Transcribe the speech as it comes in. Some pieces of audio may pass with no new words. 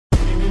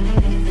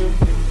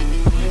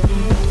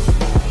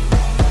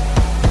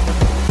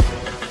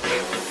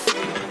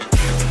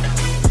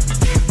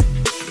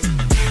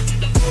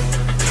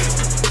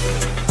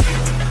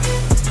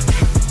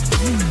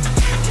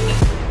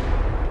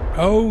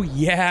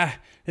Yeah,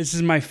 this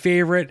is my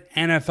favorite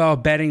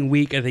NFL betting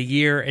week of the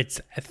year.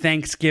 It's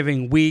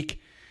Thanksgiving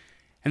week.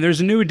 And there's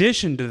a new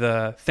addition to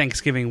the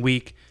Thanksgiving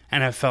week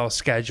NFL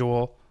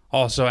schedule.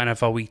 Also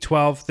NFL Week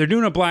 12. They're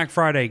doing a Black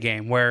Friday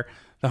game where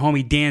the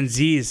homie Dan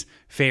Z's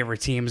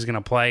favorite team is going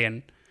to play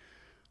and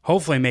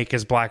hopefully make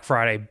his Black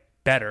Friday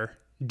better.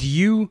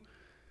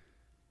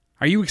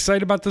 Are you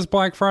excited about this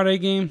Black Friday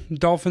game?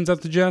 Dolphins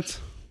at the Jets?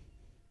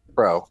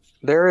 Bro,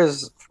 there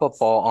is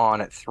football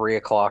on at 3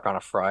 o'clock on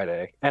a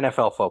Friday.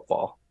 NFL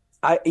football.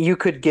 You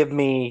could give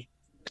me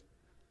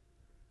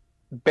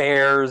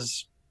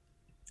Bears,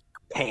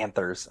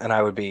 Panthers, and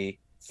I would be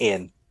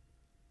in.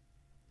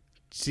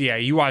 So yeah,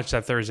 you watched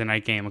that Thursday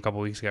night game a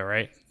couple weeks ago,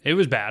 right? It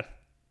was bad.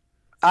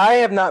 I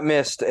have not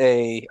missed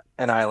an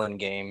island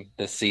game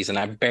this season.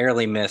 I've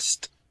barely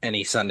missed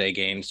any Sunday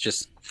games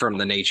just from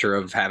the nature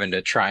of having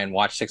to try and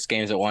watch 6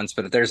 games at once.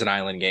 But if there's an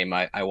island game,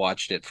 I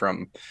watched it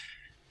from,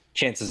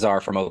 chances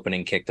are, from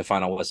opening kick to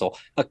final whistle.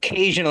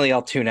 Occasionally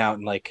I'll tune out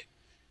and like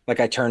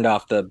I turned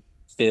off the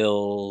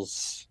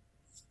Bills.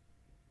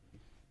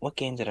 What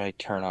game did I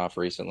turn off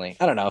recently?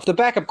 I don't know. If the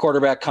backup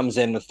quarterback comes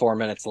in with 4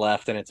 minutes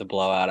left and it's a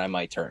blowout, I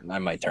might turn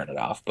it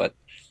off. But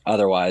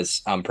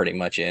otherwise, I'm pretty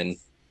much in.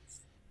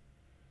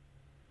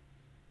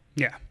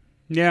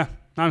 Yeah.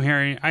 I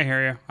hear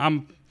you.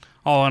 I'm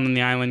all in on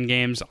the island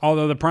games.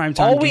 Although the primetime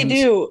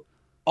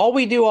all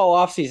we do all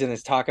offseason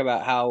is talk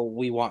about how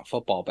we want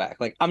football back.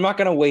 Like, I'm not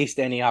going to waste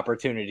any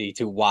opportunity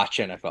to watch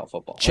NFL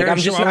football. Like, I'm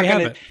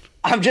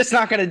just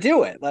not going to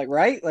do it. Like,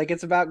 right? Like,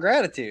 it's about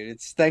gratitude.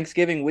 It's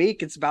Thanksgiving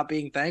week. It's about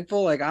being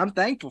thankful. Like, I'm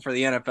thankful for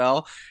the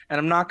NFL, and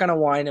I'm not going to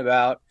whine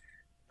about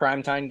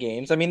primetime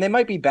games. I mean, they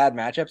might be bad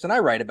matchups, and I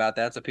write about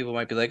that, so people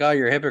might be like, oh,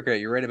 you're a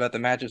hypocrite. You're right about the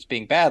matchups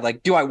being bad.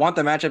 Like, do I want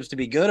the matchups to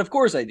be good? Of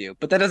course I do.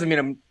 But that doesn't mean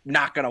I'm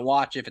not going to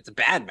watch if it's a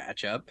bad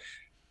matchup.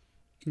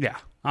 Yeah,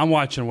 I'm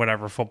watching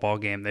whatever football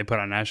game they put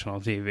on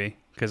national TV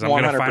because I'm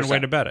going to find a way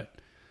to bet it.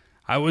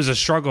 I was a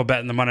struggle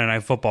betting the Monday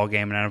Night Football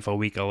game in NFL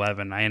Week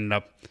 11. I ended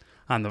up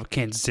on the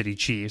Kansas City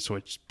Chiefs,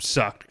 which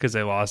sucked because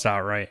they lost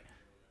outright.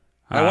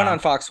 I went on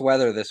Fox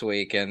Weather this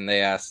week, and they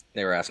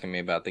were asking me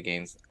about the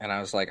games, and I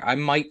was like, I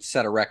might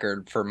set a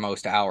record for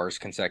most hours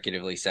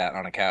consecutively sat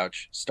on a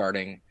couch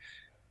starting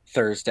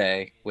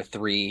Thursday with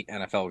 3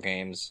 NFL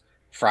games.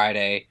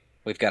 Friday,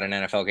 we've got an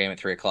NFL game at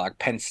 3 o'clock.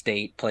 Penn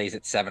State plays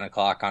at 7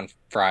 o'clock on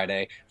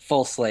Friday.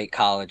 Full slate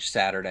college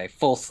Saturday.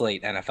 Full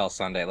slate NFL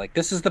Sunday. Like,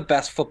 this is the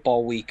best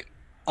football week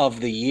of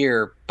the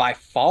year by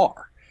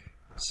far.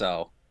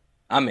 So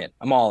I'm in.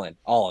 I'm all in.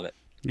 All of it.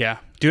 Yeah.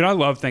 Dude, I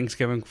love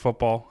Thanksgiving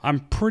football.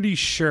 I'm pretty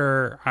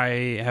sure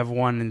I have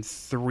won in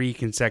 3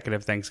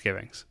 consecutive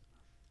Thanksgivings.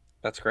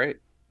 That's great.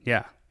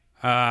 Yeah.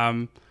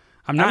 I'm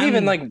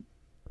even like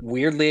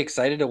weirdly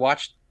excited to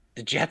watch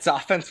the Jets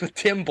offense with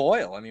Tim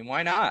Boyle. I mean,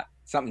 why not?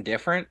 Something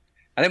different.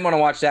 I didn't want to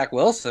watch Zach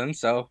Wilson,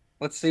 so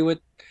let's see what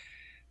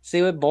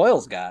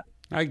Boyle's got.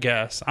 I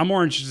guess. I'm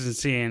more interested in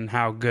seeing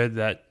how good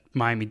that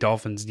Miami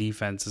Dolphins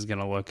defense is going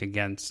to look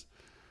against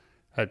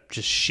a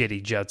just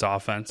shitty Jets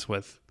offense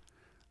with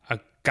a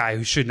guy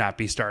who should not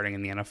be starting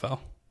in the NFL.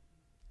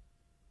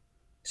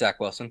 Zach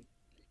Wilson?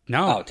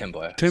 No. Oh, Tim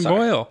Boyle. Tim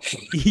Boyle.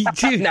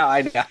 No,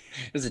 I know.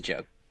 It was a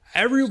joke.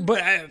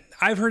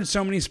 I've heard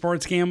so many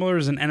sports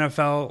gamblers and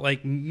NFL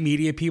like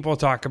media people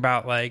talk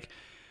about like,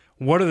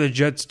 what are the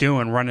Jets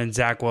doing running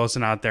Zach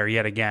Wilson out there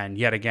yet again?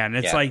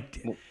 It's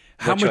like,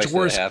 how much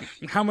worse?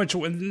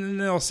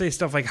 They'll say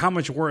stuff like, how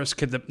much worse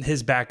could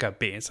his backup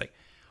be? It's like,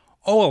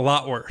 a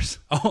lot worse.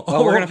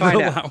 We're gonna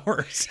find out. A lot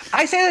worse.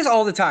 I say this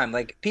all the time.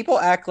 Like, people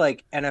act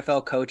like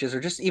NFL coaches, or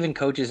just even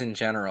coaches in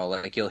general.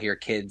 Like, you'll hear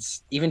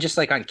kids, even just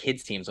like on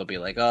kids teams, will be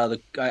like, "Oh,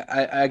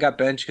 I got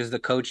benched because the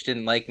coach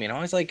didn't like me." And I'm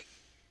always like,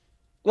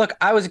 "Look,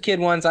 I was a kid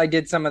once. I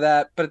did some of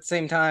that, but at the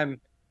same time,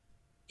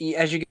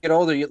 as you get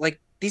older, you like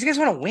these guys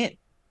want to win.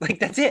 Like,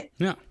 that's it.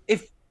 Yeah.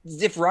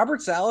 If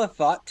Robert Saleh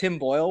thought Tim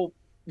Boyle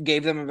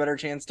gave them a better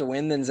chance to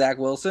win than Zach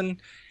Wilson,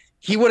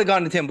 he would have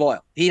gone to Tim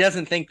Boyle. He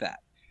doesn't think that.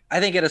 I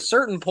think at a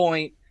certain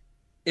point,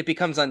 it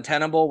becomes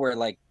untenable where,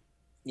 like,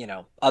 you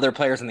know, other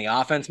players in the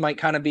offense might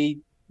kind of be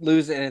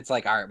losing. And it's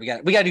like, all right, we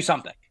got to do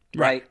something,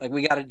 right? Like,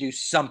 we got to do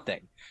something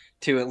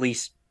to at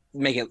least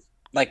make it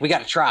like we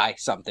got to try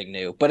something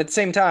new. But at the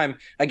same time,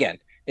 again,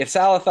 if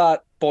Saleh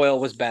thought Boyle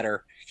was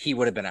better, he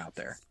would have been out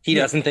there. He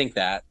doesn't think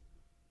that.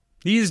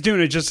 He's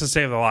doing it just to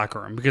save the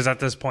locker room because at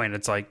this point,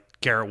 it's like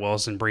Garrett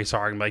Wilson, Breece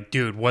Hall, like,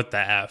 dude, what the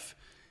F?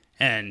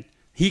 And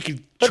he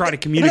could try to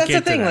communicate to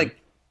them. Like,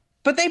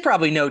 but they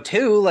probably know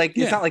too. Like,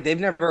 it's not like they've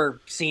never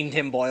seen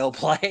Tim Boyle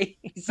play.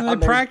 They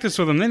practice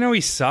with him. They know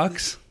he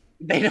sucks.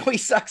 They know he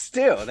sucks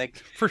too. Like,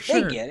 for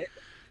sure. They get it.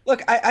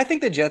 Look, I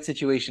think the Jet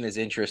situation is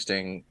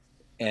interesting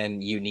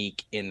and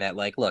unique in that,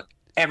 like, look,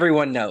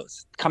 everyone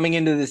knows coming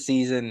into the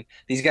season,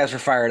 these guys were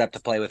fired up to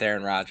play with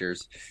Aaron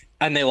Rodgers,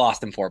 and they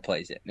lost him 4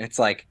 plays in. It's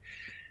like,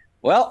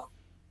 well,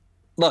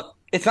 look,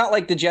 it's not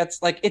like the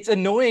Jets, like, it's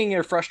annoying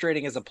or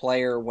frustrating as a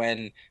player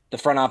when the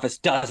front office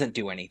doesn't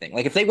do anything.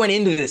 Like, if they went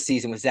into this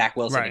season with Zach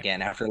Wilson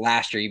again after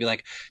last year, you'd be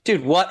like,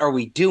 dude, what are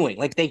we doing?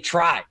 Like, they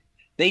tried.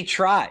 They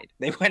tried.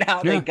 They went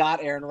out and they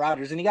got Aaron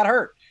Rodgers, and he got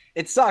hurt.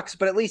 It sucks,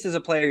 but at least as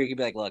a player, you can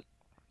be like, look,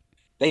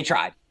 they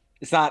tried.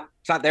 It's not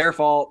their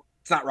fault.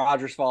 It's not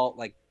Rodgers' fault.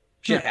 Like,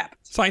 shit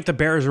happens. It's like the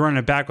Bears running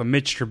it back with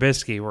Mitch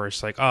Trubisky, where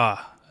it's like,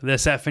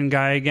 this effing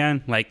guy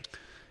again. Like,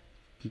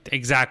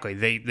 exactly.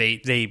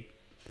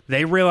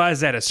 They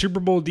realized that a Super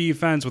Bowl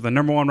defense with a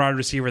number one wide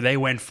receiver, they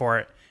went for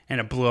it,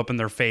 and it blew up in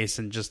their face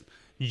in just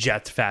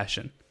Jets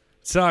fashion.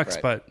 Sucks,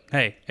 right. But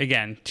hey,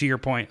 again, to your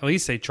point, at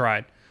least they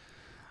tried.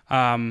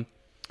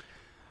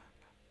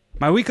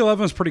 My Week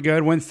 11 was pretty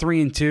good. Went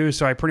 3-2,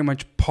 so I pretty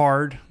much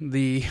parred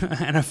the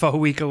NFL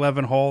Week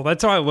 11 hole.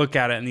 That's how I look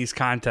at it in these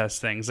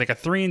contest things. Like a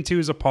 3-2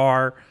 is a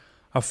par,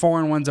 a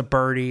 4-1's a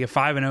birdie, a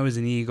 5-0 is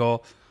an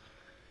eagle,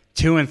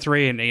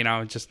 2-3,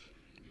 and just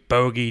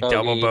bogey,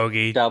 double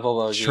bogey,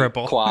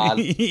 triple, quad.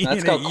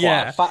 Let's go quad.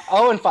 Yeah.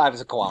 0-5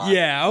 is a quad.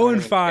 Yeah,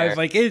 0-5.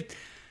 Like it.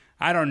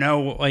 I don't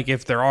know, like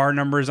if there are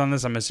numbers on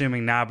this. I'm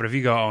assuming not. But if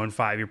you go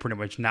 0-5, you're pretty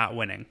much not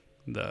winning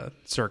the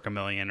Circa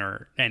Million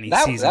or any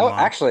season-long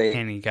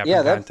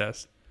handicapping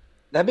contest.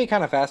 That'd be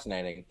kind of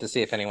fascinating to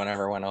see if anyone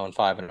ever went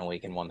 0-5 in a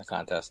week and won the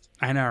contest.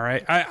 I know,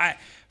 right?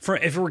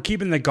 If we're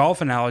keeping the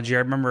golf analogy, I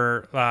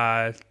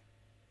remember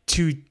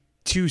two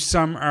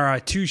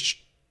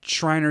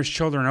Shriners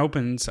Children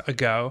Opens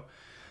ago,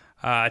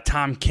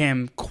 Tom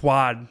Kim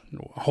quad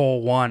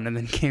hole 1 and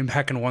then came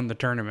back and won the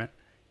tournament.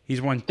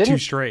 He's won 2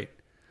 straight.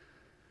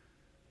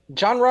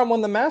 Jon Rahm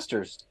won the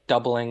Masters,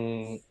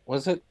 doubling.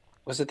 Was it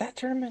that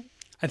tournament?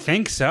 I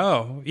think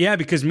so. Yeah,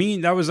 because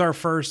that was our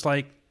first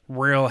like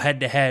real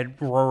head-to-head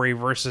Rory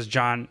versus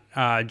Jon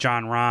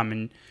Rahm,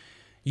 and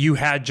you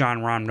had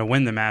Jon Rahm to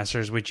win the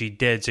Masters, which he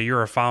did. So you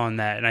were following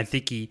that, and I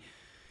think he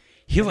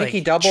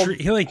doubled.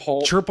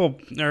 Triple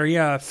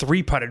or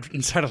three putted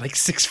inside of like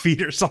 6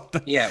 feet or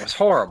something. Yeah, it was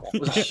horrible.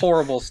 It was a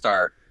horrible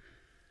start.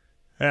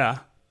 Yeah,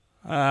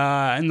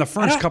 in the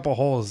first couple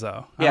holes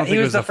though. Yeah, I don't think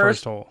it was the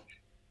first hole.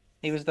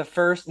 He was the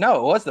first. No,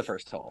 it was the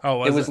first hole.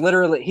 Oh, it was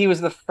literally. He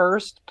was the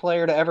first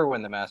player to ever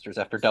win the Masters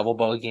after double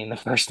bogeying the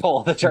first hole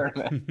of the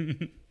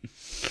tournament.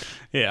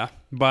 Yeah,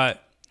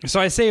 but so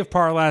I saved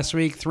par last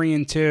week,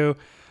 3-2.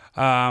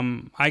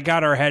 I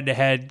got our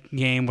head-to-head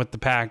game with the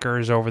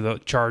Packers over the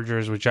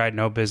Chargers, which I had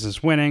no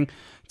business winning.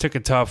 Took a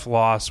tough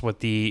loss with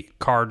the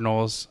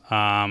Cardinals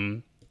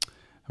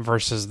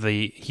versus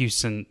the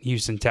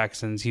Houston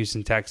Texans.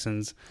 Houston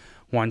Texans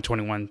won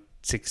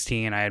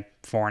 21-16. I had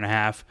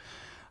 4.5.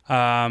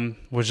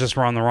 Was just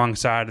on the wrong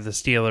side of the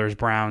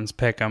Steelers-Browns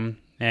pick'em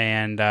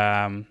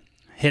and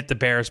hit the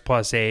Bears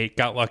 +8.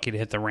 Got lucky to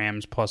hit the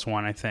Rams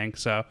 +1, I think.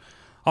 So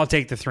I'll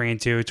take the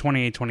 3-2,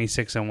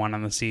 28-26-1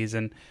 on the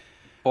season.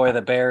 Boy,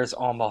 the Bears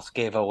almost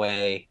gave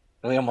away.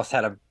 We almost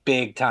had a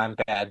big time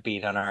bad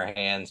beat on our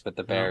hands with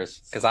the Bears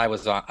because I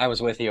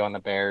was with you on the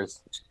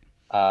Bears.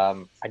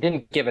 I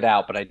didn't give it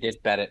out, but I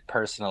did bet it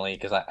personally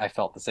because I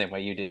felt the same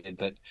way you did.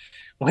 But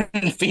when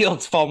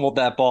Fields fumbled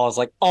that ball, I was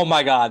like, oh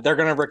my God, they're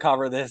going to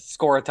recover this,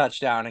 score a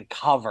touchdown, and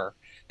cover.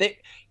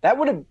 That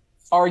would have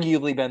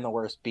arguably been the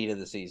worst beat of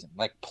the season.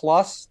 Like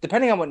plus,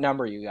 depending on what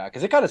number you got,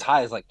 because it got as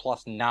high as like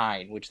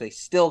 +9, which they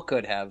still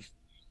could have.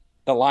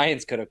 The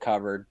Lions could have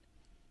covered.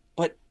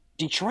 But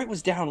Detroit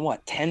was down,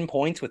 10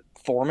 points with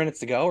 4 minutes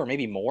to go or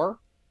maybe more?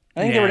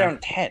 I think they were down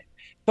 10.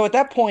 So at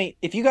that point,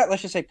 if you got,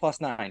 let's just say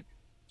 +9,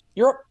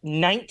 you're up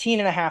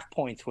 19.5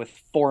 points with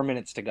 4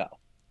 minutes to go.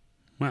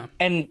 Wow.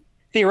 And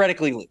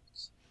theoretically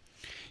lose.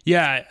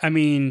 Yeah, I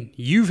mean,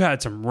 you've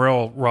had some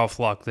real rough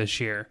luck this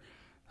year.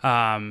 You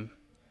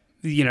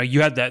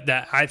had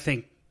that I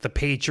think the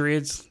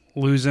Patriots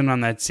losing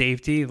on that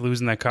safety,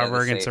 losing that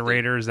cover against the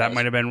Raiders, that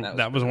might have been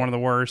that was one of the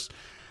worst.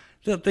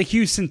 The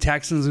Houston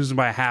Texans losing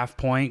by a half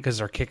point because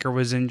their kicker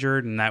was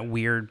injured in that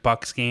weird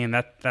Bucs game,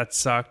 that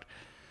sucked.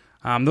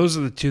 Those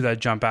are the two that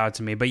jump out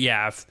to me. But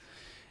yeah,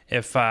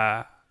 if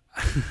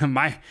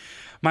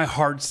my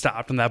heart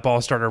stopped when that ball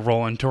started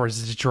rolling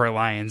towards the Detroit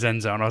Lions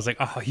end zone. I was like,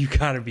 oh, you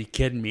gotta be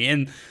kidding me.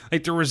 And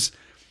like there was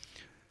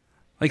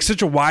like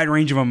such a wide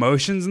range of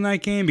emotions in that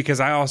game because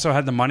I also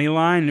had the money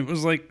line. It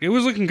was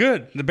looking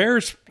good. The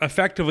Bears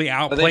effectively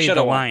outplayed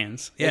the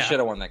Lions. They should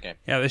have won that game.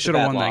 Yeah, they should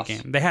have won that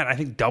game. They had, I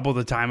think, double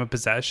the time of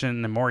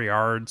possession and more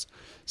yards.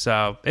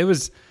 So it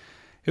was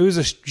a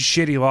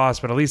shitty loss,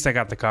 but at least I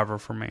got the cover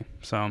for me.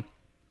 So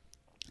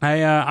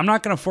I'm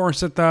not going to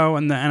force it though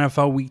in the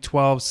NFL Week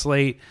 12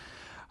 slate.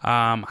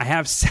 I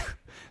have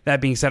that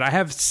being said, I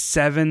have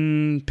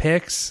 7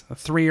 picks.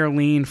 3 are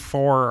lean,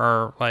 4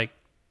 are like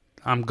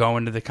I'm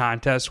going to the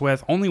contest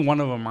with. Only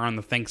one of them are on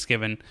the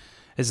Thanksgiving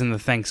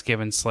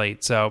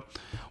slate. So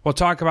we'll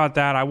talk about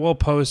that. I will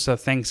post a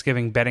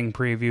Thanksgiving betting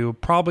preview.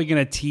 Probably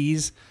going to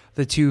tease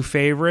the 2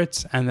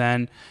 favorites and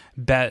then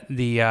bet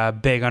the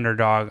big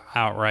underdog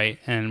outright.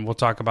 And we'll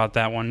talk about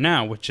that one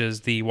now, which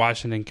is the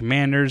Washington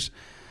Commanders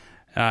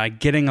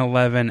getting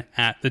 11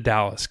 at the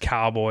Dallas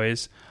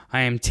Cowboys.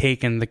 I am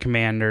taking the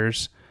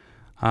Commanders.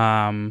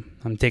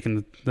 I'm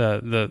taking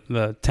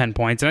the 10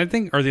 points, and I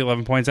think, or the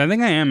 11 points. I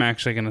think I am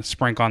actually going to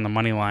sprinkle on the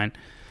money line.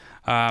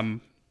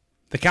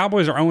 The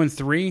Cowboys are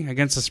 0-3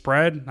 against the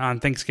spread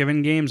on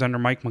Thanksgiving games under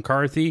Mike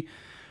McCarthy.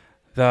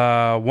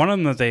 The one of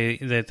them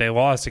that they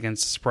lost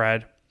against the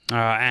spread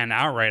and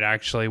outright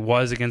actually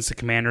was against the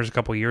Commanders a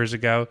couple years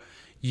ago.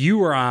 You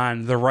were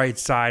on the right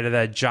side of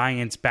that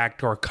Giants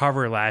backdoor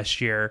cover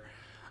last year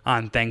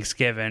on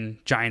Thanksgiving.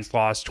 Giants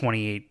lost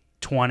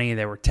 28-20.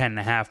 They were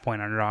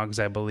 10.5-point underdogs,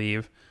 I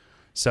believe.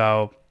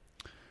 So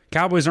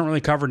Cowboys don't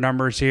really cover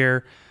numbers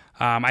here.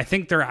 I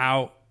think their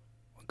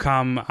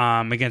outcome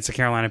against the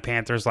Carolina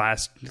Panthers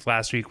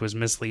last week was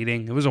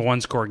misleading. It was a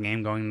one-score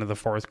game going into the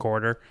fourth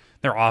quarter.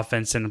 Their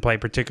offense didn't play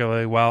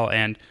particularly well,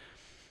 and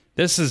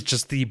this is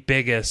just the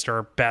biggest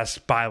or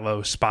best buy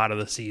low spot of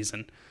the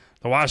season.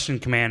 The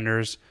Washington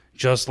Commanders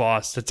just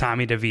lost to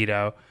Tommy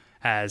DeVito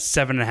as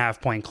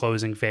 7.5-point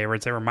closing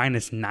favorites. They were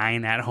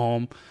 -9 at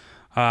home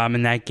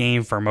in that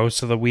game for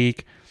most of the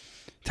week.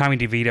 Tommy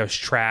DeVito's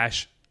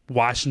trash.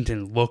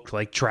 Washington looked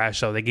like trash,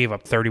 though. They gave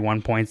up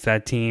 31 points to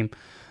that team.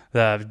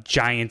 The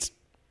Giants...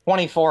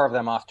 24 of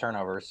them off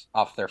turnovers,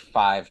 off their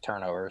 5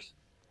 turnovers.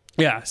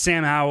 Yeah,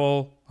 Sam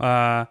Howell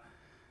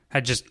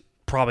had just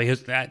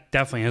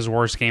definitely his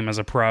worst game as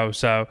a pro.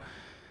 So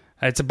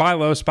it's a buy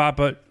low spot,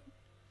 but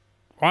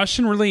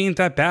Washington really ain't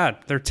that bad.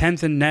 They're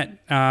 10th in net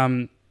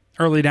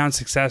early down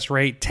success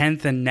rate,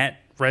 10th in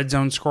net red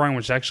zone scoring,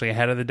 which is actually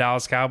ahead of the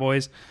Dallas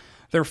Cowboys.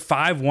 They're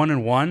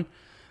 5-1-1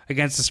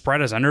 against the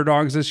spread as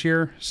underdogs this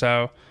year.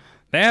 So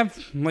they have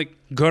like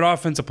good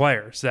offensive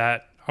players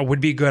that would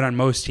be good on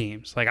most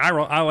teams. Like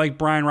I like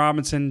Brian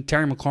Robinson,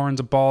 Terry McLaurin's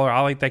a baller.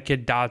 I like that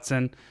kid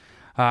Dotson.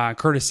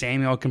 Curtis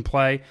Samuel can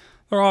play.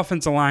 Their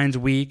offensive line's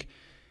weak.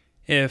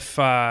 If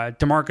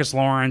DeMarcus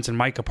Lawrence and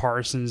Micah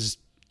Parsons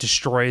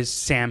destroys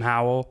Sam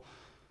Howell,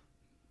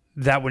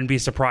 that wouldn't be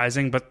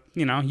surprising. But,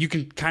 you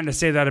can kind of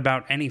say that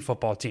about any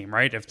football team,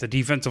 right? If the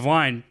defensive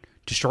line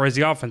destroys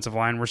the offensive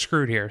line, we're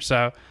screwed here.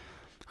 So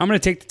I'm going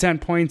to take the 10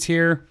 points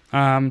here.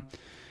 And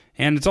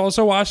it's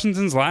also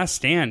Washington's last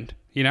stand.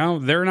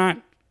 They're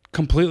not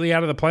completely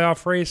out of the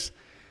playoff race.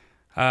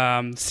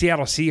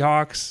 Seattle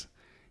Seahawks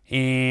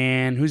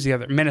and who's the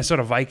other?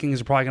 Minnesota Vikings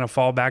are probably going to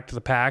fall back to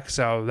the pack.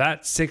 So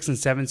that 6 and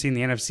 7 seed in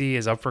the NFC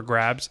is up for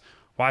grabs.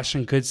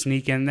 Washington could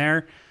sneak in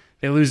there.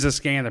 They lose this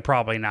game, they're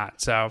probably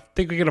not. So I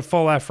think we get a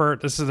full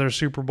effort. This is their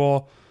Super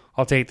Bowl.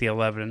 I'll take the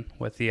 11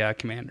 with the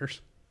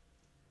Commanders.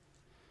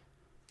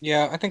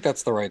 Yeah, I think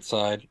that's the right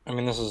side. I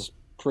mean, this is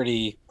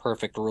pretty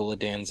perfect rule of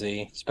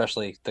Danzy,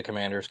 especially the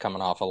Commanders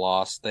coming off a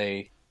loss.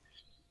 It's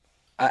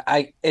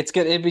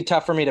good. It'd be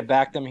tough for me to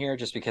back them here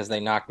just because they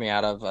knocked me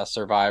out of a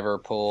survivor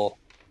pool,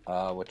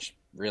 which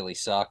really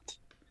sucked.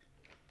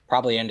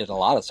 Probably ended a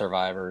lot of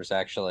survivors,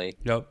 actually.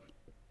 Yep.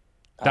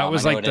 That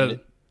was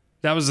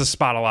that was the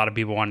spot a lot of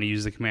people wanted to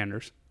use the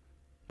Commanders.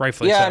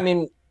 Rightfully so. Yeah, I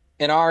mean,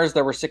 in ours,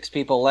 there were 6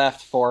 people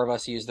left. 4 of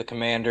us used the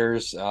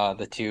Commanders.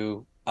 The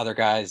 2 other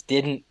guys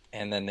didn't.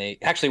 And then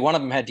one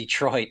of them had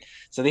Detroit.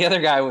 So the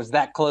other guy was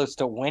that close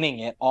to winning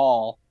it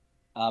all.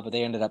 But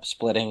they ended up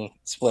splitting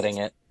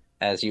it,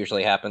 as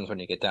usually happens when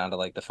you get down to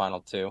like the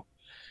final 2.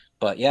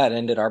 But yeah, it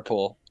ended our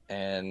pool.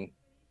 And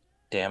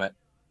damn it,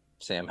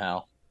 Sam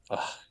Howell.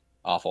 Ugh,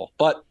 awful.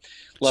 But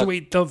look, so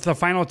wait, the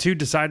final 2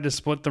 decided to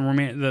split the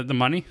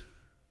money?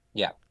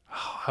 Yeah.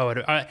 Oh,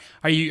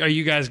 are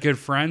you guys good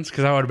friends?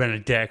 Because I would have been a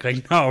dick.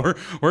 Like, no,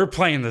 we're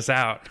playing this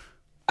out.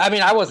 I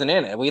mean, I wasn't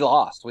in it. We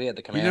lost. We had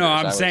the Commanders.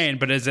 I'm saying,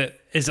 but is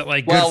it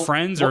like good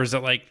friends or is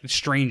it like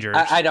strangers?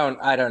 I don't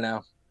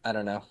know.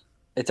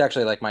 It's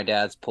actually like my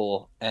dad's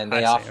pool, and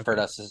they offered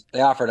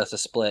us a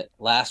split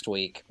last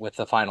week with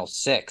the final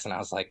 6, and I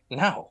was like,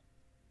 no,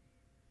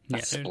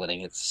 not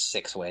splitting it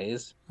 6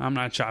 ways. I'm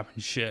not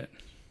chopping shit.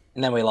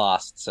 And then we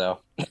lost.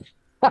 So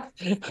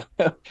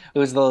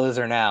who's the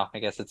loser now? I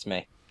guess it's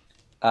me.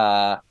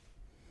 Yeah,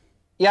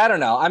 I don't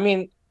know. I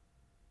mean.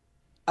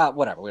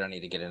 Whatever. We don't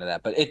need to get into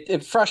that, but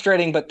it's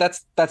frustrating. But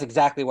that's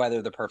exactly why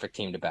they're the perfect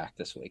team to back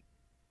this week.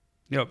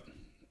 Yep.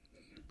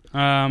 All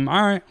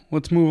right.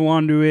 Let's move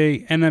on to a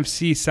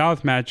NFC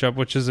South matchup,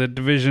 which is a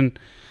division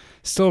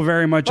still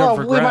very much up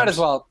for grabs. We might as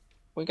well.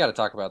 We got to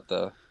talk about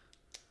We're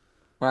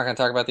not going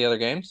to talk about the other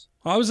games.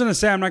 Well, I was going to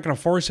say I'm not going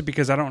to force it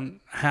because I don't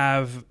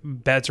have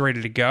bets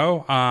ready to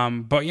go.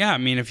 But yeah, I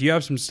mean, if you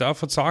have some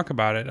stuff, let's talk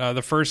about it.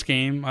 The first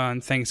game on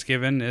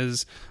Thanksgiving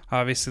is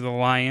obviously the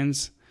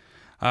Lions.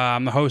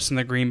 I'm the host in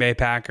the Green Bay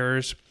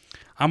Packers.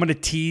 I'm going to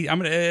tease.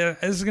 This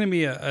is going to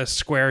be a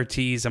square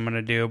tease I'm going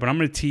to do, but I'm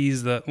going to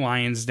tease the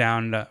Lions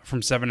down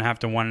from 7.5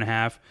 to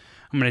 1.5.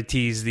 I'm going to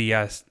tease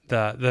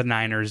the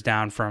Niners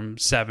down from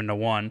 7 to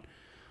 1.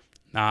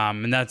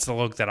 And that's the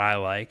look that I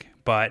like.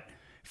 But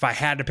if I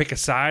had to pick a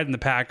side in the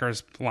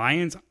Packers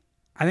Lions,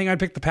 I think I'd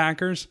pick the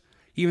Packers,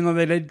 even though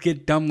they did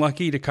get dumb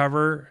lucky to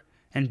cover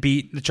and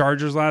beat the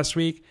Chargers last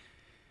week.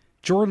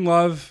 Jordan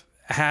Love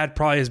had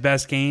probably his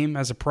best game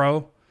as a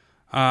pro.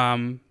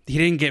 He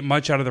didn't get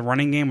much out of the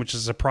running game, which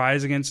is a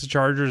surprise against the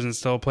Chargers, and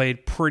still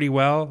played pretty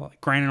well.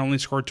 Granted, only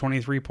scored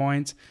 23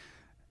 points.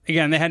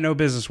 Again, they had no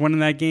business winning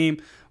that game.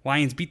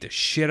 Lions beat the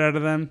shit out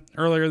of them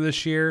earlier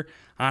this year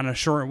on a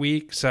short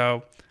week,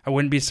 so I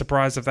wouldn't be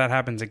surprised if that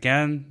happens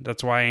again.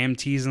 That's why I am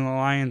teasing the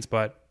Lions,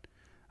 but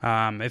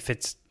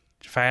if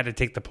I had to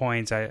take the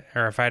points, or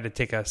if I had to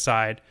take a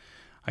side,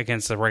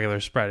 against the regular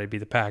spread, it'd be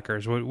the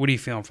Packers. What are you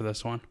feeling for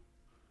this one?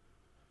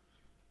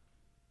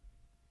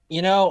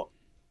 You know,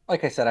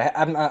 like I said,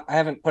 I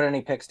haven't put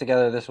any picks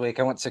together this week.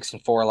 I went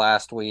 6-4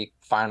 last week.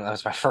 Finally, that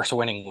was my first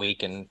winning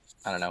week in,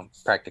 I don't know,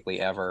 practically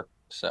ever.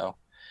 So,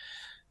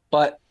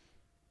 but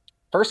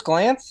first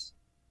glance,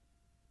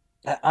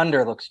 that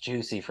under looks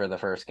juicy for the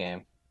first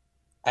game.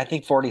 I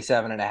think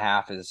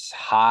 47.5 is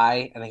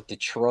high. I think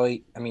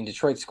Detroit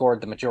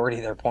scored the majority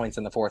of their points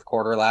in the fourth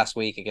quarter last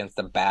week against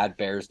the bad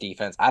Bears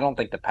defense. I don't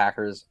think the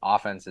Packers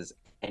offense is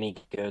any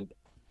good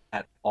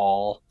at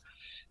all.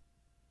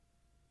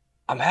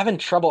 I'm having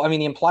trouble. I mean,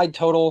 the implied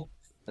total,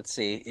 let's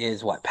see,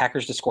 is what?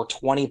 Packers to score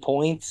 20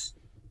 points.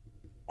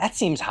 That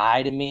seems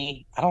high to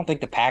me. I don't think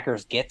the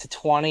Packers get to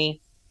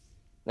 20.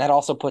 That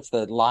also puts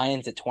the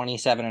Lions at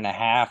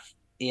 27.5.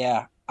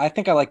 Yeah, I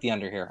think I like the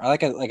under here. I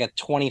like a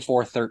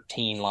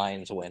 24-13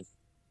 Lions win.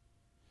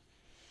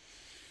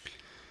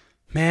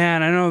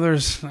 Man, I know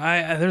there's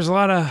a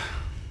lot of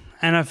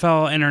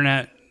NFL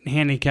internet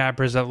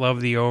handicappers that love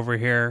the over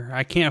here.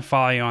 I can't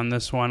follow you on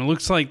this one. It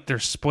looks like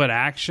there's split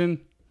action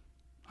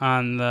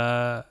on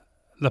the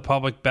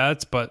public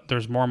bets, but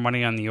there's more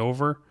money on the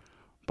over.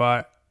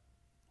 But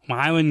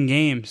Island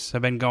games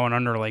have been going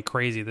under like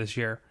crazy this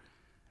year.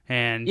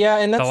 And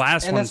the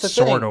last one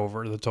soared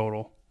over the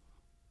total.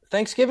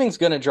 Thanksgiving's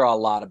going to draw a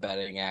lot of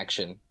betting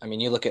action. I mean,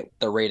 you look at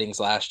the ratings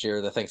last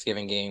year, the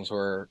Thanksgiving games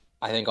were,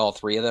 I think all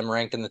three of them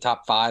ranked in the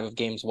top 5 of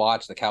games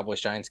watched. The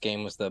Cowboys-Giants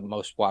game was the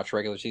most watched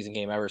regular season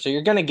game ever. So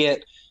you're going to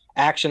get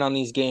action on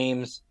these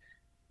games.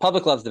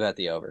 Public loves to bet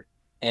the over.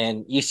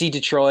 And you see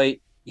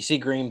Detroit, you see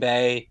Green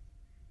Bay,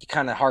 you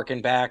kind of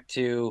harken back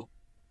to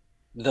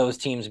those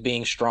teams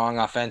being strong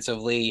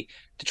offensively.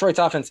 Detroit's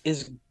offense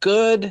is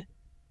good.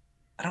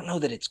 I don't know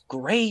that it's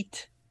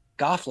great.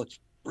 Goff looked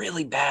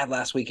really bad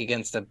last week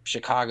against a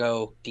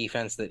Chicago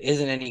defense that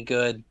isn't any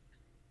good.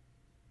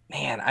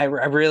 Man, I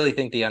really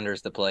think the under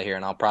is the play here,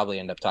 and I'll probably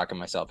end up talking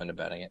myself into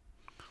betting it.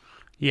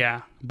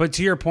 Yeah, but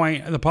to your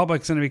point, the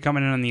public's going to be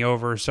coming in on the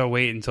over, so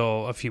wait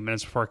until a few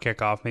minutes before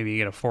kickoff. Maybe you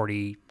get a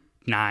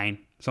 49,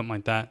 something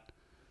like that.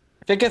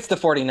 If it gets to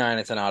 49,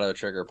 it's an auto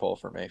trigger pull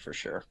for me for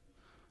sure.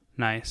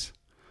 Nice.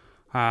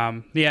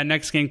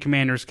 Next game,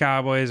 Commanders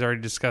Cowboys.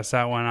 Already discussed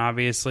that one,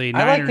 obviously.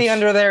 I like the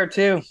under there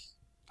too.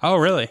 Oh,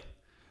 really?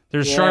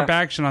 There's sharp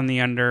action on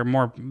the under.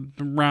 More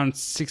around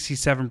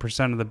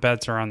 67% of the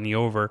bets are on the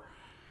over.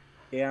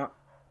 Yeah.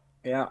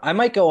 I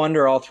might go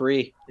under all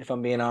three if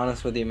I'm being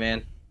honest with you,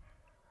 man.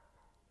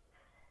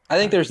 I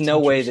think there's no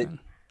way that.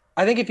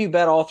 I think if you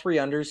bet all three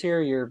unders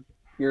here,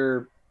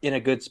 you're in a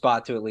good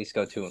spot to at least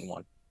go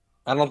 2-1.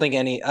 I don't think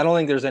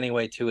there's any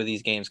way 2 of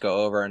these games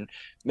go over, and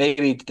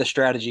maybe the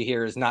strategy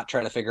here is not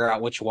trying to figure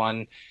out which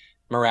one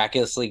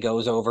miraculously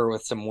goes over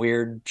with some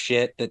weird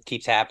shit that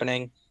keeps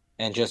happening,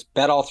 and just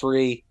bet all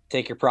 3,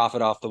 take your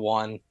profit off the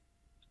one,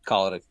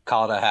 call it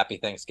a happy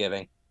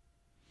Thanksgiving,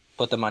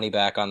 put the money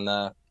back on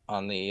the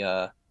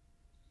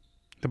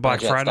Black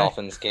Jets Friday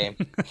Dolphins game.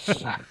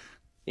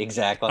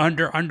 Exactly.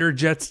 Under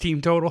Jets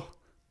team total.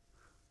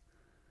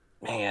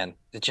 Man,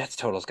 the Jets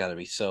total's got to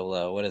be so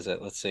low. What is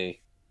it? Let's see.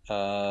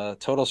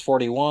 Total's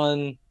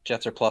 41.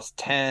 Jets are plus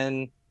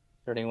 10,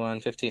 31,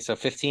 15. So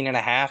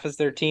 15.5 is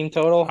their team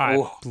total.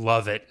 I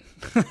love it.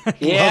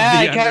 Yeah,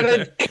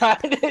 I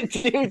kind of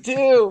do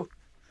too.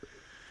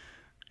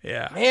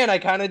 Yeah. Man, I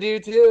kind of do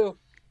too.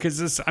 Because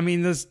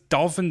this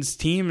Dolphins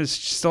team is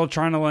still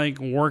trying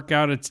to work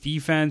out its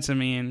defense.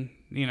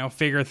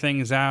 Figure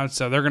things out.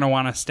 So they're going to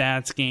want a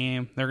stats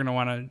game. They're going to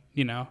want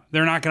to,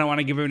 they're not going to want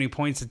to give any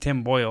points to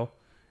Tim Boyle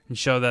and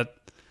show that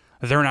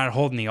they're not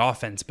holding the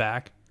offense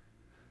back.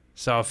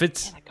 So if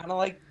it's, I kind of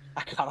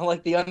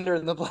like the under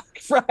in the Black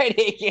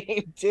Friday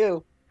game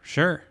too.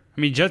 Sure.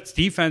 Jets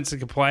defense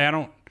can play. I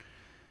don't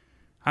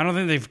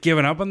think they've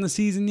given up on the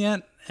season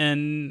yet.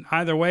 And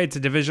either way, it's a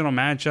divisional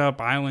matchup,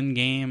 island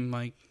game.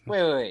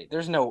 Wait.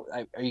 There's no.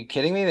 Are you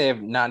kidding me? They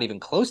have not even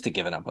close to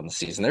giving up on the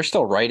season. They're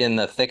still right in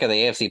the thick of the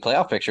AFC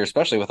playoff picture,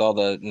 especially with all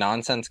the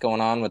nonsense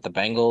going on with the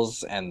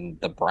Bengals and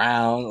the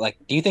Browns.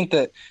 Do you think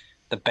that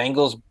the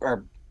Bengals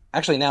are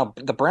actually now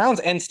the Browns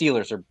and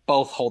Steelers are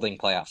both holding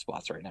playoff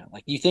spots right now?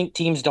 You think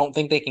teams don't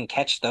think they can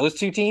catch those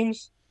two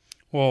teams?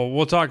 Well,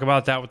 we'll talk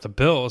about that with the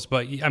Bills,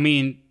 but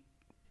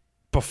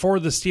before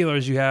the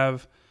Steelers, you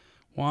have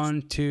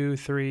 1, 2,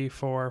 3,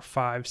 4,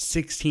 5,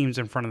 6 teams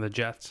in front of the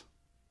Jets.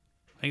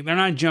 They're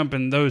not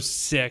jumping those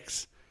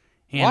 6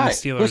 and Why? the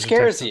Steelers. Who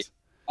scares you?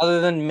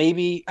 Other than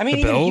maybe,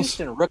 even Bills?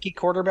 Houston, rookie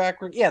quarterback.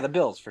 Yeah, the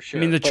Bills for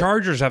sure. The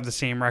Chargers have the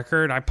same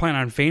record. I plan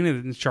on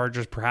fading the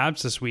Chargers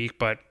perhaps this week,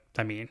 but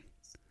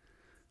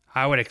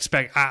I would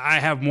expect I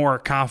have more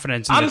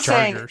confidence in the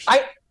Chargers.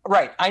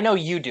 I know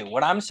you do.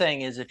 What I'm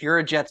saying is, if you're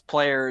a Jets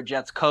player, a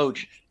Jets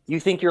coach, you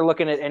think you're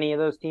looking at any of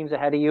those teams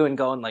ahead of you and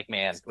going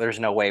man, there's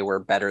no way we're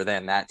better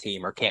than that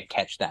team or can't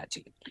catch that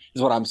team,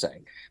 is what I'm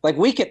saying.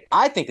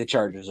 I think the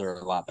Chargers are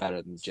a lot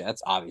better than the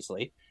Jets,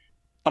 obviously,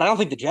 but I don't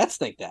think the Jets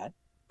think that.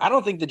 I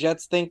don't think the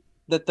Jets think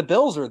that the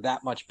Bills are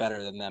that much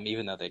better than them,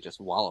 even though they just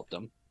walloped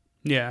them.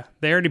 Yeah,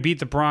 they already beat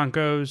the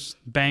Broncos,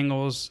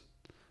 Bengals,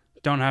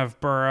 don't have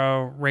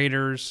Burrow.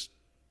 Raiders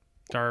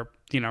are,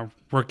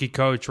 rookie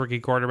coach, rookie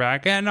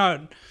quarterback. And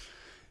no,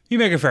 you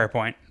make a fair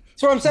point.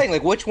 That's what I'm saying.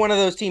 Like, which one of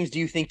those teams do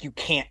you think you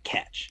can't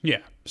catch? Yeah.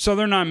 So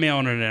they're not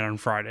mailing it in on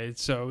Friday.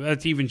 So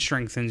that even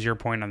strengthens your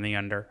point on the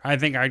under. I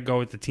think I'd go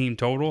with the team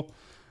total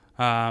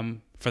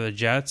for the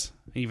Jets,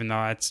 even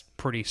though that's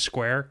pretty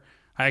square.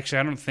 I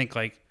don't think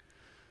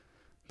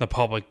the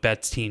public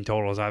bets team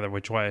totals either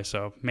which way.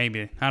 So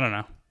maybe, I don't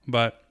know.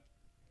 But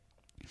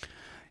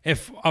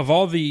if of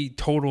all the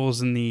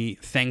totals in the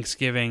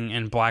Thanksgiving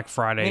and Black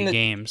Friday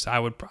games,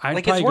 I'd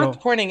probably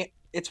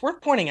It's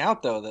worth pointing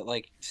out, though, that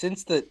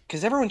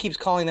because everyone keeps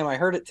calling them, I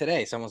heard it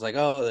today. Someone's like,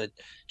 oh, the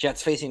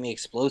Jets facing the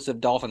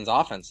explosive Dolphins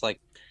offense. Like,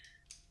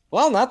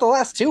 well, not the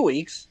last 2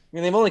 weeks. I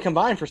mean, they've only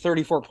combined for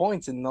 34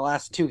 points in the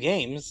last 2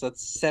 games.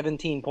 That's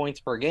 17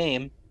 points per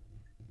game.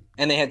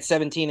 And they had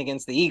 17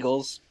 against the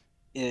Eagles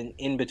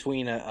in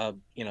between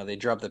they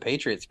drubbed the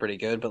Patriots pretty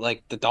good. But,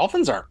 the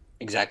Dolphins aren't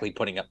exactly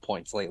putting up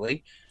points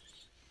lately.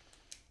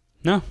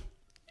 No.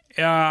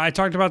 I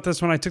talked about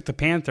this when I took the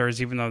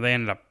Panthers, even though they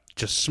ended up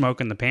just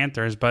smoking the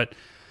Panthers, but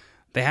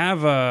they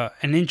have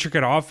an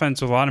intricate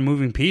offense with a lot of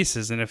moving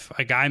pieces, and if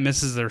a guy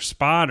misses their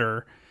spot,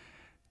 or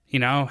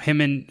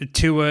him and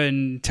Tua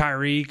and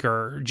Tyreek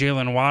or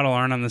Jalen Waddle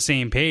aren't on the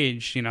same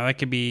page, that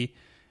could be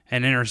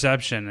an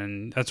interception,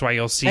 and that's why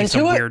you'll see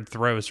some weird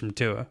throws from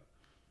Tua.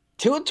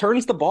 Tua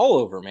turns the ball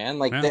over,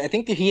 man. I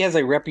think that he has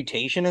a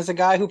reputation as a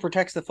guy who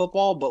protects the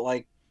football,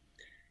 but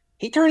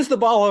he turns the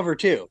ball over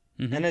too,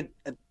 and it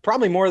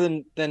probably more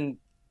than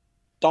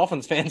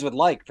Dolphins fans would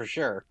like, for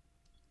sure.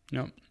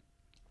 Yep.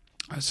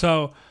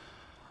 So,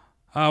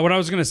 what I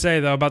was going to say,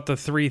 though, about the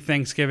 3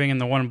 Thanksgiving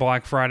and the 1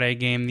 Black Friday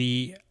game,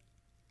 the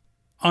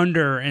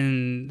under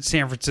in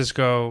San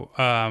Francisco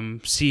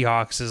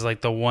Seahawks is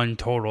the one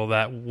total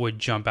that would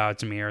jump out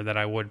to me, or that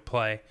I would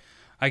play.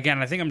 Again,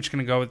 I think I'm just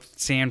going to go with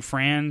San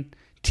Fran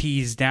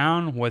tease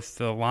down with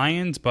the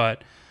Lions,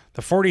 but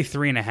the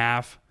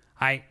 43.5,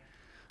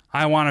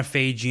 I want to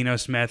fade Geno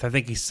Smith. I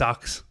think he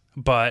sucks,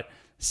 but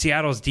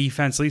Seattle's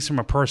defense, at least from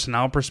a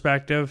personnel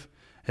perspective,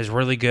 is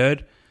really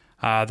good.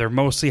 They're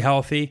mostly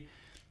healthy.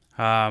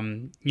 You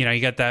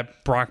got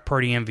that Brock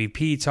Purdy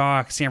MVP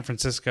talk. San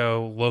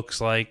Francisco looks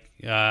like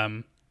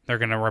they're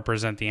going to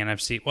represent the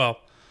NFC. Well,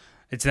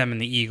 it's them and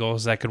the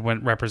Eagles that could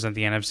represent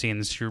the NFC in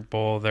the Super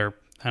Bowl. They're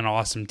an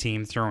awesome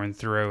team through and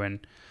through,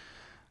 and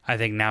I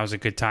think now is a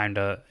good time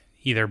to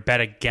either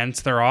bet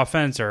against their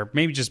offense or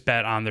maybe just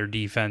bet on their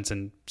defense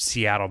and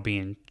Seattle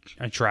being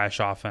a trash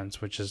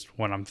offense, which is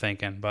what I'm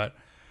thinking. But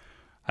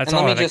that's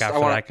all I got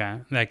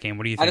for that game.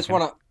 What do you think?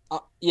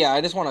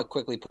 I just want to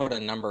quickly put a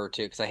number or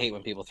two, because I hate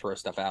when people throw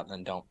stuff out and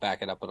then don't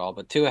back it up at all.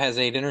 But Tua has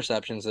 8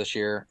 interceptions this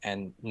year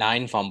and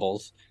 9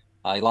 fumbles.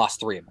 He lost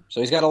 3 of them.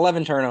 So he's got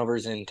 11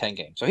 turnovers in 10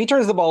 games. So he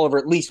turns the ball over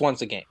at least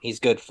once a game. He's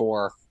good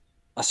for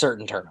a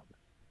certain turnover.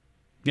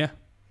 Yeah.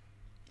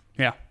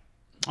 Yeah.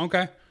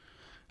 Okay.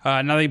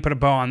 Now that you put a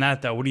bow on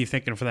that, though, what are you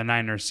thinking for the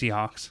Niners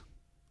Seahawks?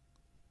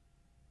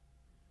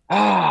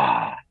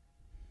 Like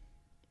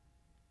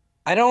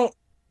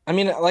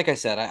I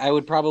said, I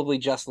would probably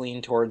just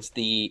lean towards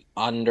the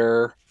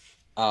under.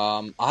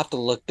 I'll have to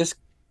look. It's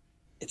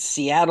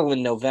Seattle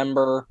in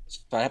November,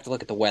 so I have to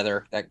look at the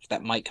weather.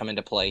 That might come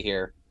into play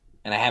here,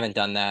 and I haven't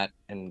done that,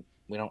 and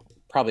we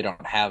probably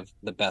don't have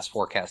the best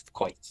forecast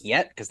quite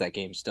yet, because that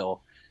game's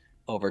still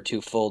over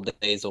 2 full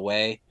days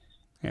away.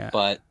 Yeah,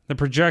 but the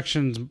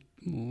projection's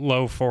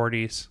low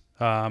 40s,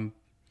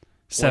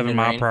 7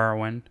 mile per hour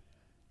wind,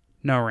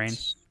 no rain.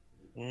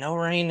 No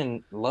rain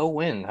and low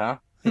wind, huh?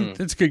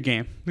 It's a good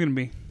game. It's gonna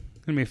be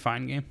a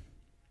fine game.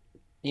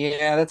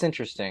 Yeah, that's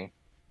interesting.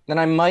 Then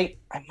I might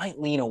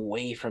lean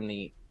away from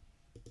the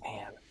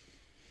man.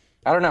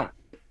 I don't know.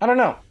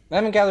 I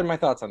haven't gathered my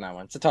thoughts on that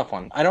one. It's a tough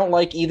one. I don't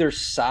like either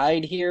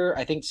side here.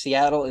 I think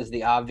Seattle is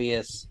the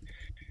obvious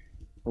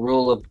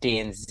rule of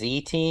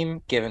DNZ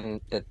team,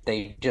 given that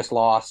they just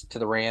lost to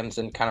the Rams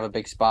in kind of a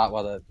big spot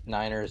while the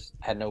Niners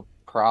had no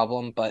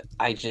problem. But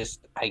I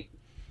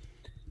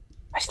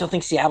still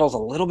think Seattle's a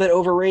little bit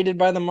overrated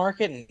by the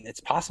market, and it's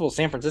possible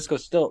San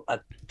Francisco's still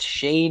a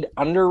shade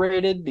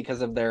underrated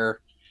because of their...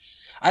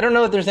 I don't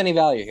know if there's any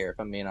value here, if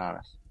I'm being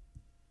honest.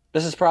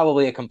 This is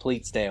probably a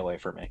complete stay away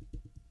for me.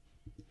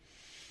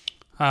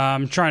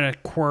 I'm trying to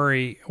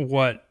query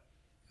what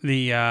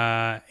the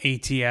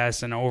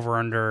ATS and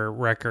over-under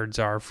records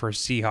are for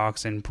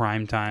Seahawks in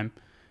primetime.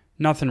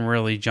 Nothing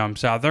really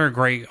jumps out. They're a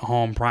great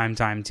home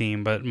primetime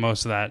team, but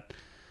most of that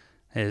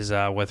is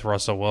with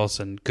Russell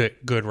Wilson,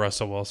 good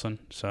Russell Wilson.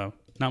 So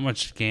not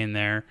much to gain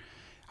there.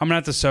 I'm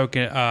gonna have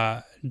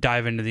to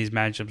dive into these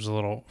matchups a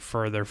little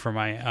further for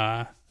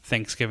my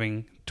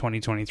Thanksgiving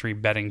 2023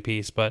 betting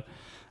piece. But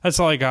that's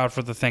all I got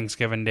for the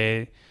Thanksgiving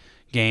Day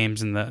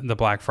games and the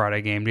Black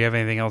Friday game. Do you have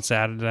anything else to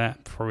add to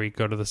that before we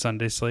go to the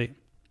Sunday slate?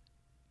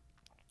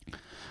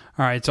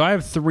 All right, so I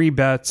have 3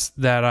 bets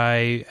that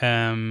I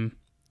am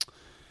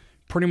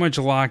pretty much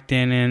locked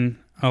in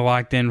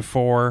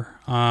for,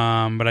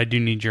 but I do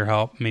need your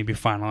help maybe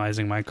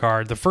finalizing my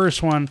card. The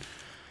first one,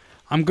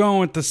 I'm going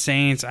with the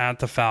Saints at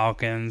the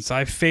Falcons.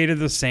 I faded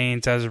the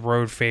Saints as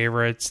road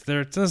favorites.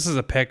 This is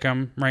a pick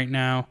 'em right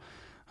now,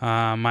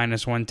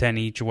 minus 110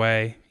 each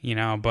way.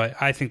 But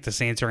I think the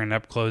Saints are going to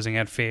end up closing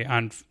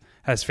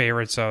as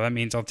favorites. So that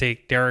means I'll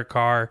take Derek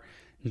Carr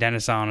and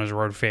Dennis Allen as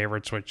road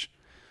favorites, which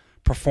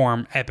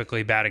perform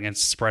epically bad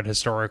against the spread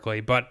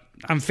historically. But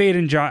I'm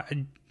fading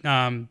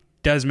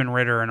Desmond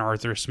Ridder and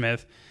Arthur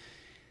Smith.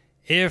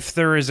 If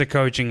there is a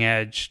coaching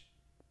edge,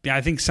 I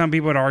think some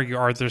people would argue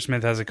Arthur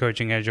Smith has a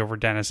coaching edge over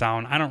Dennis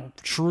Allen. I don't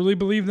truly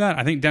believe that.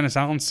 I think Dennis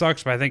Allen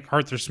sucks, but I think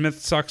Arthur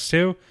Smith sucks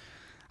too.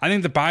 I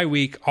think the bye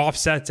week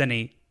offsets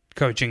any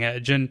coaching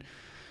edge. And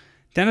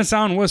Dennis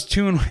Allen is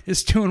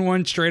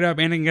 2-1 straight up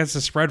and against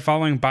the spread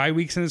following bye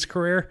weeks in his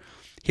career.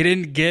 He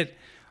didn't get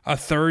a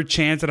third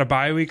chance at a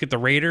bye week at the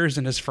Raiders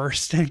in his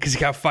first stint because he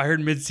got fired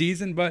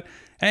midseason. But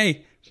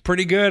hey,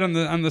 pretty good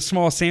on the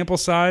small sample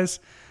size.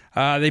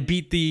 They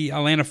beat the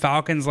Atlanta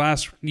Falcons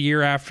last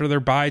year after their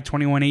bye,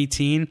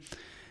 21-18. And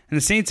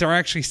the Saints are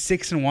actually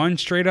 6-1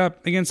 straight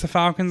up against the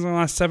Falcons in the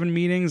last 7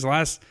 meetings. The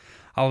last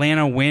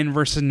Atlanta win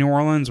versus New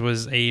Orleans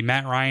was a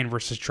Matt Ryan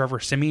versus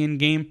Trevor Siemian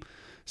game.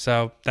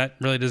 So that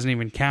really doesn't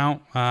even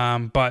count.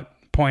 But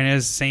point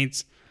is,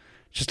 Saints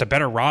just a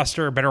better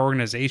roster, a better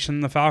organization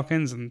than the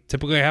Falcons, and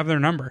typically have their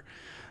number.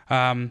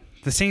 The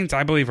Saints,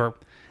 I believe, are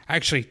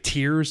actually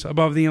tiers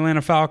above the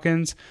Atlanta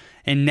Falcons.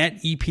 In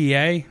net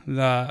EPA,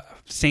 the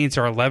Saints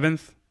are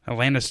 11th,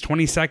 Atlanta's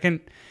 22nd,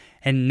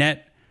 and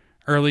net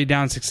early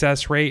down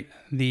success rate,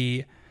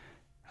 the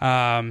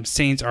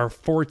Saints are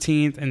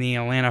 14th, and the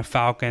Atlanta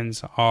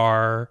Falcons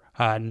are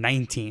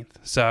 19th.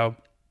 So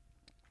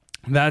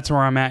that's where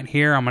I'm at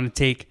here. I'm going to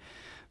take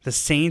the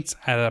Saints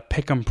at a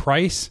pick'em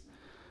price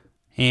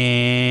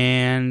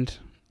and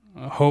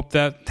hope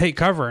that they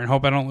cover and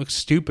hope I don't look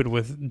stupid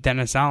with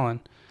Dennis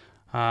Allen.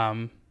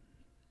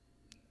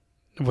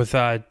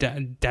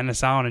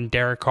 Dennis Allen and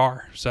Derek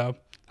Carr. So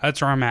that's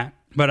where I'm at.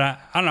 But I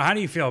don't know. How do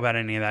you feel about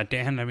any of that,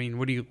 Dan? I mean,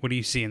 what do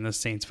you see in this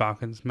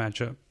Saints-Falcons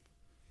matchup?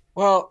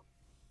 Well,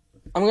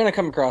 I'm going to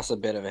come across a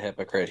bit of a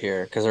hypocrite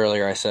here because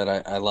earlier I said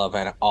I love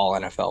all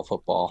NFL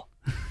football.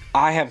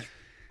 I have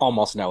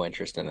almost no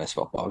interest in this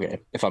football game,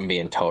 if I'm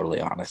being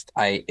totally honest.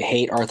 I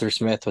hate Arthur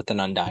Smith with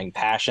an undying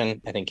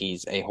passion. I think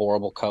he's a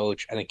horrible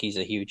coach. I think he's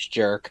a huge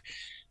jerk,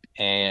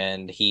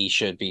 and he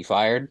should be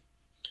fired.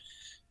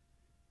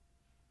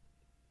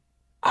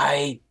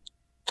 I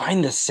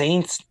find the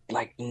Saints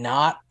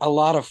not a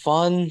lot of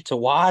fun to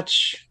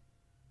watch.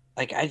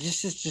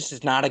 It's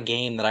just not a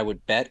game that I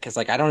would bet because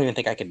I don't even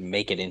think I could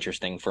make it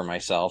interesting for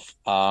myself.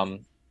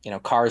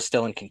 Carr is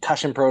still in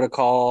concussion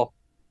protocol,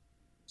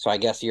 so I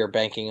guess you're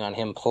banking on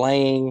him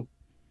playing.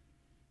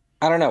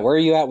 I don't know. Where are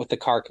you at with the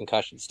Carr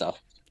concussion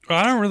stuff? Well,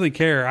 I don't really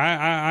care.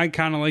 I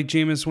kind of like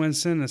Jameis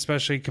Winston,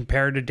 especially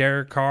compared to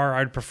Derek Carr.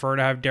 I'd prefer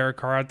to have Derek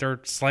Carr out there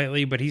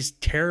slightly, but he's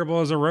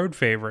terrible as a road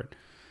favorite.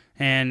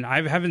 And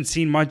I haven't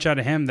seen much out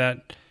of him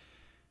that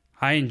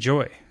I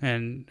enjoy.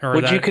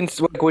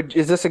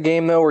 Is this a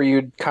game though where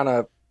you'd kind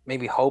of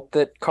maybe hope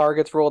that Carr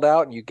gets rolled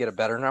out and you get a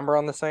better number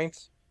on the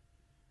Saints?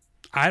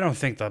 I don't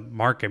think the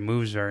market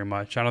moves very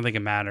much. I don't think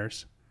it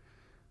matters.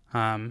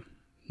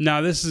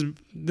 No, this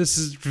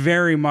is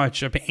very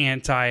much an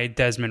anti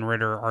Desmond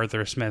Ridder,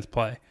 Arthur Smith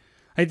play.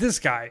 This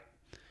guy,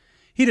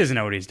 he doesn't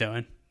know what he's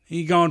doing.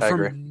 He's going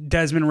from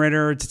Desmond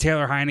Ridder to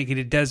Taylor Heineke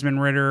to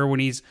Desmond Ridder when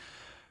he's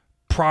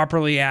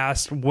properly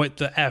asked, what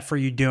the F are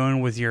you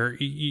doing with your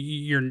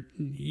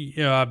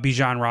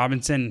Bijan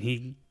Robinson?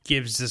 He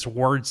gives this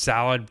word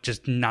salad,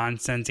 just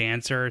nonsense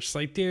answer. It's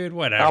dude,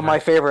 whatever. Oh, my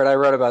favorite. I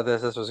wrote about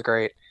this. This was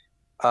great.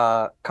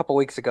 A couple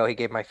weeks ago, he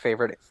gave my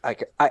favorite. I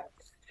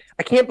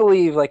can't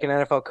believe an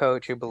NFL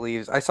coach who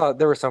believes. I saw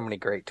there were so many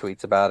great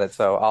tweets about it,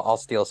 so I'll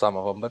steal some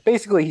of them. But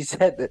basically, he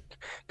said that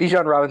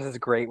Bijan Robinson's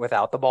great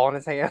without the ball in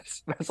his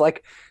hands. It's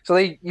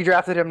you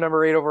drafted him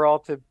number 8 overall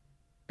to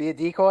be a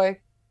decoy.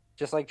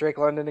 Just like Drake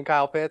London and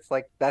Kyle Pitts,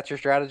 that's your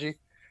strategy.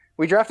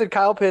 We drafted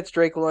Kyle Pitts,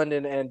 Drake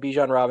London, and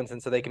Bijan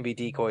Robinson so they can be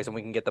decoys and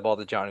we can get the ball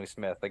to Jonnu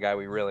Smith, the guy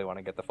we really want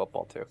to get the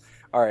football to.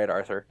 All right,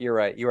 Arthur, you're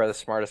right. You are the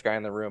smartest guy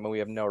in the room, and we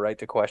have no right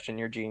to question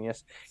your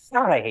genius.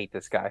 God, I hate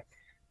this guy.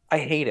 I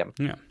hate him.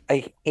 Yeah.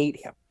 I hate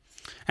him.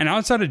 And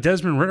outside of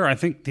Desmond Ridder, I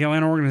think the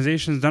Atlanta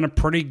organization has done a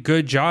pretty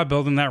good job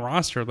building that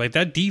roster.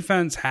 That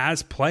defense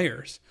has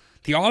players.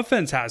 The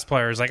offense has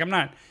players. I'm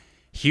not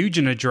huge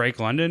into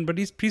Drake London, but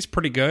he's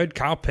pretty good.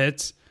 Kyle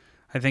Pitts,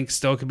 I think,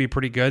 still could be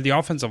pretty good. The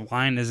offensive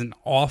line isn't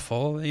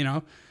awful.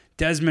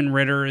 Desmond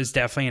Ridder is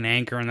definitely an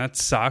anchor, and that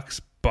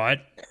sucks. But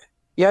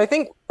yeah, I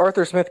think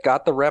Arthur Smith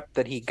got the rep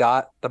that he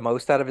got the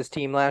most out of his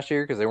team last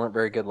year because they weren't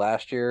very good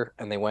last year,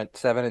 and they went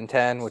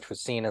 7-10, which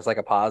was seen as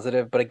a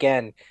positive. But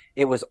again,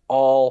 it was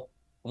all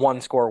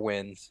one-score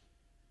wins,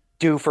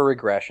 due for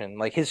regression.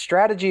 His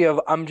strategy of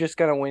I'm just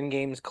going to win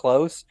games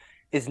close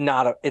is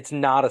not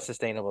a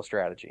sustainable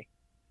strategy.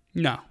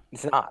 No,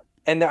 it's not.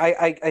 And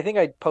I think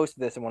I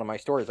posted this in one of my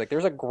stories.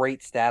 There's a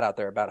great stat out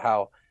there about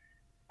how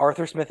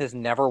Arthur Smith has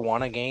never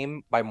won a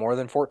game by more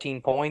than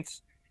 14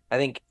 points. I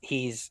think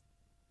he's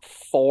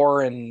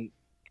 4 and,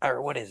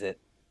 or what is it?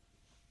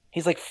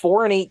 He's like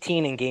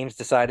 4-18 in games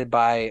decided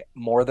by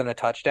more than a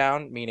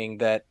touchdown, meaning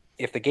that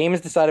if the game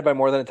is decided by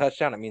more than a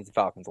touchdown, it means the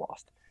Falcons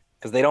lost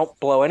because they don't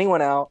blow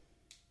anyone out.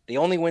 The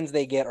only wins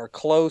they get are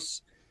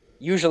close,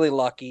 usually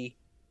lucky.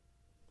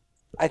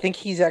 I think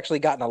he's actually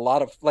gotten a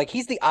lot of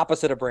he's the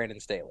opposite of Brandon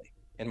Staley,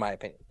 in my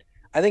opinion.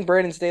 I think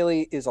Brandon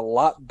Staley is a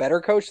lot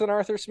better coach than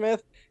Arthur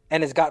Smith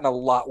and has gotten a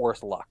lot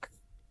worse luck.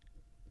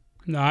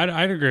 No,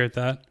 I'd agree with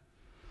that.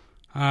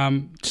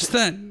 Just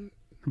that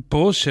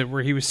bullshit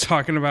where he was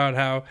talking about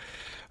how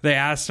they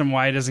asked him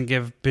why he doesn't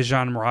give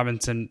Bijan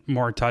Robinson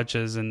more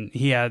touches, and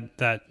he had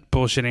that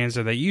bullshit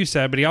answer that you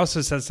said, but he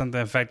also said something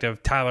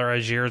effective. Tyler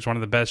Algier is one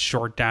of the best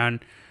short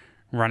yardage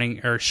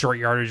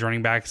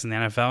running backs in the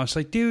NFL. It's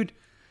like, dude,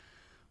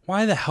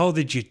 why the hell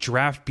did you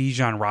draft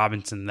Bijan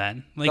Robinson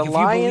then? Like, if you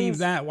believe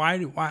that, why?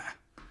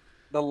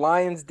 The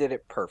Lions did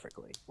it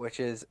perfectly, which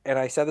is, and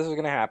I said this was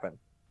going to happen.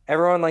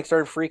 Everyone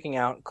started freaking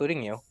out,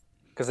 including you,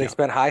 because they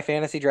spent high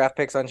fantasy draft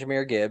picks on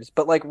Jahmyr Gibbs.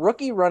 But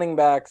rookie running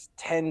backs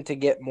tend to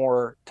get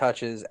more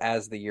touches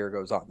as the year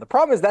goes on. The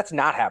problem is that's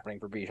not happening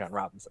for Bijan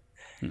Robinson.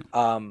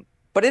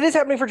 But it is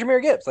happening for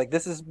Jahmyr Gibbs.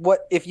 This is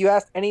what, if you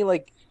ask any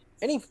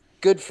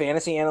good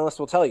fantasy analyst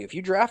will tell you, if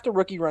you draft a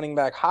rookie running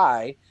back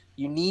high,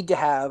 you need to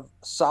have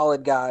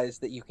solid guys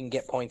that you can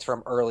get points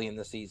from early in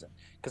the season.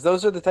 Because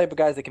those are the type of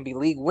guys that can be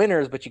league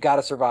winners, but you got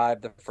to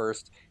survive the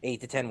first 8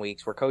 to 10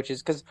 weeks where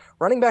coaches, because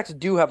running backs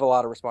do have a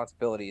lot of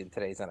responsibility in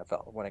today's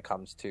NFL when it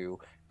comes to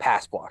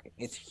pass blocking.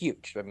 It's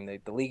huge. I mean,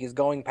 the league is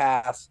going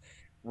pass.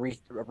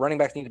 Running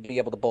backs need to be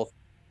able to both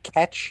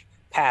catch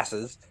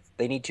passes,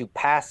 they need to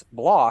pass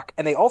block,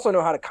 and they also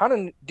know how to kind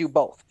of do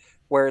both,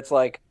 where it's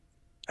I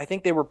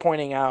think they were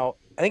pointing out,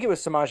 I think it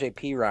was Samaje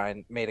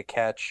Perine made a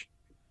catch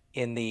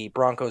in the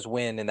Broncos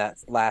win in that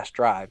last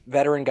drive.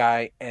 Veteran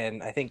guy,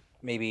 and I think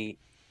maybe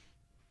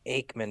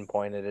Aikman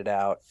pointed it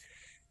out.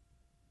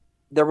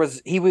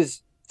 He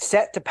was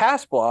set to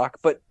pass block,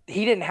 but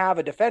he didn't have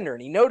a defender,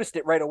 and he noticed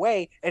it right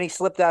away, and he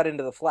slipped out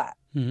into the flat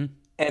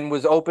and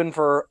was open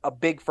for a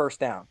big first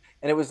down.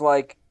 And it was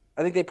I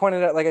think they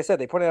pointed out, like I said,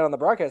 they pointed out on the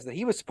broadcast that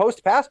he was supposed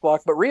to pass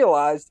block, but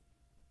realized,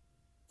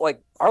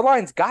 our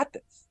line's got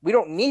this. We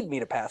don't need me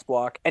to pass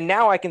block, and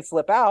now I can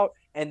slip out,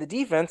 and the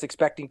defense,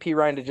 expecting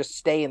Perine to just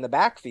stay in the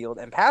backfield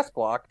and pass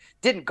block,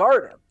 didn't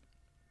guard him.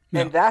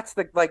 Yeah. And that's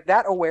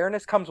that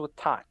awareness comes with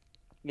time.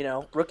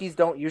 Rookies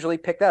don't usually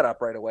pick that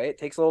up right away. It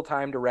takes a little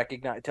time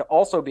to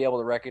also be able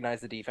to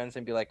recognize the defense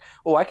and be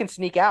oh, I can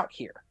sneak out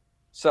here.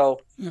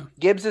 So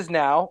Gibbs is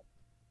now,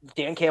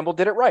 Dan Campbell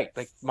did it right.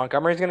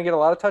 Montgomery's going to get a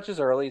lot of touches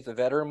early. He's a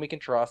veteran we can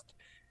trust.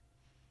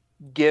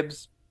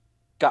 Gibbs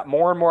got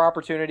more and more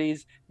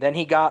opportunities. Then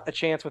he got a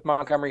chance with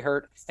Montgomery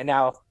hurt, and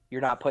now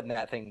you're not putting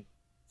that thing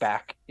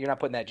back. You're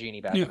not putting that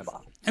genie back in the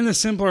bottle. And the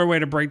simpler way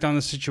to break down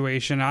the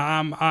situation,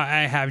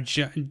 I have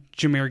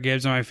Jahmyr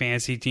Gibbs on my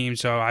fantasy team,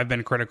 so I've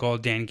been critical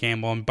of Dan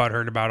Campbell and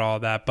butthurt about all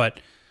of that, but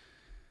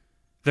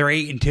they're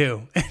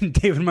 8-2, and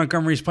David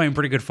Montgomery's playing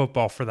pretty good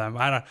football for them.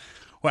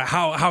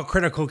 How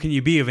critical can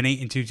you be of an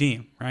 8-2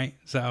 team, right?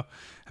 So,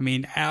 I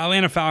mean,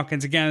 Atlanta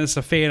Falcons, again, it's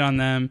a fade on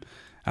them.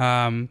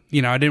 I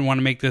didn't want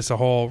to make this a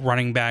whole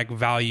running back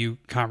value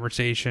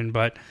conversation,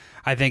 but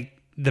I think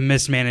the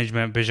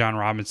mismanagement of Bijan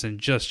Robinson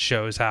just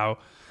shows how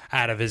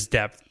out of his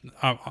depth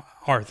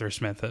Arthur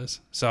Smith is.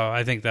 So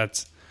I think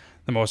that's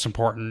the most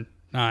important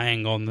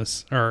angle in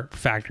this, or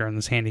factor in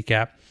this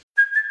handicap.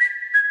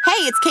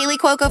 Hey, it's Kaylee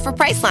Cuoco for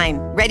Priceline.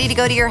 Ready to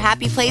go to your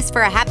happy place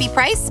for a happy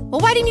price? Well,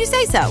 why didn't you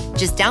say so?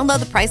 Just download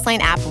the Priceline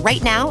app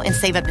right now and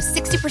save up to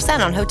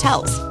 60% on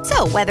hotels.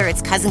 So whether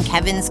it's Cousin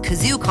Kevin's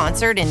Kazoo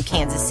Concert in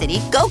Kansas City,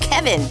 go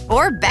Kevin,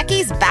 or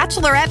Becky's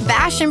Bachelorette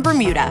Bash in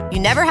Bermuda, you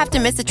never have to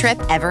miss a trip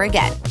ever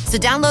again. So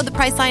download the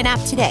Priceline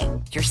app today.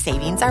 Your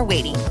savings are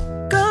waiting.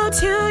 Go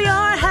to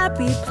your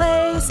happy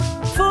place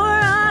for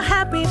a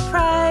happy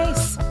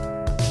price.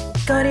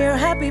 Go to your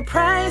happy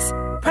price,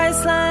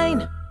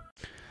 Priceline.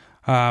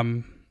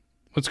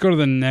 Let's go to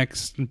the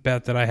next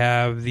bet that I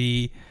have.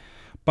 The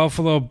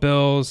Buffalo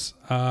Bills,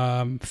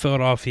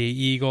 Philadelphia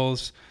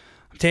Eagles.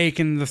 I'm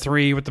taking the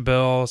 3 with the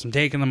Bills. I'm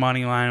taking the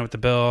money line with the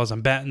Bills.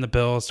 I'm betting the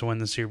Bills to win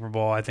the Super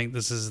Bowl. I think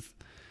this is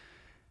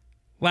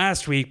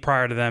last week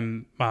prior to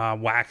them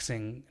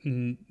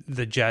waxing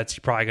the Jets.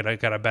 You probably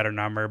got a better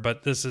number,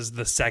 but this is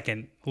the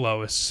second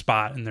lowest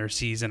spot in their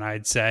season,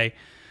 I'd say.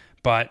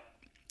 But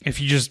if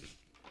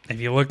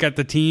you look at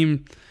the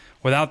team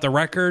without the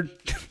record,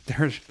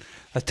 there's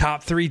a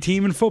top 3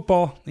 team in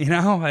football.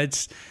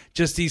 It's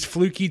just these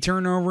fluky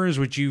turnovers,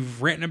 which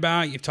you've written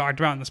about, you've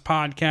talked about in this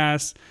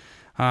podcast.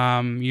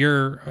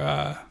 You're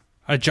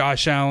a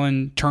Josh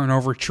Allen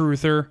turnover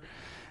truther.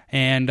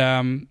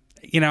 And,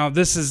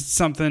 this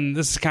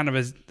is kind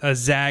of a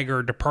zag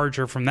or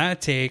departure from that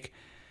take.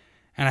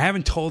 And I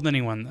haven't told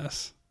anyone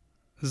this.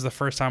 This is the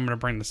first time I'm going to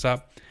bring this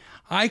up.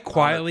 I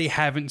quietly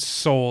haven't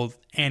sold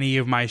any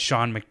of my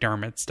Sean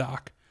McDermott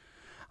stock.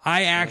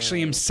 I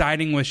actually am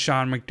siding with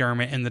Sean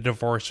McDermott in the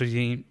divorce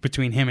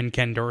between him and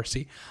Ken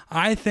Dorsey.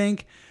 I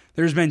think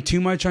there's been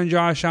too much on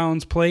Josh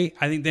Allen's plate.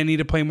 I think they need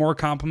to play more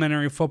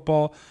complementary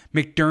football.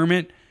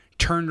 McDermott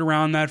turned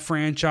around that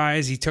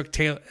franchise. He took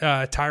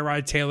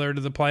Tyrod Taylor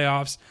to the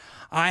playoffs.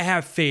 I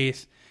have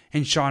faith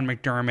in Sean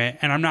McDermott,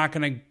 and I'm not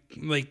going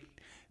to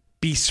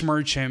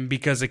besmirch him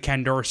because of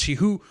Ken Dorsey,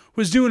 who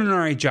was doing an all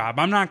right job.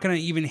 I'm not going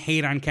to even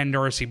hate on Ken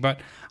Dorsey, but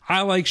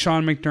I like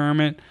Sean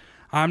McDermott.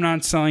 I'm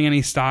not selling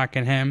any stock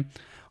in him.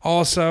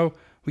 Also,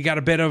 we got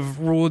a bit of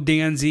Rule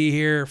DNZ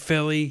here.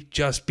 Philly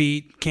just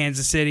beat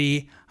Kansas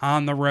City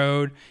on the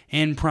road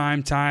in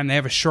prime time. They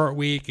have a short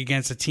week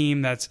against a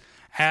team that's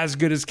as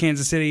good as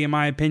Kansas City, in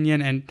my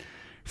opinion. And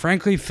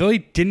frankly, Philly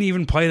didn't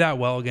even play that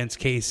well against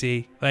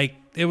KC.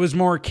 It was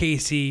more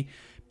KC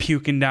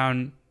puking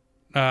on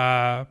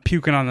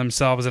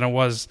themselves than it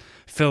was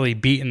Philly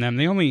beating them.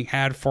 They only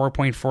had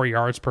 4.4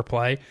 yards per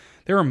play.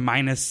 They were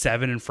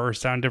 -7 in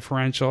first down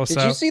differential.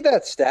 Did you see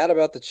that stat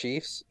about the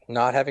Chiefs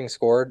not having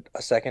scored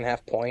a second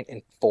half point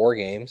in 4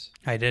 games?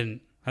 I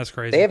didn't. That's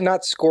crazy. They have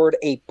not scored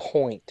a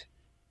point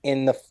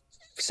in the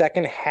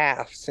second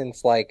half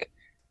since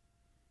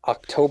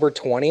October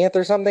 20th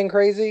or something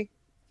crazy.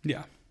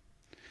 Yeah.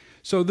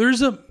 So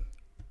this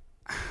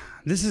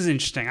is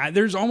interesting.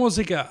 There's almost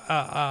like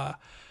a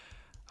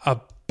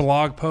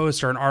blog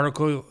post or an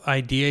article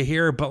idea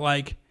here, but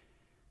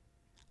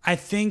I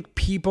think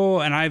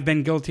people, and I've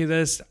been guilty of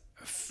this,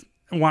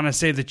 want to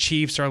say the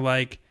Chiefs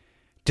are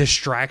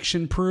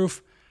distraction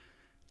proof.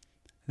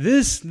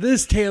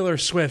 This Taylor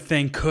Swift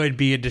thing could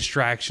be a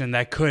distraction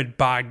that could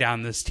bog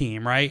down this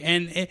team, right?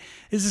 And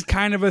this is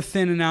kind of a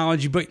thin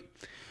analogy, but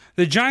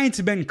the Giants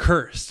have been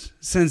cursed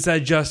since that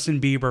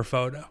Justin Bieber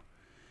photo.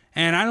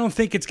 And I don't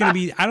think it's going to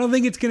be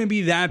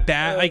that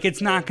bad.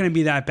 It's not going to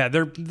be that bad.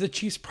 The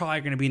Chiefs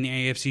probably going to be in the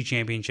AFC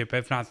Championship,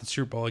 if not the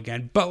Super Bowl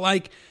again.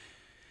 But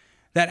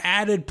that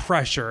added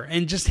pressure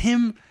and just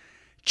him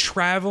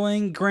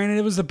traveling, granted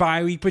it was the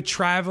bye week, but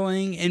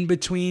traveling in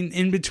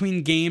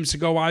between games to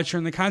go watch her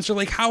in the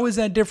concert, how is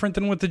that different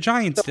than what the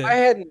Giants did?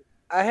 I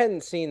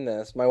hadn't seen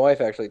this. My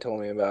wife actually told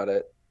me about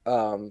it.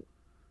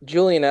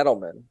 Julian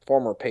Edelman,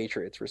 former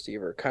Patriots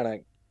receiver, kind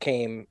of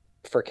came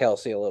for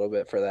Kelsey a little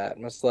bit for that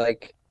and was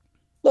like,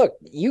 look,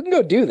 you can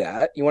go do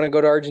that. You want to go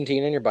to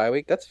Argentina in your bye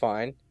week? That's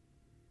fine.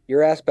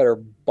 Your ass better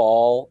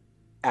ball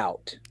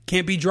out.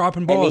 Can't be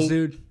dropping balls,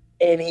 dude.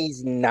 And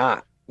he's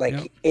not.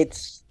 Yep.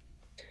 It's,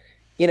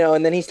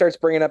 and then he starts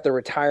bringing up the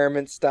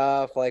retirement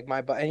stuff,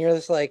 and you're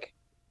just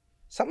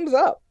something's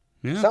up.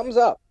 Yeah. Something's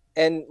up.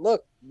 And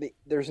look,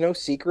 there's no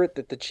secret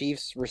that the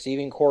Chiefs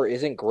receiving core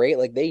isn't great.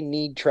 They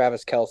need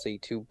Travis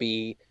Kelce to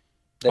be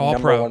the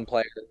number one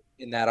player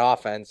in that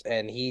offense,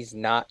 and he's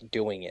not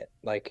doing it.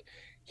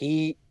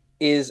 He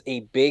is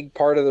a big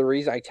part of the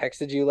reason I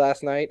texted you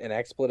last night an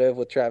expletive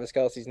with Travis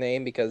Kelce's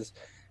name because,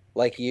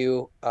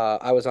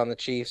 I was on the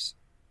Chiefs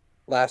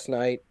last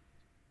night,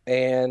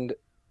 and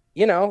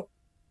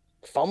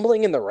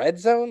fumbling in the red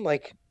zone.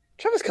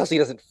 Travis Kelce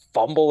doesn't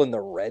fumble in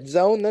the red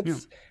zone.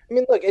 That's,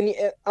 and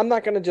I'm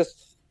not gonna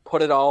just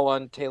put it all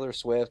on Taylor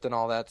Swift and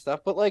all that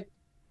stuff, but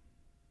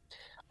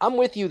I'm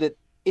with you that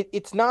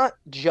it's not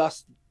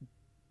just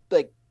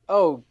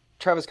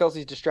Travis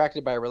Kelce's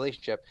distracted by a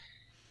relationship.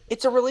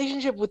 It's a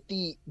relationship with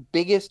the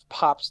biggest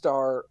pop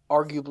star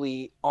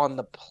arguably on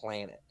the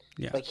planet.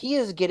 Yeah. He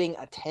is getting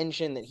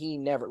attention that he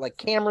never,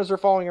 cameras are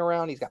following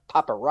around. He's got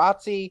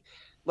paparazzi.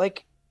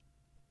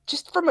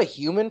 Just from a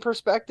human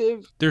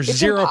perspective, there's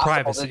zero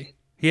privacy.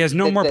 He has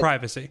no more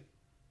privacy.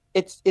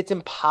 It's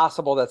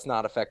impossible that's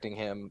not affecting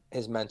him,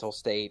 his mental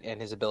state, and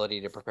his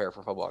ability to prepare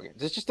for football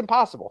games. It's just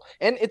impossible.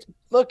 And it's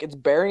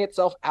bearing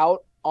itself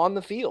out on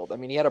the field. I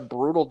mean, he had a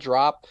brutal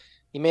drop.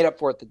 He made up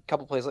for it a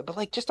couple plays,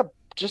 but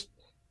just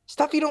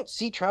stuff you don't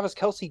see Travis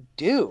Kelce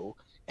do.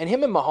 And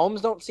him and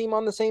Mahomes don't seem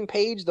on the same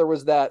page. There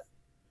was that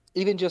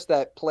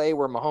play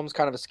where Mahomes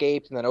kind of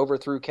escaped and then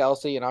overthrew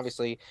Kelce. And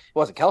obviously it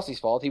wasn't Kelce's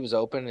fault. He was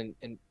open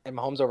and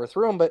Mahomes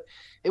overthrew him. But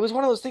it was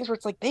one of those things where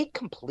it's they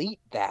complete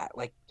that.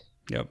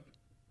 Yep.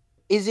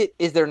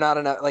 Is there not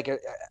enough?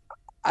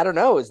 I don't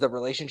know. Is the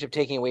relationship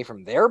taking away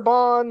from their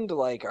bond?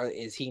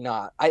 Is he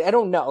not? I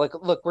don't know.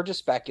 Look, we're just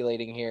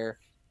speculating here.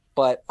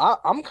 But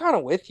I'm kind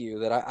of with you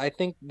that I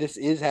think this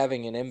is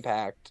having an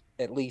impact,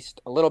 at least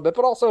a little bit.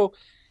 But also,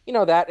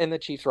 that and the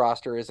Chiefs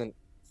roster isn't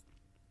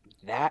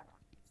that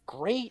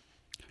great.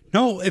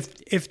 No,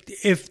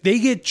 if they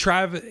get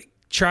Travis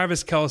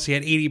Kelce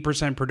at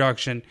 80%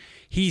 production,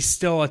 he's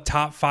still a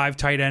top 5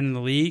 tight end in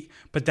the league.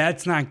 But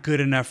that's not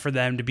good enough for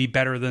them to be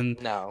better than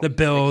the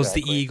Bills,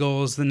 the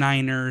Eagles, the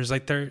Niners.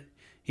 They're,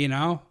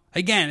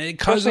 again,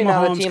 because of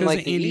Mahomes, because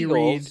of Andy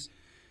Reid.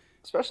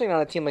 Especially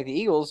not a team like the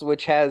Eagles,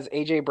 which has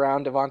A.J.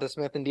 Brown, Devonta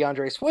Smith, and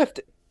DeAndre Swift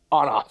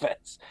on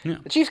offense. Yeah.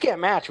 The Chiefs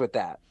can't match with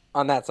that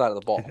on that side of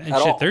the ball at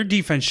all. Their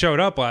defense showed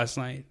up last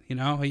night.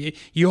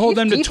 You hold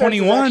them to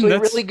 21.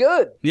 That's really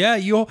good. Yeah,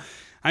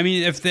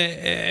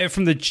 if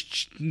from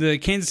the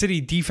Kansas City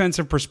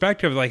defensive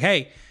perspective,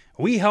 hey,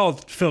 we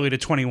held Philly to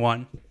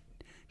 21.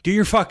 Do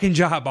your fucking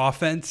job,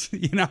 offense.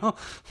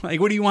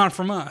 What do you want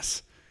from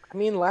us? I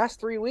mean,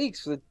 last 3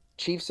 weeks, the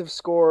Chiefs have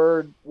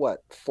scored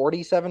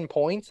 47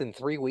 points in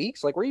 3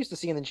 weeks. We're used to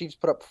seeing the Chiefs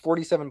put up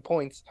 47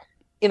 points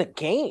in a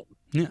game.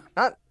 Yeah,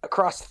 not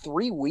across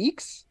 3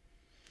 weeks.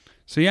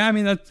 So, yeah, I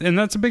mean,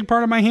 that's a big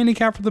part of my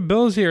handicap for the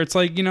Bills here. It's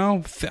like,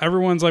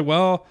 everyone's like,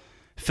 well,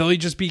 Philly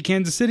just beat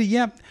Kansas City.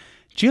 Yep.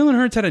 Jalen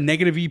Hurts had a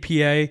negative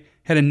EPA,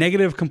 had a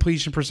negative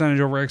completion percentage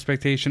over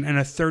expectation, and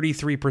a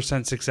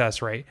 33%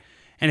 success rate.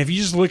 And if you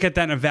just look at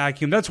that in a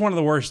vacuum, that's one of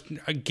the worst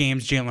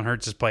games Jalen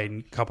Hurts has played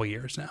in a couple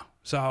years now.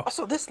 So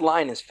also, this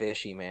line is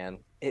fishy, man.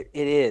 It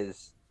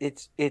is.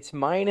 It's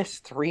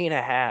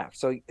 -3.5.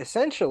 So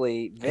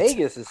essentially,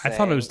 Vegas is saying, I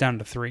thought it was down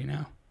to 3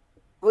 now.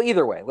 Well,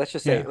 either way, let's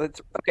just say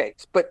okay.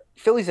 But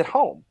Philly's at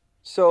home,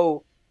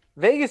 so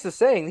Vegas is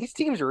saying these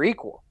teams are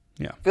equal.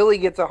 Yeah, Philly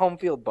gets a home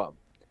field bump.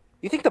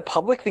 You think the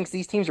public thinks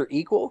these teams are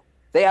equal?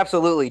 They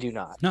absolutely do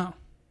not. No,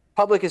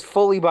 public is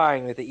fully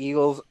buying that the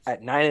Eagles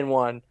at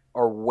 9-1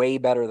 are way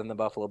better than the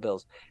Buffalo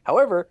Bills.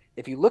 However,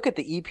 if you look at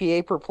the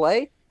EPA per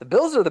play, the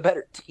Bills are the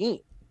better team.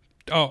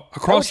 Oh,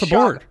 across the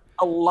board,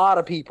 a lot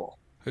of people.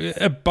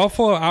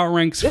 Buffalo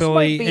outranks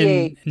Philly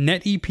in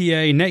net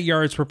EPA, net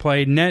yards per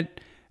play,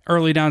 net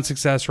early down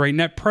success rate,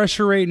 net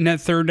pressure rate, net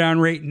third down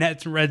rate,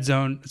 net red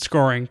zone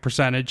scoring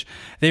percentage.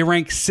 They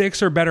rank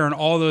 6 or better in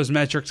all those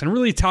metrics and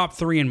really top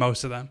 3 in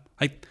most of them.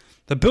 Like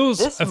the Bills,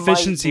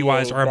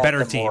 efficiency-wise, are a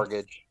better team.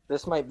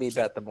 This might be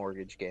bet the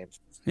mortgage game.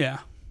 Yeah.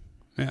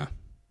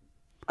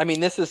 I mean,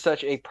 this is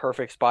such a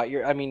perfect spot.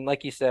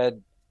 Like you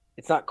said,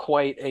 it's not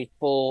quite a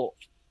full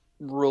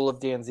rule of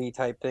DNZ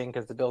type thing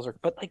because the Bills are,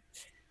 but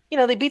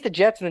they beat the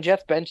Jets and the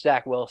Jets bench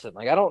Zach Wilson.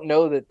 Like, I don't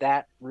know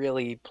that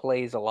really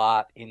plays a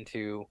lot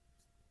into.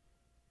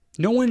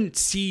 No one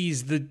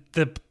sees the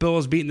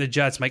Bills beating the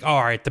Jets. I'm like,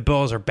 all right, the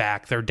Bills are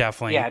back. They're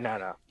definitely.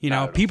 Yeah,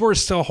 no. People are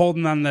still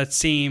holding on that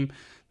same.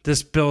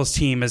 This Bills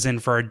team is in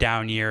for a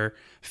down year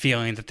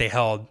feeling that they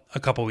held a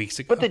couple weeks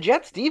ago. But the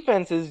Jets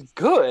defense is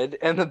good,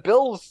 and the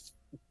Bills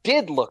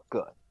did look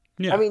good.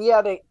 Yeah. I mean,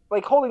 they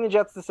like holding the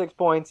Jets to 6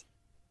 points.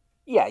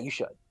 Yeah, you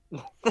should.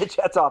 The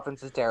Jets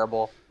offense is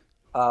terrible.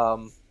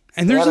 And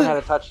they haven't had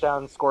a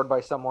touchdown scored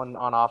by someone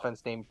on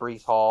offense named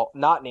Breece Hall,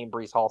 not named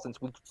Breece Hall, since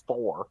week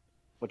 4,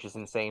 which is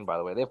insane, by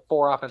the way. They have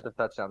 4 offensive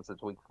touchdowns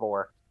since week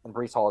 4, and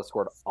Breece Hall has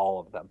scored all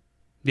of them.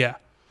 Yeah.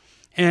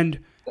 And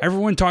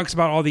everyone talks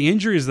about all the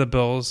injuries of the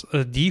Bills'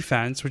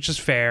 defense, which is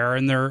fair,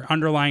 and their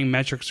underlying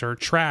metrics are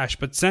trash.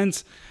 But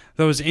since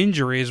those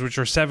injuries, which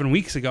are 7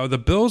 weeks ago, the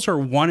Bills are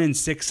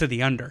 1-6 to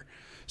the under.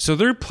 So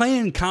they're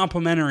playing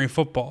complimentary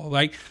football,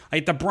 like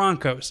the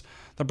Broncos.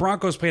 The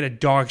Broncos played a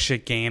dog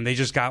shit game. They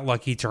just got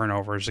lucky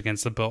turnovers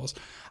against the Bills.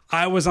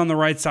 I was on the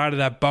right side of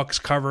that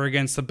Bucs cover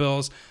against the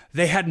Bills.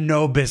 They had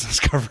no business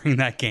covering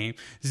that game.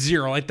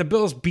 0. Like the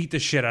Bills beat the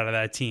shit out of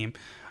that team.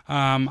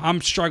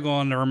 I'm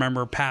struggling to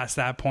remember past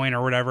that point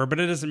or whatever, but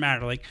it doesn't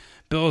matter. Like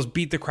Bills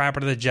beat the crap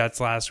out of the Jets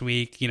last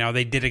week.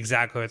 They did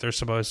exactly what they're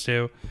supposed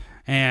to.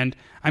 And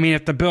I mean,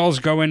 if the Bills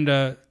go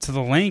into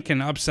the Link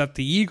and upset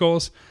the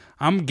Eagles,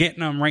 I'm getting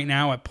them right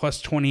now at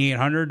plus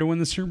 2,800 to win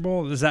the Super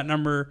Bowl. Does that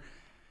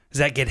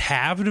get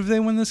halved if they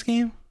win this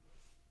game?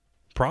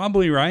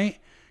 Probably, right?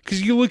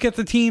 Because you look at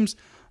the teams,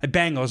 like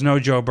Bengals, no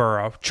Joe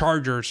Burrow.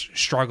 Chargers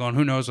struggling.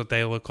 Who knows what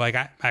they look like?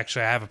 I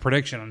have a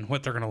prediction on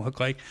what they're going to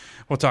look like.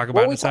 We'll talk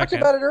about it in a second.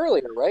 We talked about it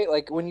earlier, right?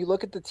 Like when you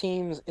look at the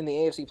teams in the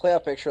AFC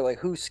playoff picture, like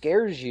who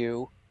scares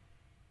you?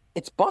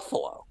 It's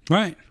Buffalo.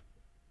 Right.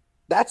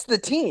 That's the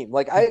team.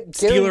 Like I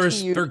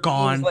Steelers, you, they're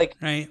gone. Like,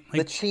 right?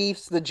 The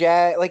Chiefs, the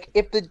Jag. Like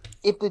if the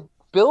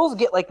Bills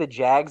get like the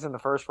Jags in the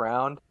first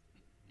round,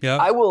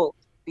 I will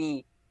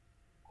be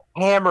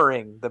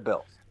hammering the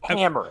Bills.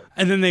 Hammering.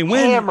 And then they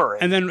win.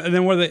 Hammering. And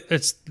then what are they,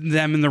 it's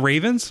them and the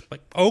Ravens.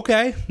 Like,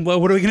 okay, well,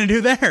 what are we going to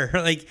do there?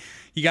 Like,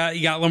 you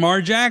got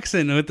Lamar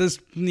Jackson with this,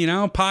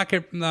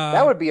 pocket.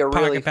 That would be a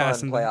really fun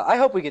playoff. I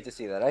hope we get to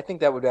see that. I think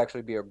that would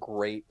actually be a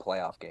great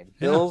playoff game.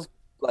 Bills,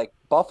 like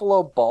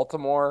Buffalo,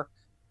 Baltimore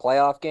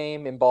playoff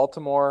game in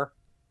Baltimore.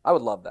 I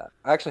would love that.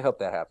 I actually hope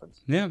that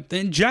happens. Yeah,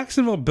 then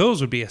Jacksonville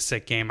Bills would be a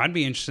sick game. I'd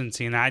be interested in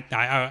seeing that.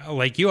 I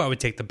like you, I would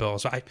take the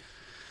Bills.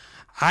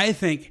 I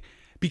think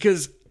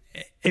because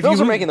if Bills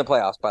are making the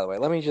playoffs, by the way.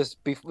 Let me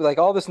just be like,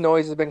 all this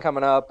noise has been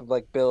coming up,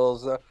 like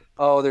Bills.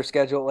 Their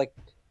schedule, like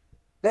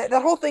that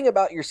whole thing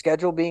about your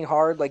schedule being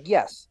hard. Like,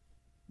 yes,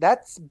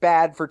 that's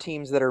bad for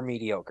teams that are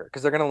mediocre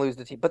because they're going to lose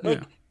the team. But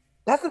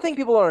that's the thing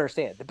people don't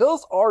understand. The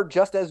Bills are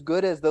just as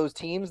good as those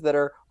teams that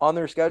are on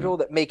their schedule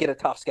that make it a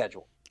tough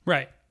schedule.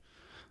 Right.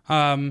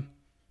 And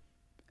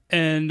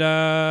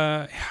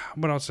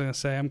what else was I going to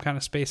say? I'm kind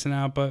of spacing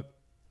out, but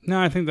no,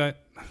 I think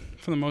that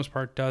for the most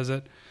part does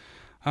it.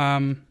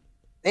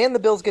 And the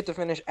Bills get to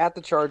finish at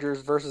the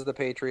Chargers versus the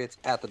Patriots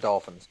at the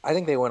Dolphins. I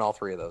think they win all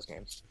 3 of those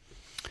games.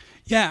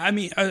 Yeah, I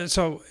mean,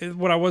 so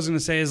what I was going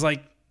to say is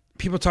like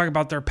people talk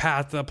about their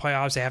path to the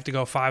playoffs. They have to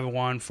go 5-1,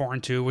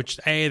 4-2, which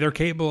A, they're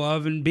capable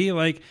of, and B,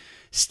 like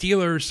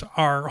Steelers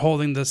are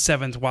holding the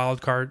 7th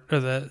wild card or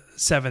the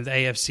 7th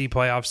AFC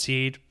playoff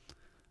seed.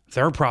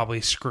 They're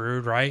probably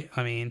screwed, right?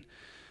 I mean,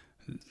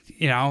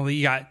 you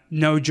got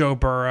no Joe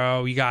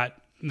Burrow. You got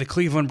the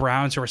Cleveland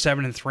Browns who are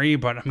 7-3,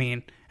 but I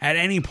mean, at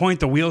any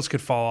point the wheels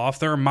could fall off.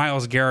 They're a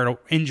Myles Garrett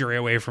injury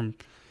away from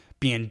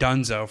being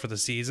donezo for the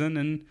season,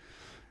 and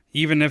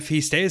even if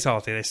he stays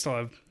healthy, they still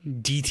have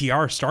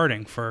DTR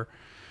starting for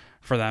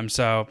for them.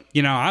 So,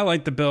 I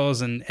like the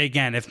Bills. And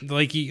again, if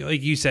like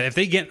you said, if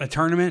they get in a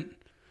tournament,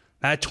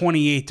 that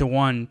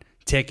 28-1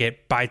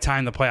 ticket by the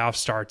time the playoff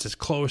starts is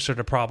closer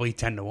to probably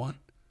 10-1.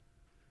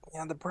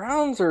 Yeah, the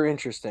Browns are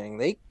interesting.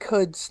 They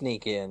could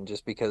sneak in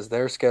just because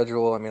their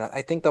schedule. I mean,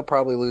 I think they'll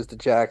probably lose to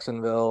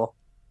Jacksonville.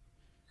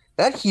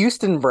 That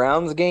Houston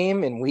Browns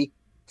game in week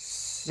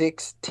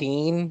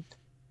 16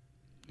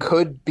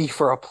 could be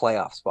for a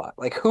playoff spot.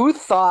 Like, who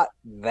thought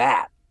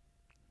that?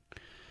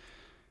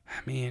 I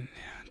mean,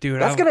 dude,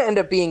 that's going to end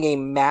up being a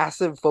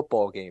massive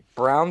football game.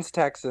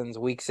 Browns-Texans,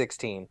 week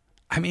 16.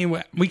 I mean,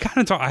 we kind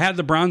of talked. I had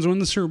the Browns win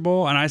the Super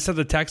Bowl, and I said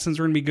the Texans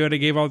were going to be good. I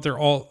gave out their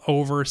all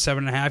over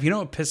 7.5. You know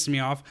what pisses me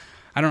off?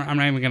 I'm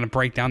not even going to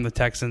break down the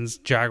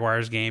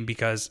Texans-Jaguars game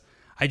because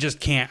I just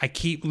can't. I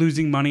keep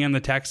losing money on the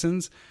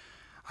Texans.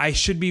 I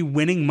should be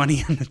winning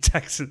money on the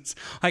Texans.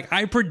 Like,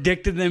 I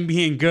predicted them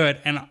being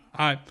good, and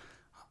I'm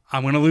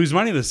going to lose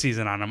money this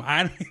season on them.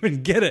 I don't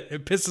even get it.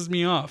 It pisses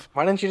me off.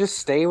 Why didn't you just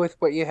stay with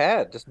what you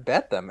had? Just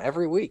bet them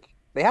every week.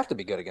 They have to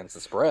be good against the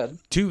spread.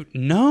 Dude,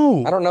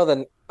 no. I don't know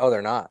that. Oh,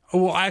 they're not.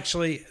 Well,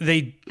 actually,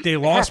 they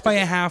lost by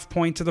a half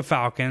point to the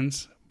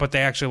Falcons, but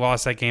they actually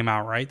lost that game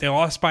outright. They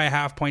lost by a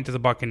half point to the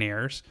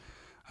Buccaneers,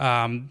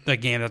 the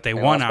game that they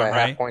won outright. By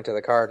a half point to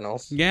the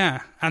Cardinals. Yeah.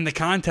 On the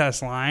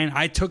contest line,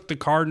 I took the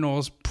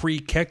Cardinals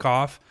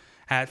pre-kickoff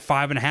at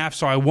 5.5,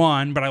 so I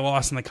won, but I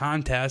lost in the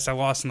contest. I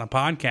lost in the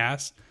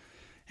podcast.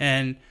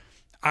 And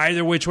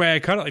either which way I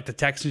cut it, like the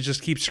Texans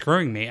just keep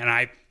screwing me, and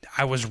I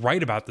was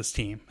right about this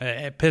team.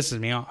 It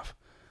pisses me off.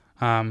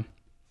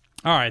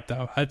 All right,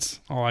 though. That's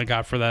all I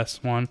got for this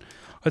one.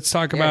 Let's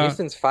talk about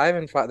Houston's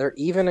 5-5. They're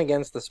even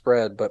against the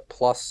spread, but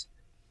plus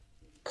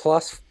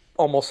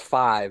almost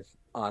 5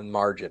 on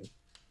margin.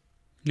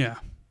 Yeah.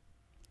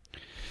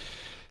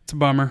 It's a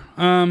bummer.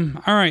 All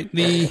right,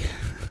 the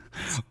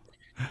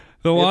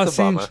Los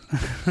Angeles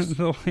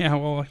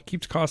it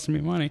keeps costing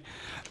me money.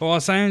 The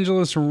Los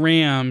Angeles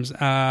Rams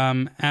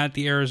at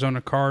the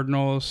Arizona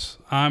Cardinals.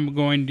 I'm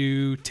going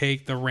to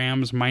take the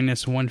Rams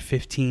minus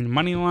 115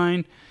 money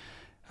line.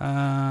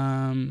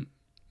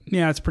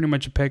 Yeah, it's pretty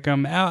much a pick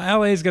 'em.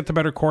 LA's got the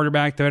better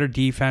quarterback, the better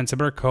defense, the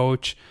better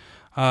coach.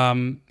 I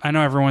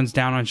know everyone's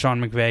down on Sean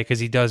McVay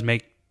because he does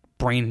make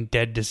brain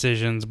dead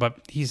decisions,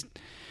 but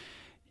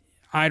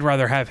I'd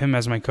rather have him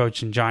as my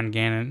coach than John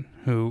Gannon,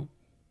 who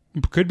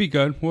could be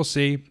good. We'll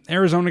see.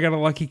 Arizona got a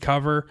lucky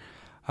cover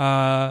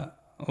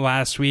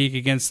last week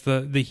against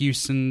the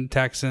Houston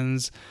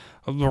Texans.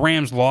 The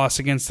Rams lost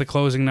against the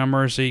closing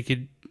number, so you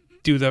could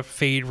do the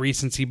fade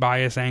recency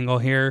bias angle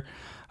here.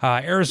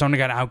 Arizona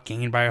got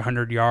outgained by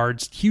 100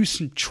 yards.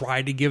 Houston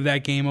tried to give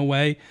that game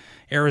away.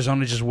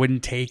 Arizona just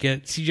wouldn't take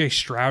it. CJ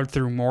Stroud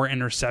threw more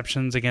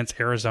interceptions against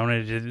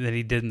Arizona than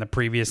he did in the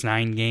previous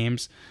 9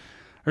 games.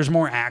 There's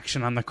more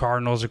action on the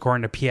Cardinals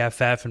according to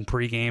PFF and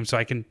pregame, so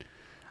I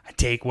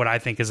take what I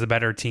think is the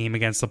better team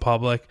against the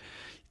public.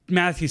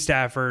 Matthew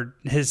Stafford,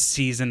 his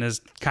season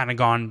has kind of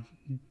gone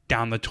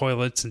down the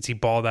toilet since he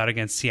balled out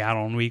against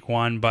Seattle in week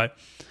 1, but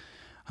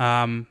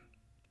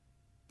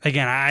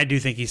again, I do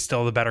think he's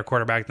still the better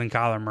quarterback than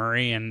Kyler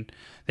Murray, and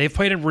they've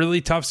played a really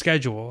tough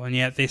schedule, and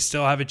yet they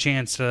still have a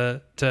chance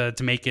to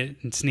make it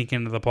and sneak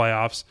into the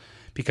playoffs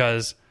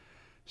because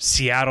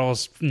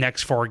Seattle's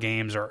next 4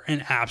 games are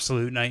an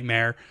absolute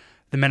nightmare.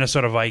 The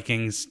Minnesota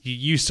Vikings,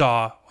 you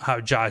saw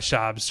how Josh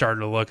Dobbs started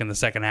to look in the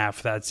second half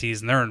of that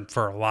season. They're in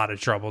for a lot of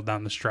trouble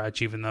down the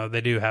stretch, even though they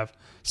do have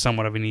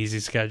somewhat of an easy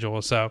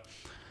schedule. So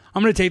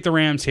I'm going to take the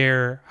Rams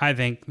here. I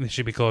think they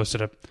should be close to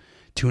the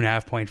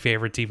 2.5 point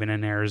favorites even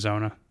in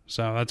Arizona.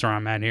 So that's where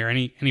I'm at here.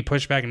 Any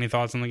pushback, any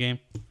thoughts on the game?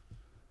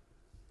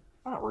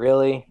 Not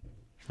really.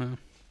 Well,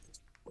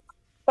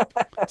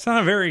 it's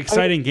not a very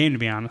exciting game, to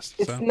be honest.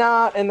 It's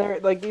not, and they're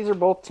like these are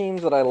both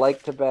teams that I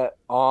like to bet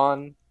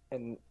on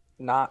and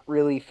not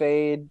really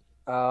fade.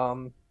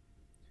 I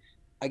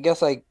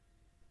guess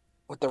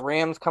with the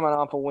Rams coming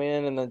off a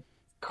win and the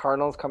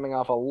Cardinals coming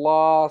off a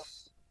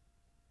loss,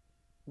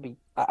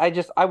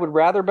 I would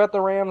rather bet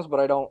the Rams, but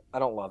I don't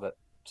love it.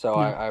 So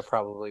I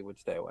probably would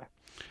stay away.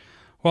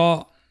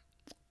 Well,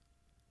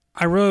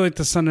 I really like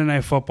the Sunday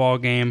Night Football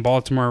game,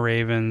 Baltimore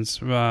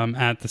Ravens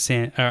at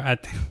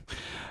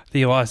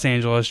the Los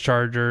Angeles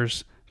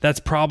Chargers. That's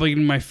probably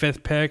my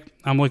 5th pick.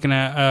 I'm looking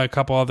at a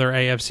couple other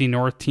AFC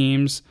North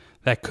teams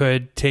that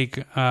could take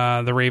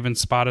the Ravens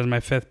spot as my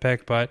 5th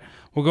pick, but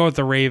we'll go with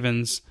the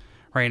Ravens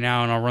right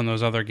now, and I'll run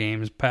those other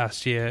games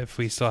past you if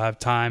we still have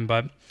time.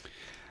 But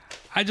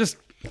I just,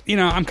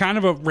 I'm kind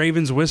of a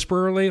Ravens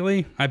whisperer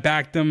lately. I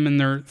backed them in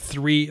their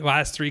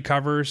last three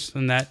covers,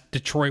 and that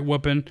Detroit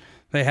whooping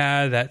they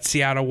had, that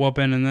Seattle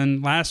whooping, and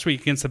then last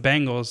week against the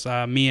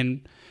Bengals, me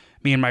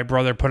and my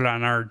brother put it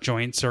on our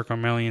joint Circle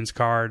Millions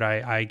card.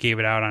 I gave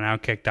it out on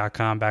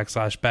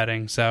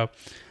Outkick.com/betting. So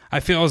I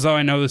feel as though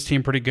I know this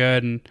team pretty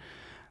good. And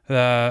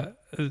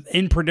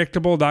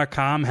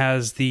Inpredictable.com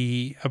has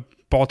the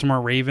Baltimore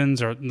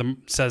Ravens,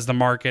 says the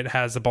market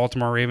has the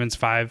Baltimore Ravens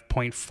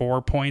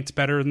 5.4 points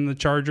better than the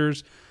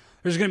Chargers.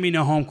 There's going to be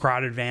no home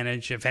crowd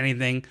advantage. If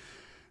anything,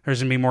 there's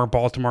going to be more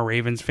Baltimore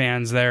Ravens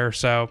fans there.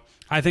 So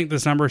I think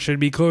this number should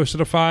be closer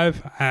to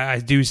 5. I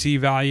do see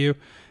value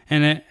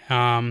in it.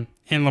 And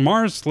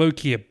Lamar's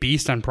low-key a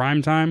beast on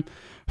primetime.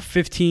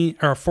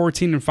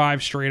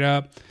 14-5 straight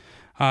up.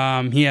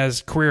 He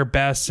has career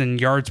bests in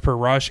yards per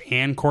rush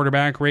and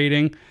quarterback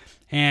rating.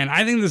 And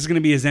I think this is going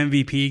to be his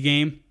MVP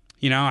game.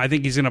 I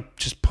think he's going to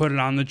just put it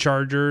on the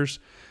Chargers.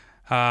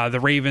 The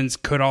Ravens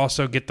could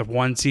also get the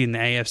 1 seed in the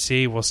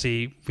AFC. We'll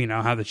see,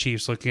 how the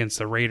Chiefs look against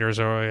the Raiders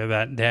earlier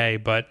that day.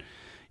 But,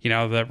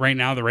 right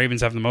now the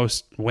Ravens have the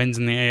most wins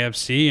in the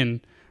AFC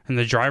and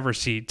the driver's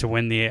seat to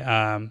win the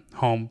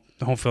home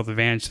field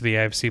advantage to the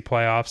AFC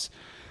playoffs.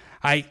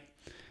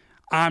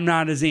 I'm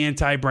not as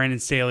anti-Brandon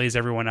Staley as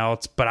everyone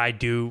else, but I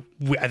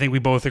think we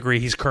both agree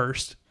he's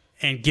cursed.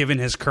 And given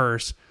his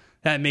curse,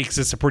 that makes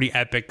this a pretty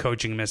epic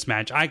coaching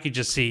mismatch. I could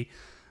just see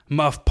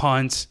muff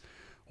punts,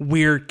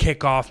 weird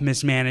kickoff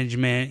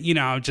mismanagement,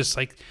 just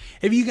like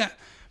if you got,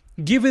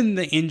 given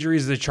the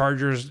injuries of the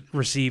Chargers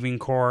receiving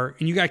core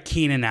and you got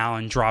Keenan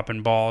Allen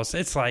dropping balls,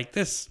 it's like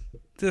this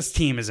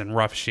team is in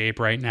rough shape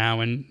right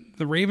now, and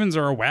the Ravens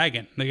are a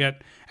wagon. They got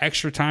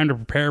extra time to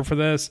prepare for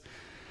this.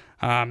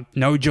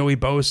 No Joey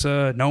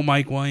Bosa, no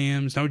Mike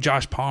Williams, no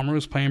Josh Palmer,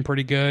 who's playing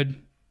pretty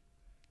good.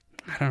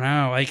 I don't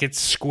know, it's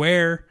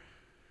square.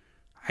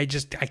 I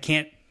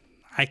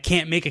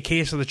can't make a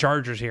case for the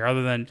Chargers here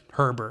other than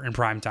Herbert in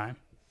prime time.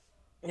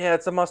 Yeah,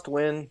 it's a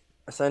must-win,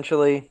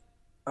 essentially,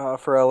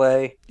 for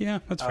LA. Yeah,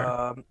 that's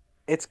fair.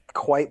 It's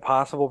quite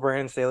possible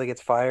Brandon Staley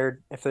gets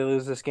fired if they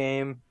lose this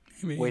game,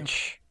 maybe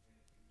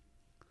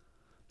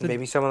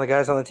some of the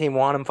guys on the team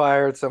want him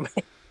fired, so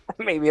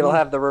maybe it'll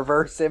have the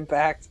reverse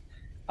impact.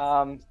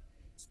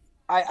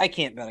 I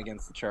can't bet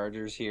against the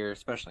Chargers here,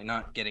 especially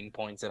not getting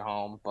points at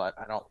home, but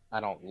I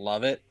don't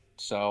love it.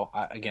 So,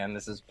 again,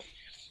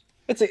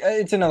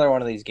 it's another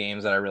one of these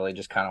games that I really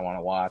just kind of want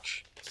to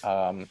watch.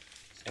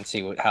 And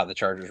see how the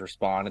Chargers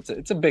respond.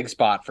 It's a big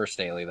spot for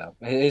Staley, though.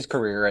 His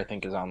career, I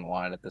think, is on the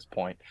line at this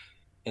point.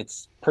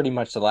 It's pretty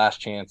much the last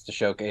chance to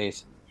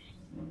showcase.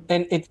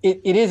 And it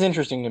is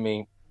interesting to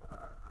me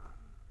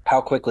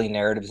how quickly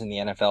narratives in the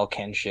NFL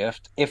can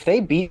shift. If they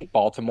beat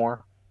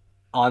Baltimore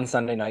on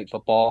Sunday Night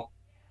Football,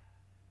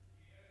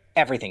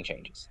 everything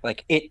changes.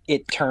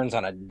 It turns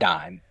on a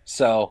dime.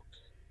 So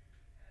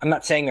I'm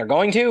not saying they're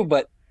going to,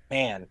 but,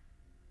 man,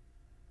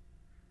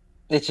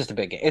 it's just a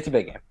big game. It's a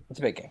big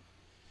game.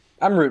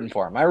 I'm rooting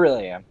for him. I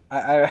really am.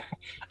 I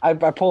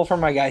pull for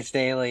my guy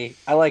Staley.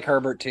 I like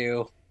Herbert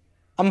too.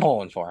 I'm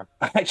pulling for him.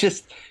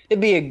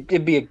 It'd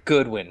be a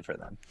good win for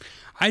them.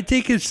 I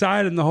take his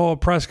side in the whole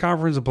press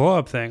conference blow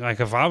up thing.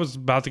 If I was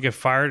about to get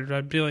fired,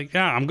 I'd be like,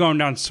 yeah, I'm going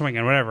down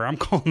swinging, whatever. I'm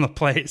calling the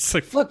plays.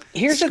 Look,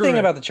 here's the thing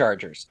about the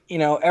Chargers.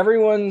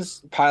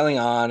 Everyone's piling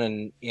on,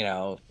 and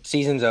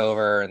season's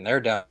over, and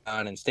they're done.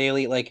 And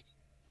Staley,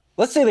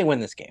 let's say they win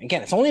this game.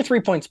 Again, it's only a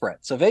 3-point spread.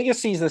 So Vegas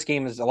sees this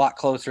game as a lot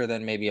closer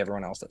than maybe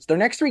everyone else does. Their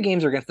next 3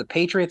 games are against the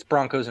Patriots,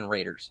 Broncos, and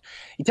Raiders.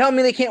 You telling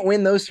me they can't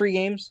win those 3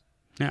 games?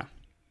 Yeah.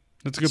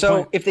 That's a good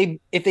point. So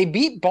if they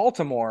beat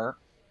Baltimore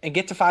and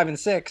get to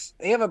 5-6,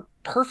 they have a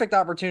perfect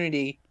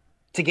opportunity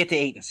to get to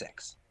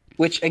 8-6.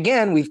 Which,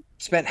 again, we've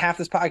spent half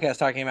this podcast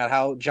talking about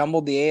how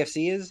jumbled the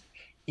AFC is.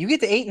 You get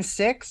to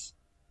 8-6,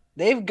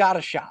 they've got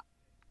a shot.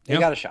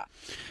 Got a shot.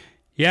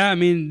 Yeah, I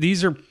mean,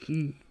 these are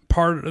some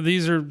of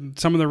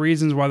the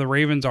reasons why the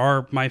Ravens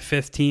are my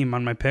 5th team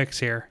on my picks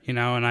here, and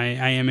I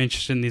am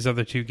interested in these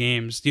other 2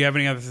 games. Do you have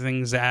any other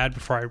things to add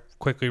before I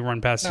quickly run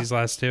past these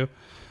last 2?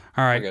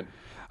 All right. We're good.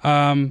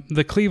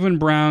 The Cleveland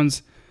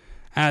Browns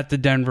at the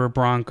Denver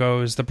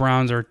Broncos. The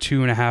Browns are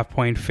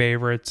 2.5-point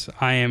favorites.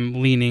 I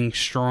am leaning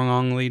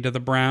strongly to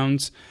the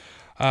Browns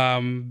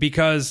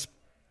because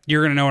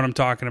you're going to know what I'm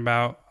talking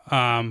about.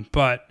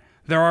 But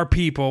there are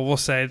people, we'll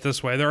say it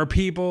this way, there are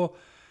people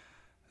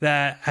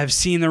that have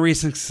seen the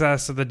recent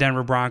success of the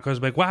Denver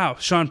Broncos, like, wow,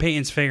 Sean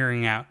Payton's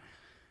figuring out.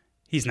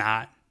 He's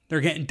not.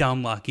 They're getting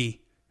dumb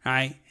lucky,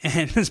 right?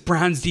 And this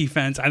Browns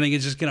defense, I think,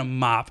 is just going to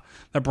mop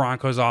the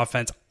Broncos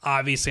offense.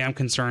 Obviously, I'm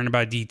concerned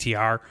about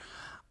DTR.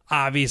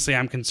 Obviously,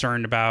 I'm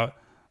concerned about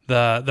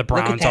the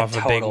Browns off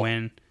a big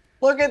win.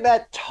 Look at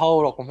that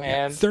total,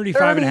 man.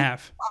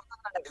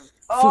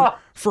 35.5.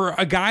 For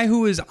a guy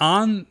who is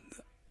on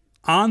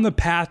the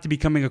path to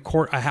becoming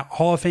a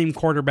Hall of Fame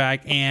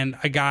quarterback and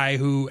a guy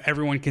who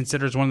everyone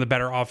considers one of the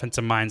better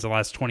offensive minds the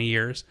last 20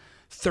 years,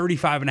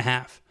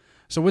 35.5.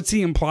 So what's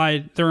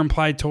their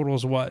implied total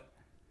is what?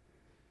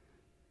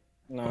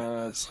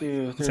 It's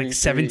like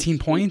 17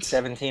 points?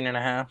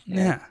 17.5.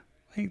 Yeah.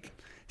 This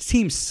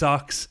team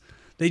sucks.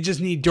 They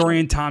just need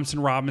Dorian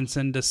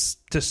Thompson-Robinson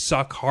to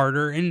suck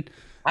harder. And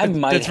I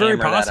might that's very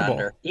hammer possible.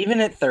 That under.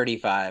 Even at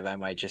 35, I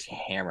might just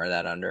hammer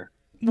that under.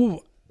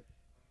 Well,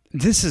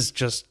 this is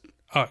just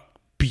a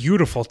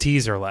beautiful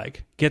teaser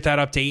leg. Get that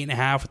up to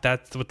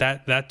 8.5 with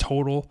that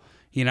total.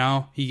 You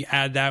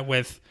add that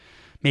with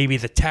maybe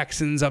the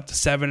Texans up to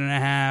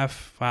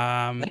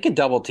 7.5. They could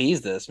double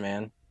tease this,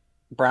 man.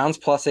 Browns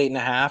plus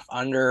 8.5,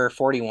 under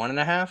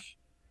 41.5.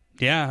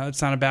 Yeah,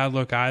 that's not a bad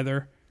look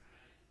either.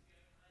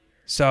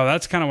 So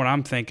that's kind of what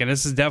I'm thinking.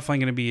 This is definitely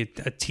going to be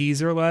a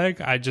teaser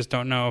leg. I just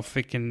don't know if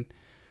it can.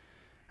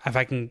 if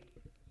I can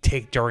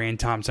take Dorian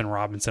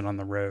Thompson-Robinson on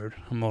the road.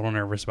 I'm a little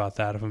nervous about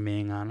that, if I'm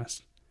being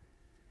honest.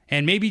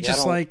 And maybe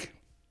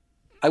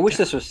I wish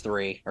this was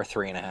 3 or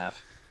 3.5.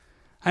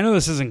 I know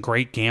this isn't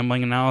great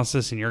gambling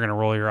analysis and you're going to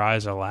roll your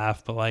eyes or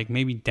laugh, but like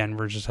maybe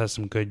Denver just has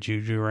some good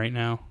juju right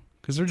now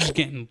because they're just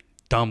getting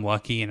dumb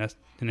lucky in a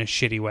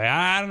shitty way.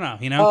 I don't know,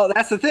 you know? Well,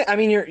 that's the thing. I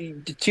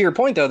mean, to your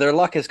point, though, their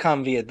luck has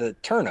come via the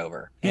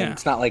turnover. And Yeah.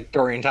 it's not like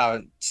Dorian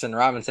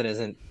Thompson-Robinson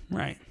isn't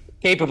Right.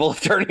 capable of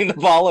turning the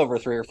ball over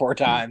 3 or 4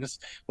 times,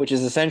 which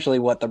is essentially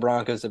what the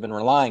Broncos have been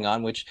relying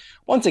on, which,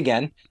 once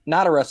again,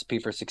 not a recipe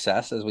for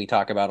success, as we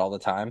talk about all the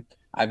time.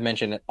 I've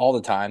mentioned it all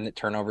the time that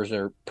turnovers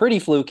are pretty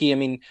fluky. I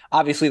mean,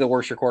 obviously, the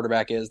worse your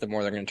quarterback is, the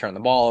more they're going to turn the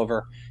ball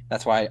over.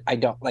 That's why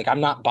I'm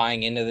not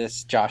buying into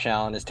this. Josh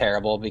Allen is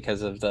terrible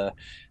because of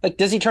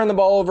does he turn the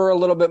ball over a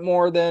little bit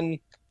more than,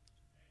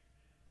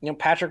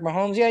 Patrick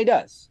Mahomes? Yeah, he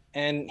does.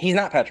 And he's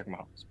not Patrick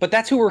Mahomes. But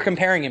that's who we're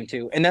comparing him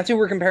to. And that's who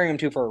we're comparing him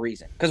to for a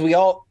reason. Because we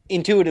all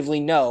intuitively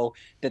know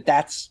that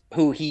that's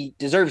who he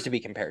deserves to be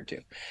compared to.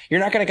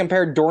 You're not going to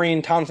compare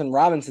Dorian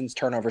Thompson-Robinson's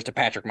turnovers to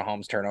Patrick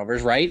Mahomes'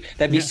 turnovers, right?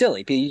 That'd be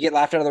silly. You get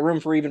laughed out of the room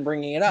for even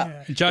bringing it up.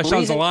 Yeah. Josh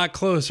Allen's a lot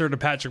closer to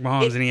Patrick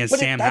Mahomes than he is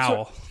Sam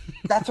Howell.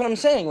 That's what I'm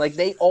saying. Like,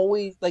 they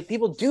always,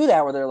 people do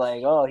that where they're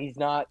like, oh, he's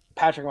not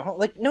Patrick Mahomes.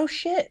 Like, no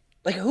shit.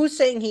 Like, who's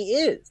saying he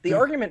is? The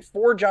argument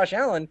for Josh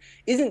Allen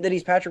isn't that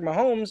he's Patrick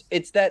Mahomes.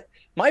 It's that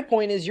my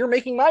point is you're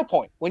making my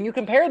point when you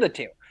compare the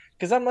two.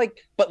 Because I'm like,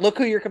 but look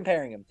who you're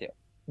comparing him to.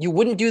 You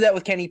wouldn't do that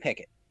with Kenny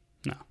Pickett.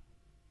 No.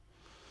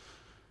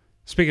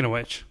 Speaking of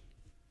which,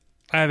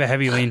 I have a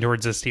heavy lean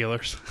towards the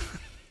Steelers.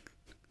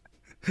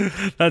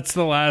 That's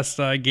the last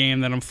game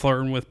that I'm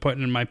flirting with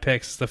putting in my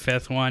picks, the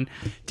 5th one.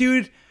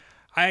 Dude,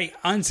 I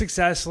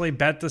unsuccessfully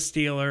bet the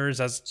Steelers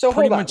as so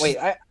pretty hold on, much. Wait,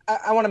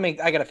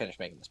 I gotta finish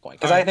making this point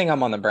because I think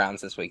I'm on the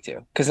Browns this week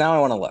too. Because now I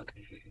want to look.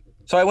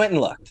 So I went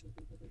and looked.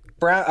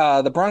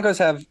 The Broncos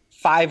have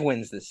 5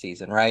 wins this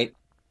season, right?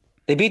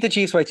 They beat the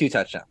Chiefs by 2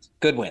 touchdowns.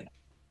 Good win.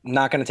 I'm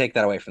not going to take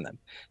that away from them.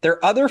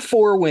 Their other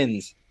 4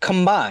 wins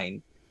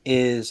combined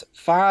is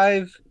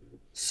 5,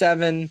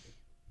 7,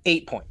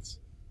 8 points.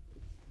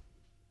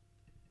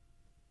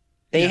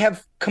 They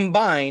have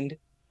combined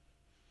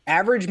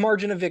average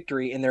margin of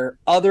victory in their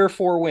other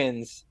 4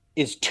 wins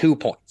is 2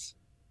 points.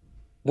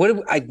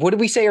 What did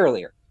we say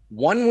earlier?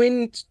 1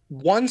 win,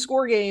 1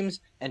 score games,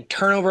 and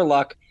turnover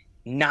luck,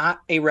 not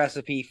a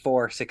recipe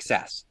for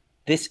success.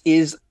 This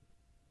is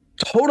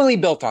totally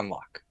built on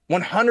luck.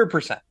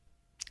 100%.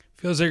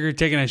 Feels like you're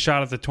taking a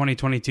shot at the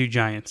 2022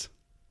 Giants.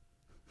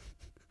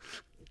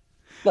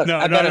 Look,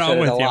 I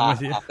benefited a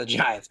lot off the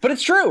Giants. But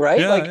it's true, right?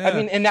 Yeah, I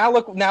mean, and now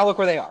look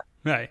where they are.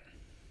 Right.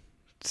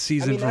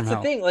 Season from hell. That's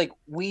the thing. Like,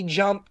 we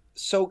jump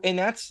and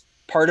that's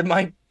part of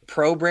my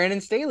pro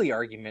Brandon Staley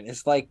argument.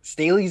 It's like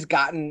Staley's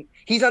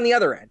he's on the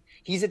other end.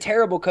 He's a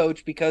terrible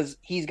coach because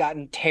he's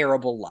gotten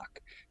terrible luck.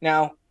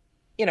 Now,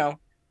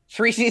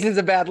 3 seasons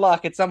of bad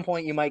luck, at some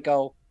point you might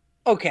go,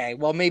 okay,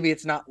 well, maybe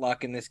it's not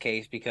luck in this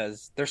case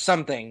because there's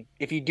something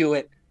if you do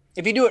it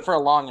for a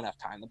long enough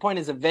time. The point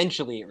is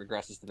eventually it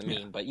regresses to the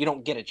mean, but you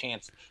don't get a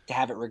chance to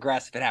have it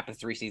regress if it happens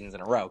 3 seasons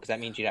in a row because that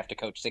means you'd have to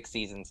coach 6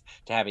 seasons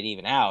to have it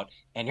even out,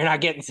 and you're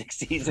not getting 6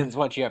 seasons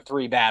once you have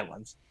 3 bad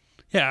ones.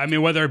 Yeah, I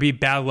mean, whether it be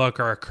bad luck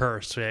or a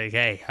curse, like,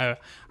 hey,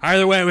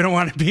 either way, we don't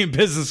want to be in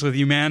business with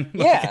you, man.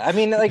 Yeah, I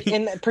mean,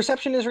 and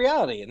perception is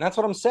reality, and that's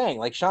what I'm saying.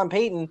 Like, Sean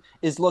Payton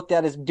is looked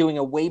at as doing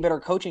a way better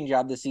coaching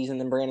job this season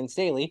than Brandon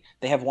Staley.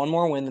 They have 1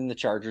 more win than the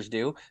Chargers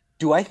do.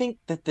 Do I think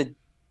that the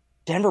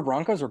Denver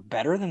Broncos are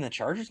better than the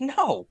Chargers?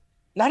 No,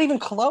 not even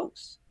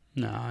close.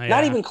 No, yeah.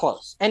 Not even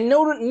close. And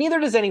neither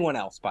does anyone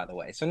else, by the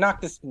way. So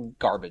knock this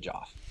garbage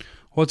off.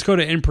 Well, let's go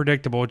to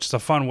Unpredictable, which is a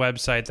fun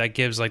website that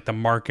gives like the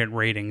market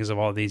ratings of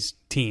all these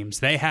teams.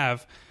 They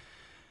have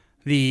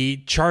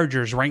the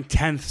Chargers ranked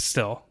 10th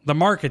still. The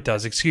market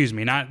does, excuse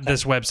me, not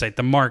this website.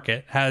 The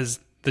market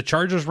has the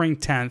Chargers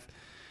ranked 10th.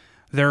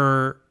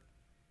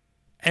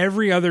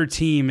 Every other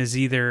team is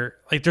either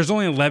like there's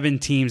only 11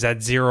 teams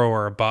at 0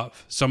 or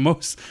above. So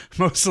most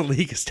of the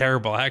league is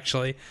terrible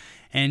actually.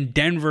 And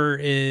Denver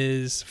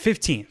is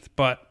 15th,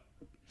 but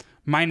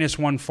minus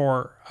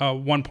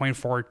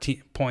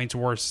 1.4 points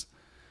worse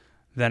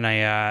than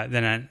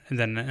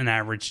an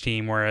average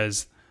team,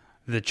 whereas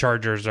the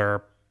Chargers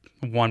are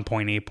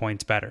 1.8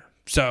 points better.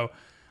 So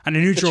on a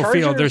neutral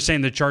field, they're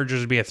saying the Chargers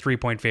would be a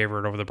 3-point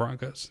favorite over the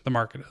Broncos. The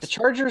market is. The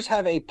Chargers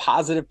have a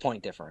positive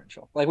point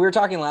differential. Like we were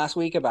talking last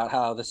week about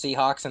how the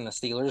Seahawks and the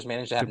Steelers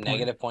managed to have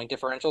negative point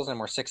differentials, and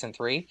we're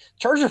 6-3.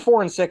 Chargers are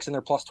 4-6, and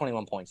they're plus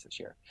 21 points this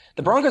year.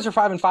 The Broncos are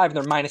 5-5, and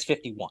they're minus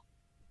 51.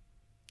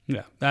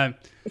 Yeah,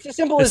 it's as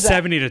simple as that.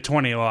 70 to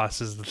 20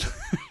 losses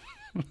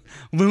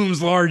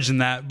looms large in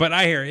that. But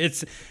I hear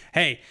it's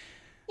hey.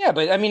 Yeah,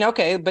 but I mean,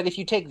 okay, but if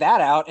you take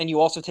that out and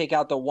you also take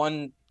out the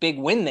one big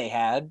win they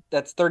had,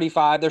 that's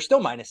 35. They're still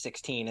minus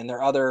 16 in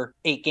their other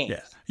 8 games.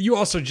 Yeah. You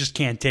also just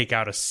can't take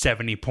out a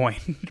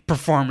 70-point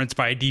performance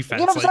by a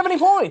defense. Give them 70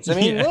 points. I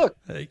mean, look.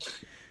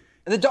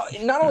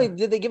 Not only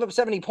did they give up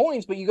 70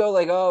 points, but you go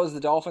like, oh, is the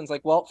Dolphins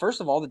like? Well,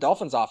 first of all, the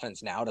Dolphins'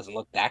 offense now doesn't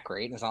look that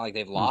great. And it's not like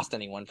they've lost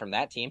anyone from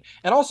that team.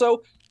 And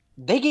also,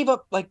 they gave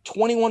up like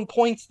 21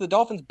 points to the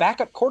Dolphins'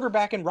 backup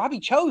quarterback and Robbie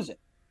Chosen.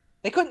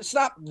 They couldn't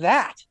stop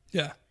that.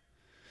 Yeah.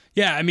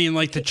 Yeah, I mean,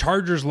 like the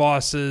Chargers'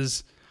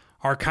 losses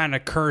are kind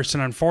of cursed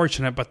and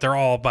unfortunate, but they're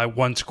all by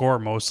one score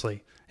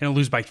mostly. They don't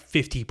lose by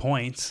 50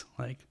 points.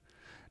 Like,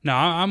 no,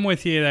 I'm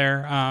with you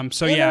there.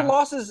 So and yeah, their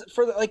losses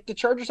for the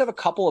Chargers have a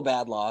couple of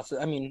bad losses.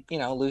 I mean,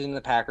 losing to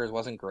the Packers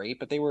wasn't great,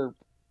 but they were.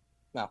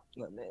 Well,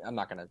 I'm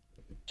not going to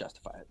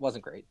justify it. It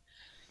wasn't great.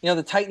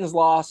 The Titans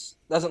loss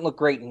doesn't look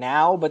great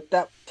now, but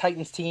that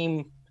Titans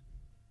team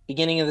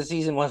beginning of the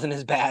season wasn't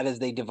as bad as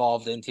they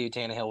devolved into.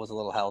 Tannehill was a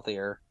little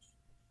healthier.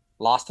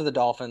 Lost to the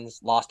Dolphins,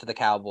 lost to the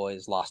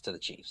Cowboys, lost to the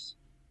Chiefs.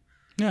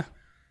 Yeah.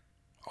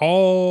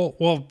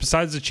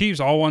 Besides the Chiefs,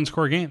 all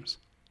one-score games.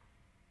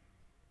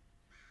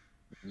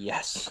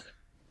 Yes.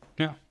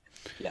 Yeah.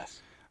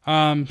 Yes.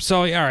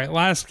 So, all right,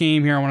 last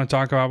game here I want to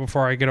talk about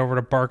before I get over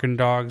to Barking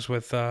Dogs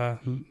with the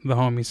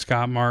homie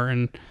Scott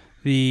Martin.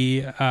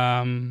 The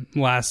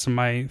last of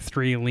my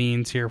three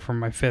leans here from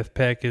my fifth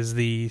pick is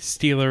the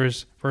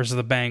Steelers versus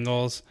the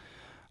Bengals.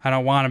 I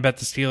don't want to bet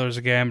the Steelers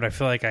again, but I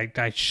feel like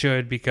I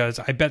should because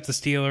I bet the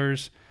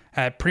Steelers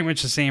at pretty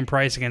much the same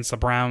price against the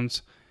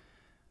Browns.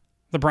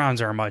 The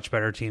Browns are a much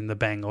better team than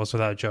the Bengals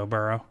without Joe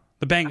Burrow.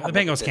 The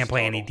Bengals can't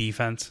play any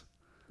defense.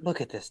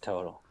 Look at this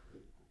total.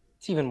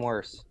 It's even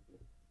worse.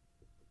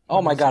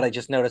 Oh my God, I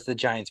just noticed the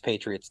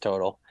Giants-Patriots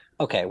total.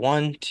 Okay,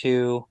 1,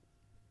 2,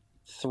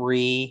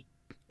 3.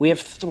 We have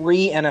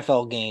 3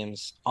 NFL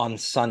games on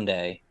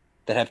Sunday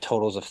that have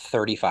totals of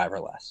 35 or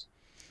less.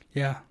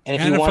 Yeah, and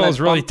if NFL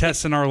is really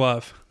testing our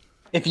love.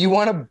 If you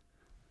want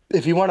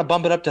to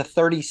bump it up to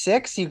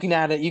 36, you can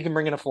add it. You can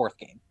bring in a fourth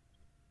game.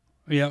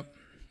 Yep.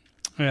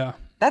 Yeah.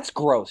 That's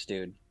gross,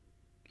 dude.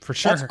 For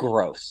sure. That's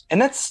gross. And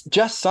that's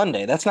just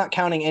Sunday. That's not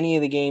counting any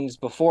of the games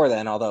before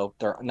then, although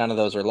none of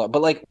those are low.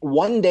 But like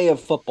one day of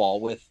football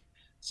with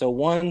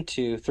 1,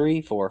 2,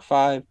 3, 4,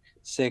 5,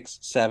 6,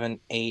 7,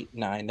 8,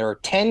 9. There are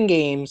 10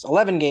 games,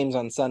 11 games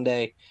on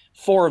Sunday.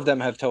 4 of them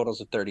have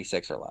totals of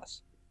 36 or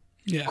less.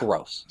 Yeah.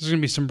 Gross. There's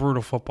going to be some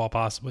brutal football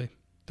possibly.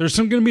 There's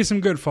going to be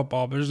some good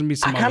football, but there's going to be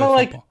some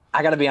ugly football.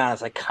 I got to be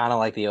honest, I kind of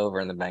like the over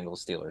in the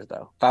Bengals Steelers,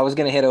 though. If I was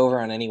going to hit over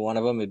on any one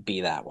of them, it'd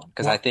be that one.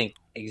 Because I think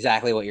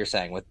exactly what you're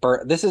saying. With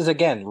this is,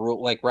 again,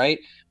 right?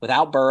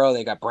 Without Burrow,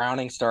 they got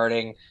Browning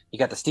starting. You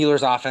got the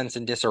Steelers offense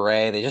in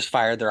disarray. They just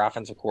fired their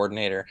offensive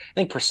coordinator. I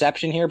think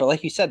perception here, but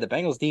like you said, the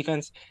Bengals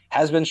defense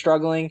has been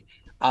struggling.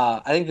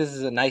 I think this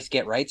is a nice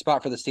get-right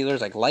spot for the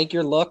Steelers. I like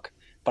your look,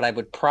 but I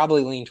would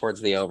probably lean towards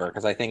the over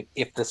because I think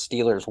if the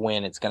Steelers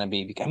win, it's going to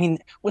be. I mean,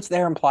 what's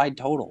their implied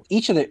total?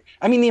 The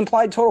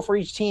implied total for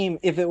each team,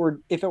 if it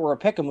were a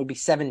pick 'em, would be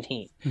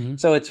 17. Mm-hmm.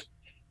 So it's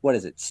what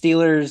is it?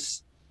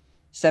 Steelers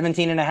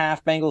 17.5,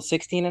 Bengals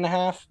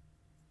 16.5.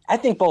 I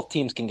think both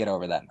teams can get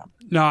over that number.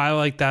 No, I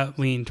like that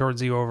lean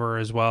towards the over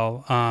as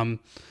well.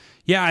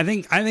 Yeah, I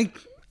think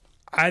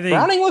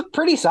Browning looked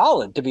pretty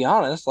solid, to be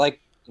honest.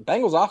 Like the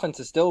Bengals offense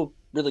is still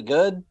really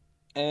good,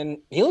 and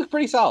he looked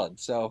pretty solid.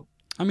 So.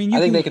 I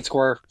think they could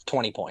score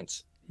 20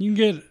 points. You can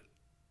get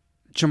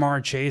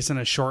Jamar Chase in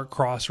a short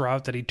cross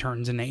route that he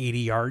turns into 80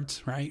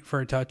 yards, right, for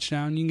a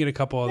touchdown. You can get a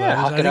couple of those.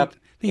 I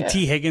think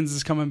T. Higgins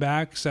is coming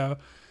back, so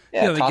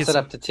toss it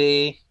up to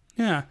T.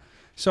 Yeah,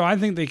 so I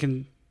think they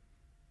can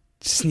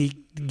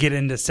get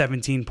into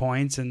 17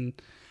 points, and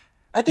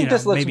I think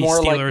this looks maybe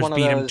more Steelers like one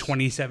beat of them those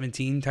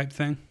 2017 type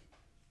thing.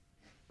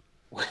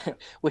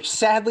 Which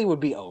sadly would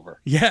be over.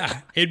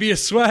 Yeah, it'd be a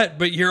sweat,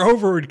 but your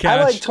over would catch.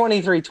 I like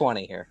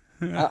 23-20 here.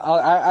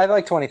 I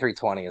like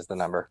 23-20 as the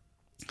number.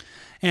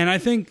 And I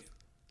think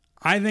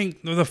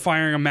the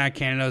firing of Matt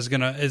Canada is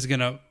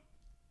gonna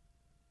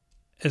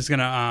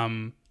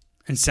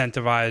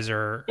incentivize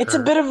or it's a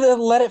bit of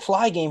a let it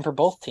fly game for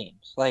both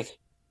teams. Like,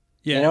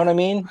 yeah, you know what I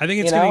mean? I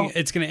think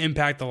it's gonna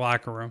impact the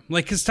locker room.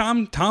 Like, because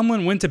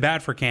Tomlin went to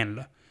bat for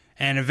Canada,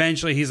 and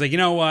eventually he's like, you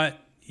know what,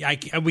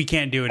 we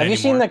can't do it anymore. Have you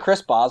seen the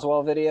Chris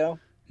Boswell video?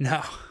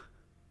 No.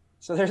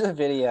 So there's a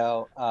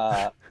video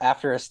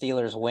after a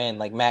Steelers win,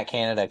 like Matt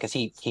Canada, because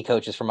he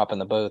coaches from up in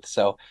the booth.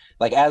 So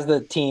like as the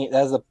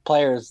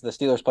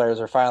Steelers players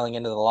are filing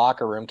into the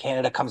locker room,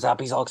 Canada comes up,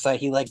 he's all excited,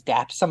 he like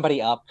daps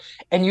somebody up,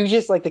 and you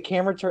just like the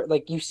camera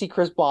like you see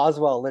Chris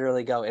Boswell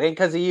literally go, "It ain't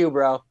because of you,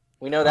 bro.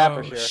 We know that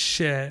for sure."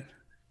 Shit.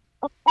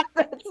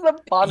 That's the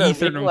fun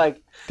of it, like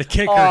the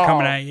kicker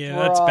coming at you. Bro.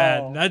 That's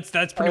bad.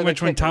 That's pretty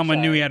much when Tomlin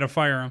knew he had to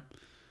fire him.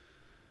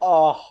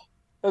 Oh,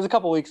 it was a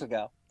couple weeks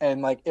ago,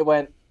 and like it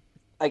went.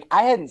 Like,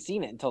 I hadn't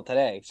seen it until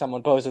today.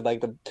 Someone posted,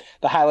 like,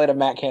 the highlight of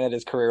Matt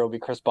Canada's career will be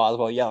Chris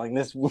Boswell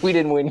yelling, "We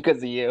didn't win because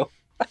of you."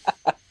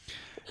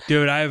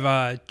 Dude, I have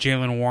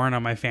Jaylen Warren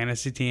on my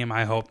fantasy team.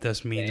 I hope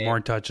this means more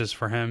touches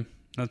for him.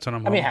 That's what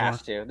I'm hoping for.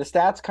 Has to. The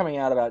stats coming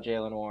out about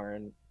Jaylen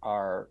Warren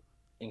are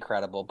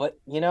incredible. But,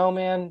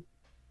 man,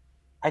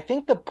 I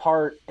think the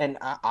part, and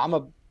I'm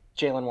a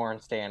Jaylen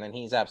Warren stan, and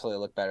he's absolutely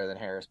looked better than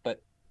Harris.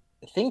 But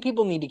the thing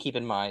people need to keep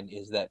in mind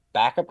is that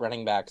backup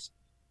running backs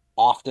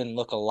often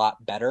look a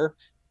lot better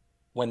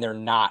when they're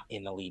not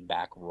in the lead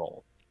back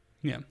role.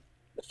 Yeah.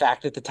 The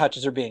fact that the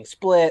touches are being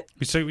split.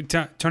 We say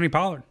Tony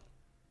Pollard.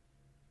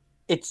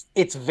 It's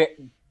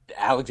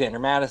Alexander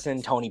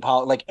Madison, Tony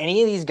Pollard, like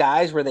any of these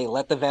guys where they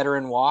let the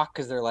veteran walk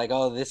because they're like,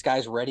 oh, this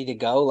guy's ready to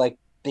go. Like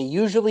they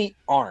usually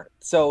aren't.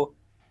 So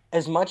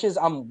as much as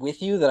I'm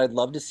with you that I'd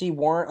love to see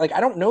Warren, like I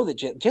don't know that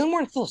Jaylen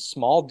Warren's still a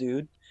small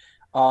dude.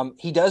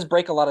 He does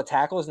break a lot of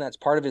tackles and that's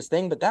part of his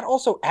thing, but that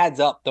also adds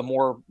up the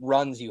more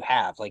runs you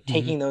have, like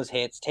taking those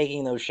hits,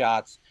 taking those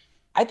shots.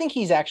 I think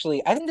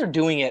they're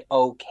doing it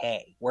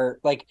okay. Where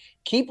like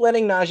keep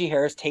letting Najee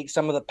Harris take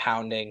some of the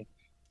pounding,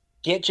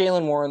 get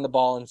Jaylen Warren the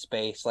ball in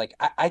space. Like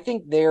I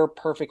think they're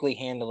perfectly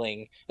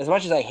handling, as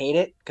much as I hate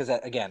it, because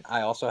again,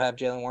 I also have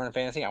Jaylen Warren in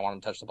fantasy. I want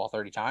him to touch the ball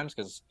 30 times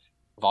because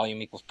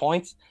volume equals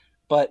points.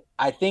 But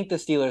I think the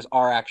Steelers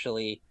are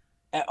actually,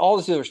 all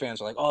the Steelers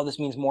fans are like, oh, this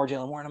means more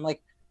Jaylen Warren. I'm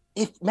like,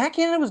 if Matt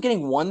Canada was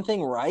getting one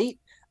thing right,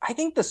 I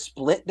think the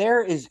split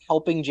there is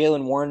helping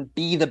Jaylen Warren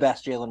be the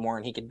best Jaylen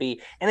Warren he could be.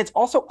 And it's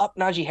also up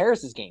Najee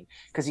Harris's game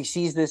because he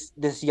sees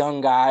this young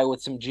guy with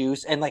some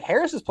juice. And like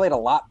Harris has played a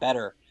lot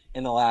better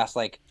in the last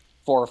like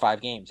 4 or 5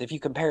 games. If you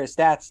compare his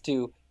stats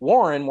to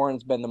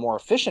Warren's been the more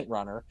efficient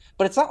runner,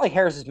 but it's not like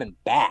Harris has been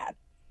bad.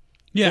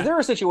 Yeah. There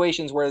are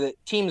situations where the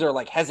teams are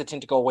like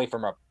hesitant to go away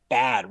from a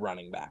bad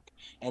running back.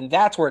 And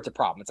that's where it's a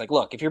problem. It's like,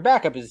 look, if your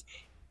backup is,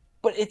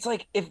 but it's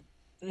like if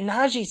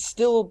Najee's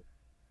still,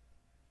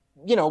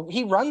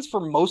 he runs for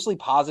mostly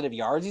positive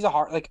yards. He's a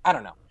hard, like, I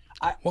don't know.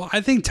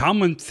 I think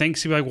Tomlin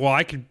thinks he'd be like, well,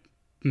 I could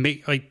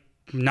make, like,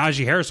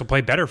 Najee Harris will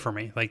play better for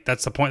me. Like,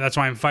 that's the point. That's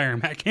why I'm firing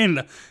Matt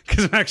Canada,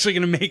 because I'm actually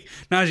going to make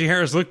Najee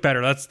Harris look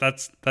better. That's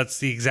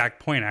the exact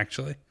point,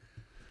 actually.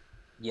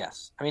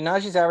 Yes. I mean,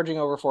 Najee's averaging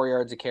over 4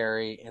 yards a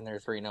carry in their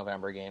 3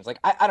 November games. Like,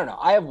 I don't know.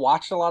 I have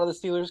watched a lot of the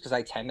Steelers because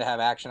I tend to have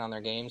action on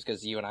their games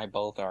because you and I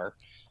both are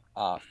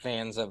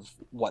fans of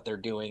what they're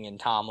doing in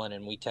Tomlin,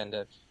 and we tend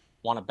to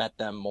want to bet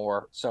them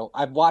more. So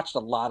I've watched a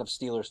lot of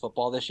Steelers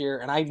football this year,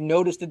 and I've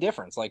noticed a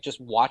difference. Like, just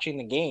watching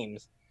the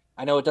games,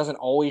 I know it doesn't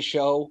always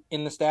show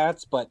in the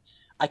stats, but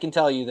I can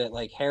tell you that,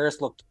 like, Harris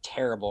looked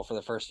terrible for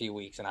the first few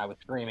weeks, and I was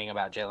screaming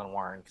about Jaylen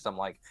Warren because I'm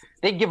like,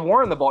 they give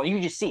Warren the ball. You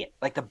can just see it.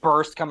 Like, the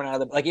burst coming out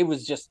of the – like, it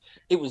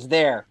was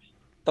there.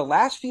 The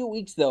last few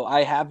weeks, though,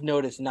 I have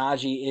noticed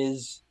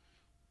Najee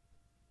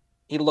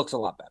he looks a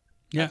lot better.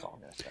 Yeah. That's all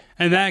I'm gonna say.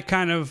 And that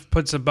kind of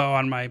puts a bow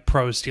on my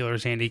pro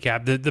Steelers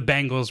handicap. The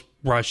Bengals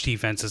rush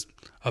defense is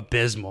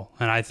abysmal,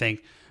 and I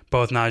think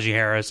both Najee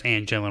Harris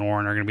and Jaylen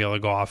Warren are going to be able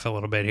to go off a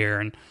little bit here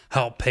and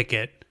help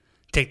Pickett,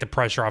 take the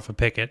pressure off of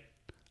Pickett,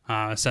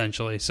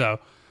 essentially. So,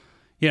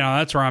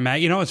 that's where I'm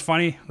at. It's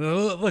funny.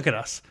 Look at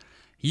us.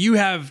 You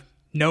have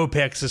no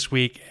picks this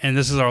week, and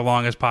this is our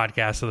longest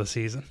podcast of the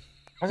season.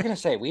 I was going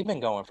to say, we've been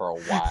going for a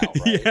while,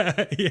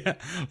 right? Yeah.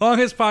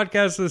 Longest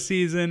podcast of the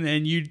season,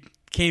 and you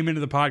came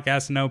into the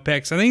podcast and no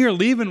picks. I think you're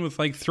leaving with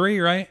like 3,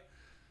 right?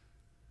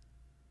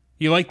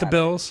 You like the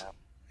Bills.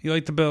 You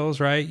like the Bills,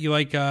 right? You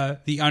like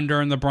the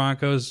under in the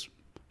Broncos,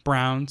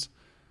 Browns.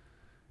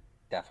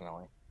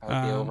 Definitely. I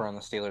would be over on the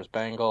Steelers,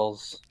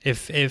 Bengals.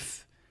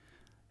 If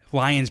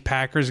Lions,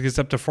 Packers gets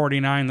up to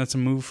 49, that's a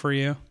move for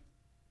you.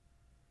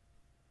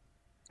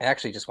 It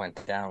actually just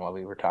went down while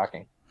we were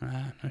talking.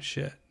 No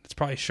shit. It's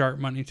probably sharp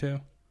money too.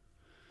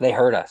 They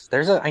heard us.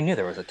 I knew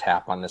there was a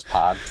tap on this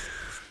pod.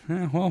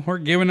 Yeah, well, we're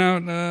giving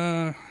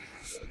out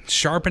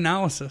sharp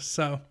analysis.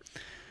 So,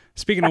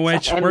 speaking of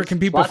which, where can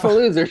people for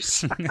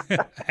losers?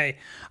 Hey,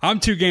 I'm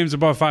 2 games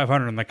above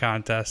 500 in the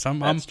contest.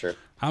 That's true.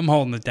 I'm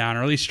holding it down,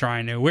 or at least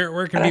trying to. Where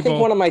can and people? I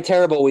think one of my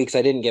terrible weeks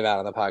I didn't give out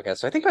on the podcast.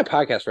 So I think my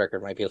podcast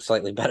record might be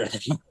slightly better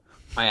than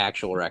my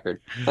actual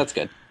record. That's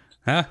good.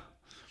 Yeah.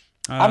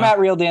 I'm at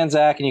Real Dan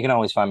Zach, and you can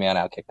always find me on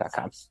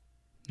Outkick.com.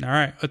 All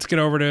right, let's get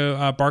over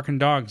to Barking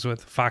Dogs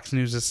with Fox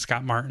News'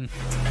 Scott Martin.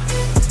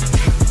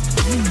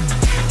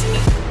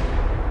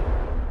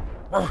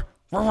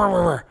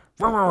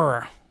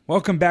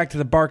 Welcome back to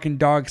the Barking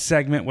Dog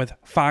segment with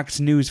Fox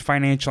News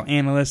financial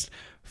analyst,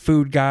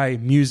 food guy,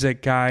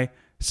 music guy,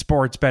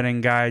 sports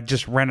betting guy,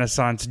 just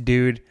Renaissance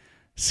dude,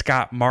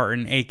 Scott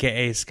Martin,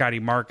 a.k.a. Scotty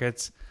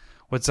Markets.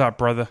 What's up,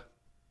 brother?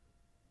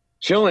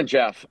 Chilling,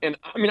 Jeff. And,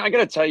 I mean, I got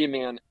to tell you,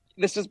 man,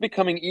 this is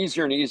becoming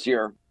easier and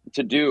easier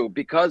to do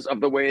because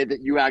of the way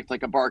that you act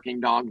like a barking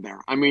dog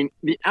there. I mean,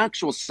 the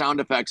actual sound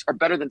effects are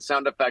better than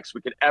sound effects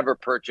we could ever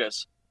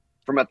purchase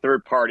from a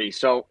third party.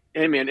 So,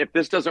 hey, man, if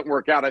this doesn't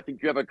work out, I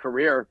think you have a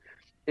career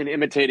in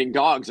imitating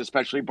dogs,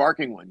 especially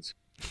barking ones.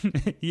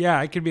 Yeah,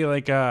 I could be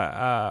like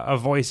a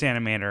voice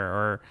animator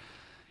or,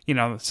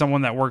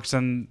 someone that works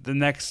on the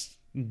next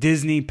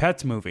Disney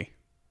Pets movie.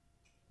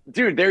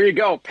 Dude, there you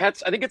go.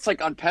 Pets, I think it's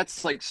like on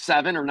Pets like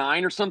 7 or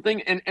 9 or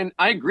something. And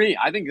I agree.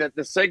 I think that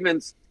the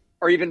segments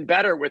are even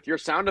better with your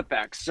sound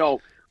effects.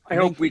 So I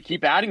hope we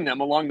keep adding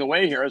them along the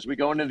way here as we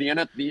go into the end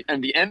of the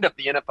end of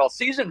the NFL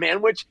season,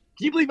 man, which,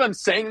 can you believe I'm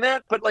saying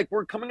that? But like,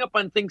 we're coming up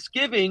on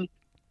Thanksgiving.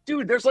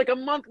 Dude, there's like a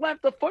month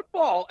left of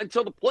football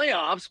until the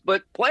playoffs,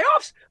 but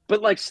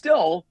like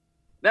still,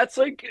 that's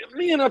like,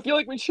 man, I feel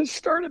like we should have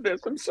started this.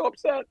 I'm so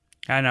upset.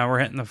 I know we're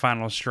hitting the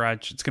final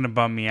stretch. It's going to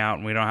bum me out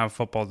and we don't have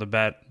football to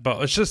bet, but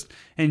let's just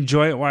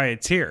enjoy it while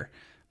it's here.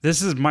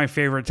 This is my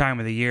favorite time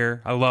of the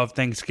year. I love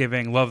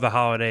Thanksgiving, love the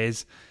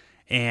holidays,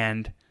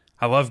 and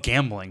I love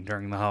gambling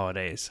during the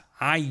holidays.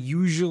 I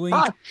usually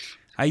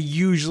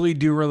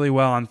do really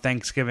well on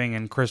Thanksgiving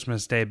and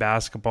Christmas Day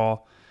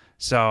basketball,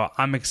 so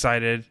I'm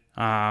excited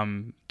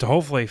to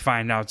hopefully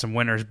find out some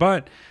winners.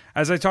 But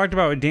as I talked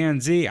about with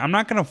Dan Z, I'm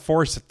not going to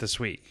force it this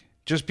week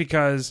just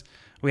because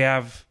we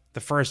have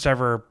the first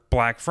ever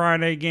Black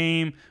Friday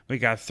game. We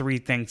got 3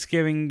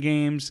 Thanksgiving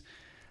games.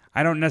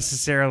 I don't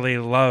necessarily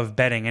love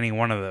betting any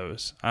one of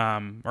those,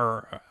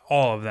 or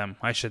all of them,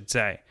 I should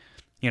say.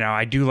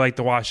 I do like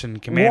the Washington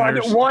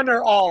Commanders. One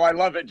or all. I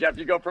love it, Jeff.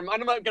 You go from, I'm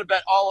not going to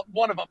bet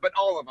one of them, but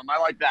all of them. I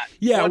like that.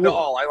 Yeah, to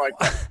all. I like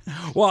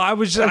that. Well, I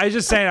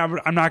just saying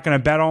I'm not going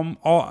to bet them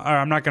all.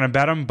 I'm not going to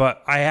bet them,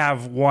 but I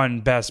have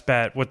one best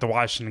bet with the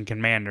Washington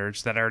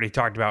Commanders that I already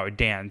talked about with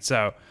Dan.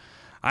 So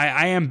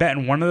I am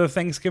betting one of the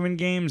Thanksgiving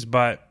games,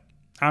 but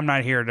I'm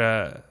not here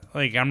to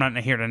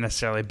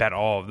necessarily bet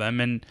all of them.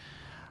 And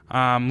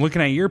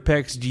looking at your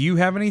picks, do you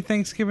have any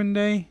Thanksgiving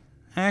Day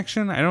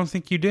action? I don't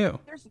think you do.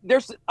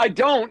 I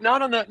don't.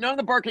 Not on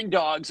the barking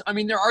dogs. I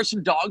mean, there are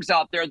some dogs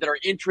out there that are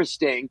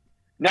interesting.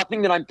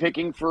 Nothing that I'm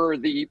picking for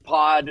the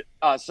pod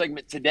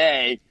segment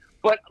today.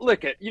 But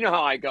look, you know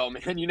how I go,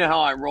 man. You know how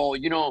I roll.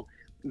 You know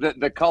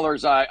the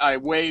colors I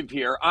wave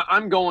here.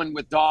 I'm going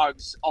with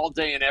dogs all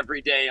day and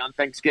every day on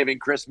Thanksgiving,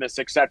 Christmas,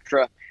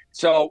 etc.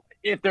 So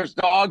if there's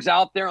dogs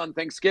out there on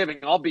Thanksgiving,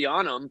 I'll be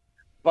on them.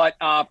 But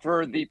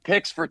for the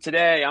picks for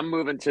today, I'm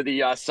moving to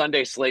the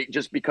Sunday slate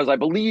just because I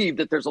believe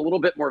that there's a little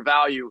bit more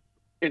value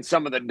in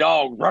some of the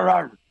dog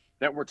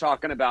that we're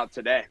talking about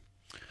today.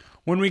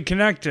 When we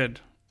connected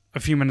a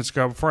few minutes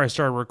ago before I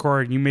started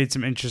recording, you made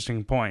some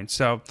interesting points.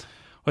 So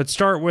let's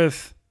start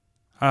with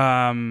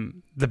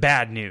the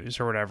bad news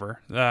or whatever,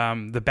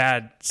 the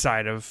bad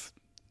side of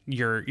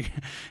your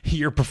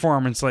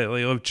performance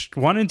lately.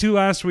 1-2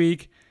 last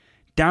week,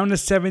 down to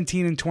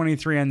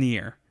 17-23 on the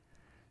year.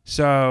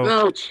 So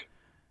ouch.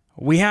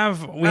 We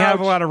have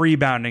a lot of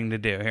rebounding to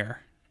do here,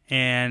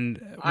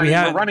 and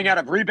we're running out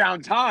of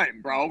rebound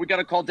time, bro. We got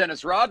to call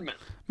Dennis Rodman.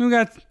 We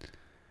got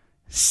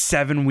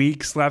 7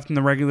 weeks left in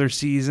the regular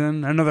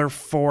season. Another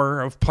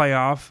 4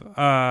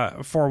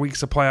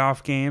 weeks of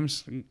playoff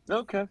games.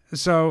 Okay.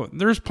 So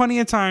there's plenty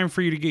of time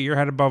for you to get your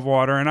head above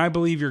water, and I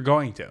believe you're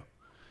going to.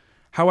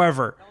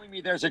 However, you're telling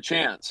me there's a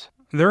chance.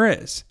 There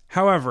is.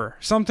 However,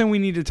 something we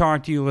need to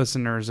talk to you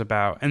listeners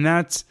about, and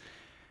that's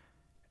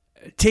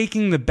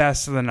taking the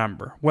best of the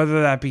number,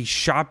 whether that be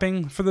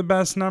shopping for the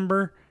best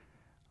number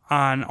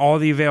on all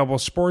the available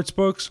sports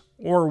books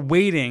or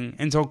waiting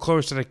until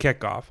close to the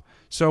kickoff.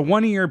 So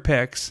one of your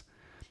picks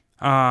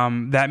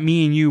that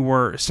me and you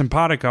were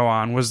simpatico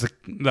on was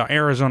the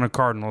Arizona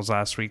Cardinals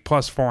last week,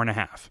 plus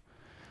 4.5.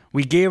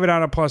 We gave it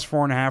out at plus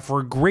 4.5.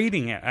 We're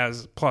grading it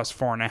as plus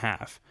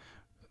 4.5,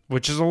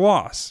 which is a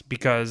loss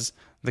because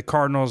the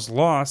Cardinals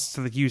lost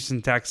to the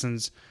Houston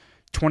Texans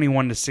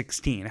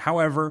 21-16.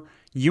 However,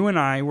 you and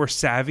I were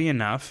savvy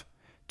enough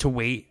to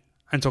wait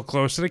until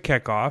close to the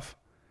kickoff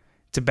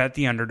to bet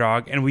the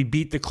underdog, and we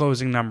beat the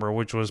closing number,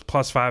 which was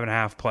plus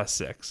 5.5, plus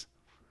 6.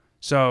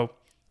 So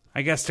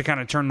I guess to kind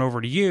of turn it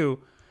over to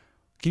you,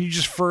 can you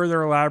just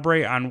further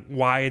elaborate on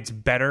why it's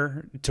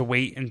better to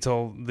wait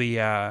until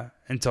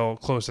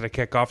close to the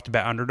kickoff to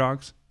bet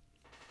underdogs?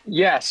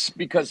 Yes,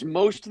 because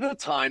most of the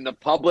time the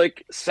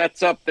public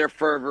sets up their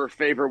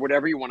favor,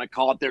 whatever you want to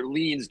call it, their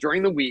leans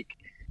during the week.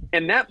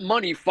 And that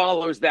money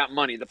follows that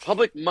money. The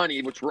public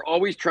money, which we're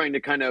always trying to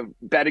kind of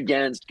bet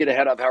against, get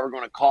ahead of, how we're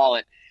going to call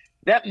it,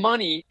 that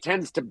money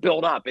tends to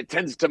build up. It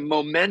tends to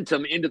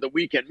momentum into the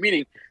weekend.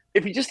 Meaning,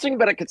 if you just think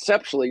about it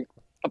conceptually,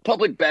 a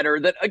public bettor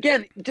that,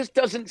 again, just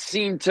doesn't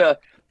seem to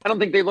 – I don't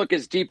think they look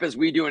as deep as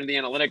we do into the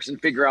analytics and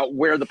figure out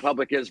where the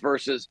public is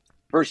versus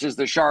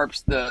the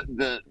sharps,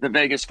 the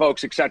Vegas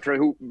folks, et cetera,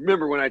 who –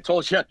 remember when I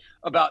told you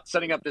about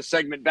setting up this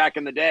segment back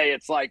in the day,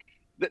 it's like –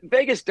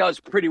 Vegas does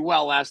pretty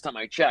well last time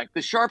I checked.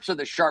 The sharps are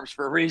the sharps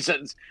for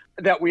reasons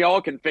that we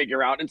all can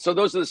figure out. And so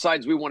those are the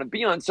sides we want to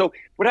be on. So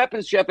what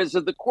happens, Jeff, is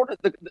that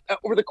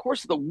over the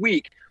course of the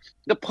week,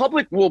 the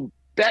public will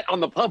bet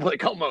on the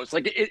public almost.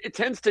 Like it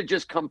tends to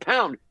just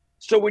compound.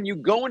 So when you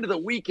go into the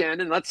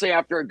weekend, and let's say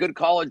after a good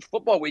college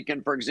football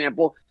weekend, for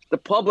example, the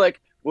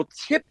public will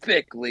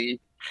typically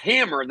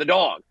hammer the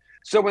dog.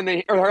 So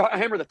when or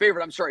hammer the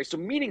favorite, I'm sorry. So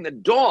meaning the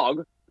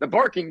dog, the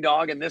barking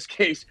dog in this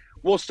case,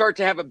 will start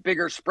to have a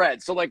bigger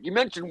spread. So like you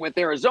mentioned with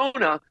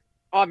Arizona,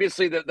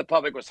 obviously the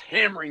public was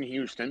hammering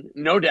Houston,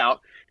 no doubt.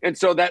 And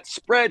so that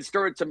spread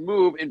started to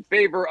move in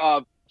favor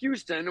of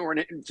Houston, or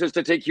just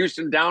to take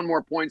Houston down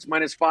more points,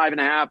 minus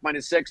 5.5,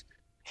 minus 6,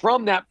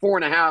 from that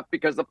 4.5,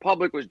 because the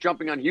public was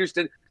jumping on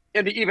Houston.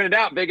 And to even it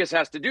out, Vegas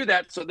has to do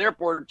that. So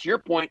therefore, to your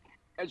point,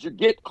 as you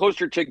get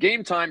closer to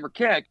game time or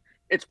kick,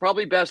 it's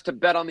probably best to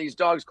bet on these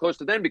dogs close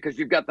to then because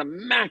you've got the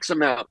max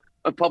amount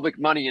of public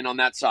money in on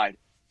that side,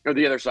 or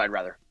the other side,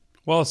 rather.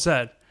 Well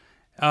said.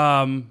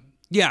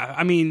 Yeah,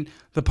 I mean,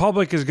 the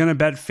public is going to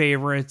bet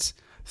favorites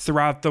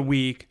throughout the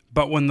week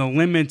But when the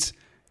limits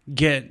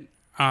get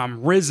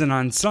risen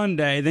on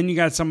Sunday, then you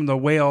got some of the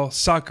whale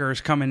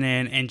suckers coming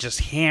in and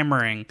just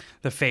hammering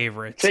the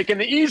favorites. Taking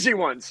the easy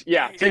ones.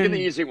 Yeah, taking the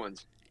easy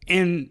ones.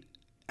 In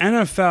the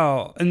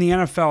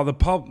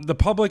NFL, the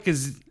public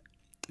is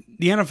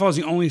the NFL is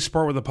the only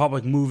sport where the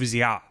public moves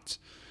the odds.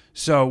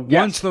 So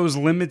once those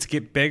limits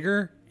get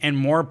bigger and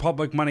more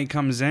public money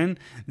comes in,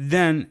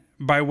 then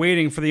by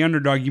waiting for the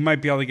underdog, you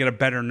might be able to get a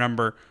better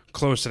number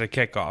closer to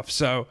kickoff.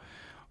 So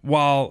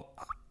while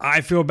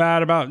I feel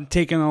bad about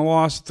taking a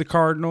loss at the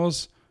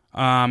Cardinals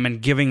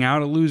and giving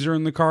out a loser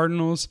in the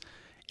Cardinals,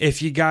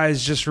 if you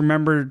guys just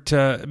remember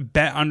to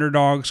bet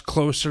underdogs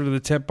closer to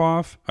the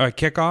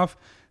kickoff,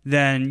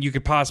 then you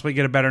could possibly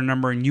get a better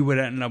number and you would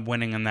end up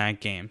winning in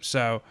that game.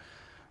 So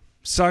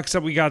sucks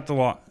that we got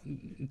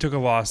took a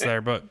loss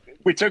there, but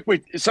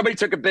somebody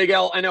took a big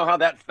L. I know how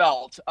that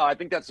felt. I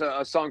think that's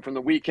a song from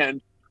The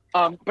Weeknd.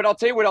 But I'll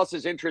tell you what else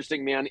is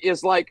interesting, man,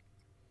 is like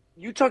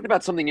you talked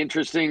about something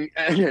interesting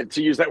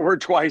to use that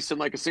word twice in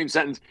like a same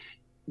sentence.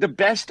 The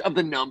best of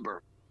the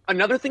number.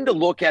 Another thing to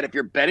look at if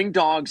you're betting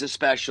dogs,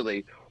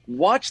 especially,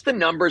 watch the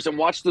numbers and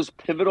watch those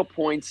pivotal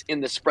points in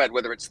the spread,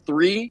 whether it's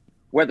 3,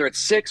 whether it's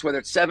 6, whether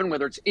it's 7,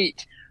 whether it's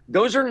 8.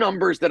 Those are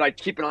numbers that I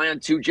keep an eye on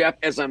too, Jeff,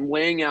 as I'm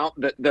laying out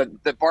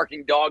the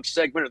Barking Dogs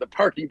segment or the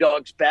Barking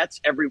Dogs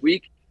bets every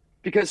week.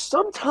 Because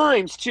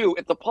sometimes, too,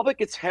 if the public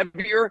gets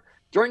heavier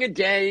during a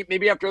day,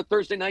 maybe after a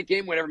Thursday night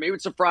game, whatever, maybe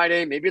it's a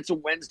Friday, maybe it's a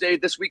Wednesday.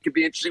 This week could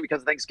be interesting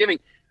because of Thanksgiving.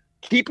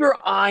 Keep your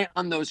eye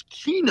on those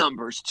key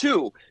numbers,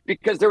 too,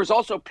 because there was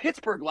also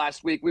Pittsburgh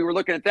last week. We were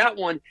looking at that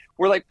one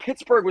where, like,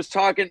 Pittsburgh was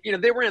talking,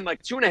 they were in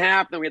like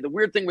 2.5. Then we had the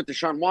weird thing with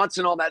Deshaun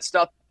Watson, all that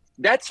stuff.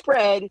 That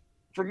spread,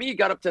 for me,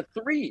 got up to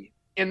 3.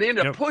 And they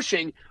ended up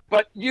pushing,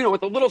 but,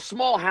 with a little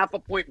small half a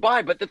point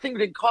buy. But the thing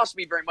didn't cost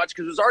me very much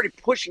because it was already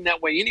pushing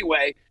that way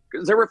anyway,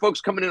 because there were folks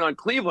coming in on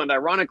Cleveland,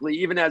 ironically,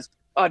 even as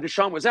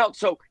Deshaun was out.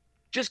 So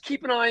just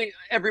keep an eye,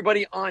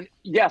 everybody, on,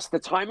 yes, the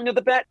timing of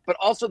the bet, but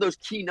also those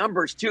key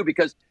numbers, too,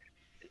 because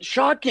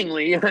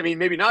shockingly, I mean,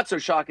 maybe not so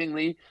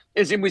shockingly,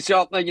 we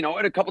saw,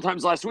 a couple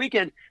times last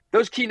weekend,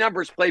 those key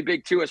numbers play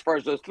big, too, as far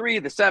as those 3,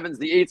 the 7s,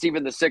 the 8s,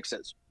 even the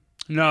 6s.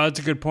 No, that's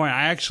a good point.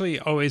 I actually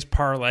always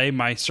parlay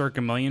my Circa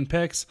Million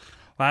picks.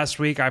 Last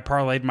week, I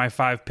parlayed my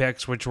 5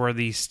 picks, which were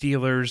the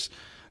Steelers,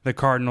 the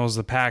Cardinals,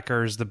 the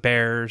Packers, the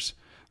Bears,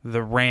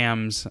 the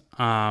Rams,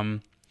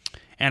 and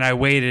I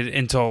waited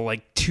until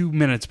like 2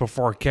 minutes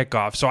before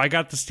kickoff. So I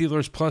got the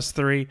Steelers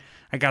 +3.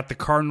 I got the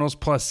Cardinals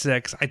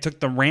 +6. I took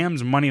the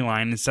Rams money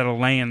line instead of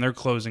laying their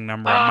closing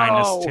number at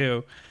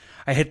 -2.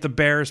 I hit the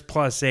Bears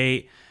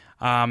 +8,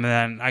 and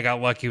then I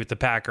got lucky with the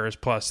Packers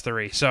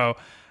 +3. So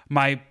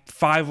my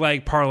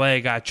 5-leg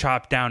parlay got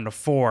chopped down to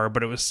 4,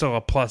 but it was still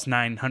a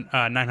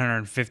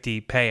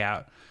 +950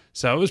 payout.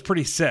 So it was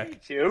pretty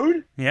sick.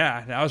 Dude.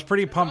 Yeah, I was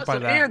pretty pumped by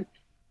that.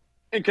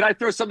 And can I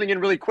throw something in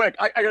really quick?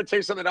 I got to tell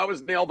you something I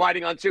was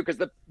nail-biting on, too, because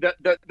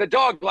the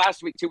dog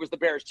last week, too, was the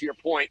Bears, to your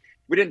point.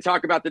 We didn't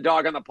talk about the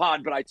dog on the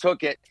pod, but I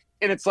took it.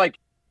 And it's like,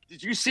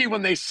 did you see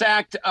when they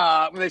sacked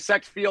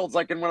Fields,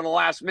 like in one of the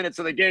last minutes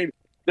of the game,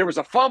 there was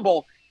a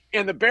fumble,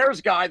 and the Bears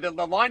guy, the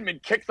lineman,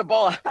 kicked the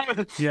ball out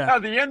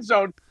of the end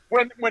zone.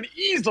 When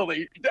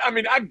easily, I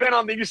mean, I've been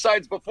on these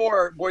sides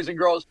before, boys and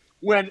girls,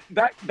 when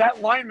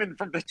that lineman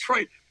from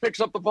Detroit picks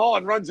up the ball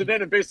and runs it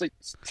in and basically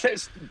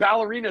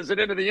ballerinas it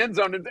into the end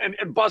zone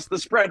and busts the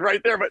spread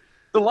right there. But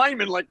the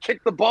lineman,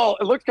 kicked the ball.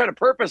 It looked kind of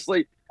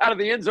purposely out of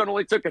the end zone,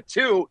 only took a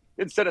 2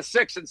 instead of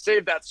 6 and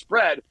saved that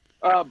spread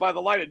by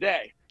the light of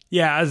day.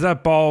 Yeah, as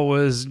that ball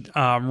was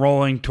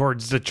rolling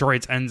towards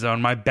Detroit's end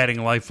zone, my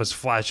betting life was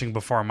flashing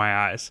before my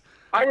eyes.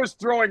 I was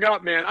throwing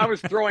up, man. I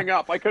was throwing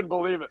up. I couldn't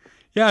believe it.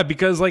 Yeah,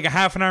 because like a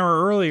half an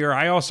hour earlier,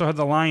 I also had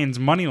the Lions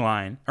money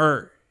line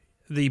or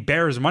the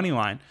Bears money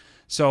line.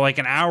 So like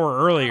an hour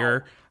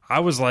earlier,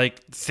 I was like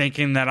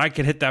thinking that I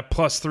could hit that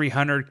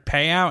 +300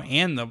 payout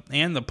and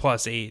the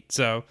 +8.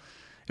 So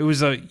it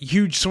was a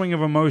huge swing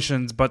of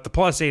emotions, but the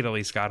 +8 at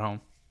least got home.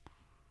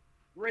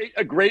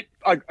 A great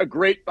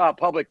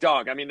public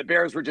dog. I mean, the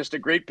Bears were just a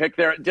great pick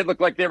there. It did look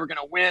like they were going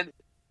to win.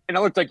 And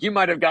it looked like you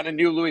might have gotten a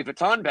new Louis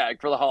Vuitton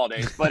bag for the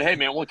holidays. But hey,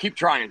 man, we'll keep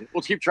trying.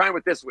 We'll keep trying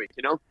with this week,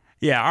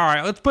 Yeah, all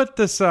right. Let's put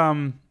this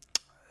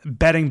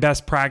betting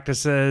best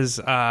practices,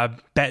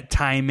 bet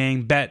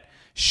timing, bet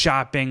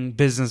shopping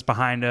business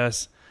behind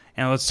us,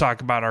 and let's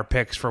talk about our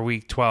picks for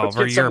Week 12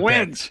 or your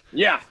wins. Picks.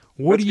 Yeah,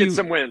 let's get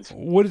some wins.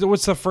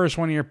 What's the first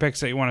one of your picks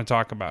that you want to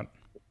talk about?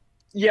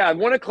 Yeah,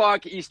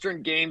 1:00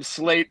 Eastern game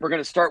slate. We're going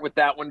to start with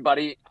that one,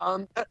 buddy.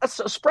 A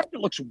spread that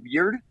looks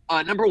weird.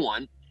 Number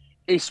one,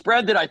 a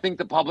spread that I think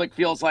the public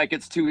feels like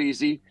it's too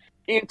easy,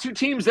 and two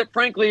teams that,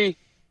 frankly,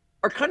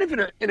 are kind of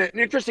in an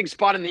interesting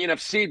spot in the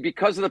NFC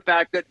because of the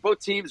fact that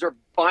both teams are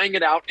buying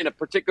it out in a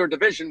particular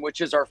division,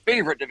 which is our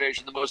favorite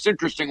division, the most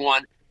interesting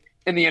one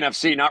in the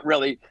NFC, not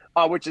really,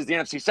 which is the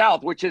NFC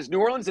South, which is New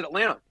Orleans and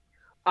Atlanta.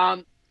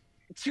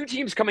 Two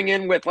teams coming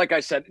in with, like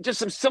I said, just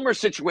some similar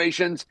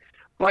situations,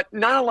 but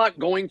not a lot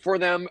going for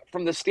them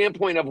from the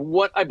standpoint of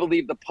what I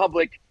believe the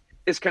public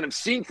is kind of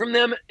seeing from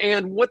them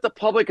and what the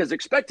public has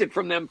expected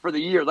from them for the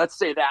year. Let's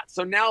say that.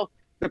 So now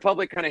the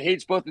public kind of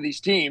hates both of these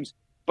teams.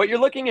 But you're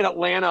looking at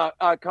Atlanta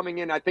coming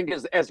in, I think,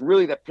 as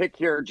really the pick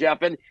here,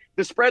 Jeff. And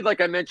the spread,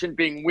 like I mentioned,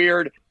 being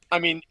weird. I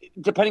mean,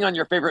 depending on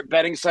your favorite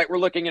betting site, we're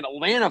looking at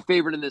Atlanta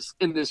favored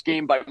in this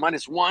game by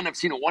 -1. I've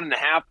seen a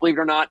 1.5, believe it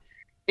or not.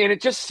 And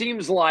it just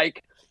seems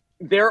like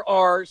there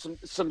are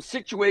some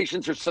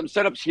situations or some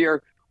setups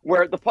here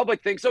where the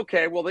public thinks,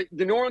 okay, well,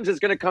 the New Orleans is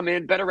going to come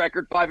in, better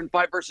record,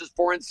 5-5 versus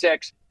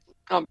 4-6.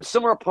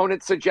 Similar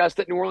opponents suggest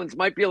that New Orleans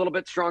might be a little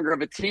bit stronger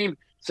of a team,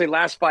 say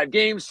last 5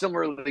 games,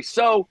 similarly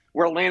so,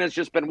 where Atlanta's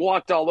just been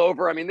walked all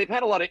over. I mean, they've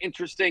had a lot of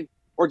interesting,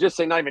 or just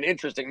say not even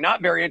interesting,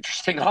 not very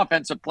interesting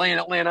offensive play in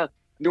Atlanta.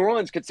 New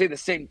Orleans could say the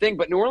same thing,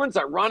 but New Orleans,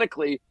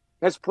 ironically,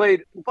 has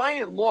played, by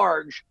and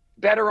large,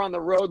 better on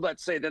the road,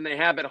 let's say, than they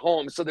have at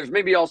home. So there's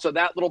maybe also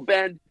that little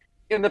bend.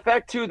 And the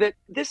fact, too, that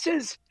this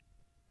is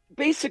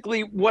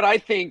basically what I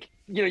think,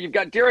 you've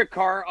got Derek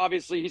Carr,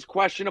 obviously he's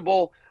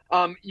questionable.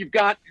 You've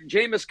got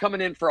Jameis coming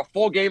in for a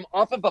full game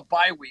off of a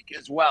bye week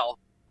as well,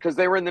 because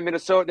they were in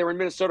Minnesota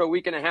a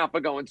week and a half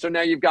ago. And so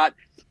now you've got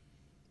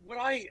what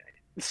I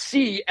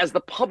see as the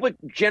public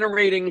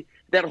generating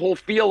that whole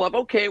feel of,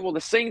 okay, well,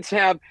 the Saints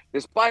have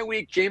this bye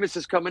week. Jameis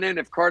is coming in.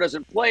 If Carr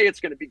doesn't play, it's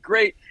going to be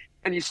great.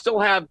 And you still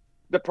have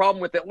the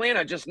problem with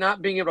Atlanta just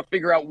not being able to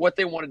figure out what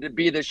they wanted to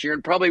be this year.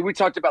 And probably we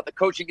talked about the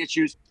coaching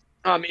issues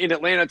in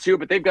Atlanta too,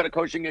 but they've got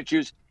coaching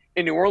issues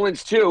in New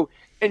Orleans too.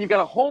 And you've got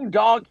a home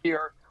dog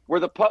here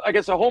where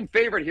a home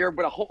favorite here,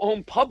 but a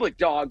home public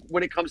dog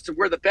when it comes to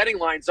where the betting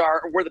lines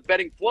are or where the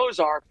betting flows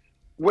are,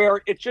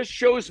 where it just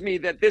shows me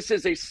that this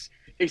is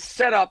a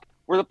setup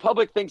where the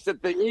public thinks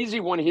that the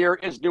easy one here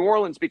is New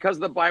Orleans because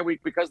of the bye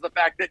week, because of the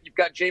fact that you've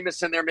got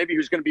Jameis in there, maybe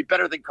who's going to be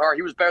better than Carr.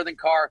 He was better than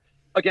Carr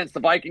against the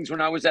Vikings when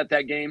I was at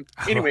that game.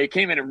 Anyway, it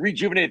came in and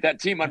rejuvenated that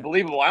team.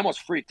 Unbelievable. I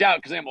almost freaked out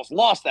because they almost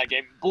lost that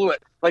game, blew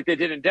it like they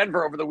did in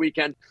Denver over the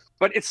weekend.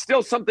 But it's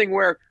still something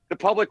where the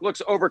public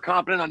looks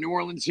overconfident on New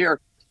Orleans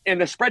here,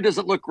 and the spread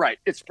doesn't look right.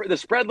 The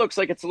spread looks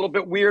like it's a little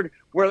bit weird,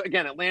 where,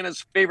 again,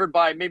 Atlanta's favored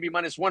by maybe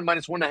 -1,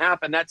 -1.5,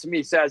 and that to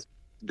me says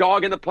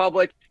dog in the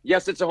public.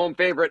 Yes, it's a home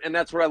favorite, and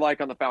that's what I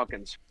like on the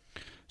Falcons.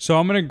 So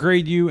I'm going to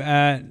grade you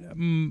at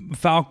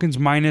Falcons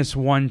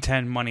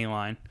 -110 money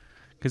line,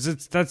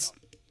 because that's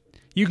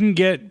you can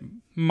get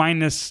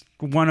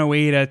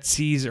 -108 at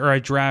Caesar or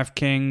at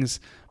DraftKings,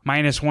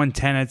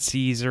 -110 at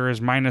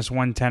Caesars,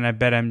 -110 at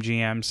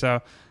BetMGM.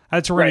 So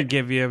that's what we're going to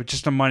give you,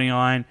 just a money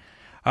line.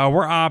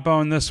 We're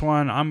oppo in this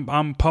one.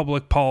 I'm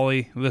public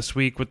Pauly this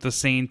week with the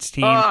Saints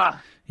team.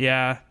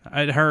 Yeah,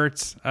 it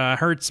hurts.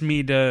 Hurts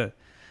me to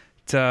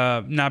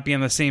not be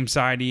on the same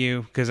side of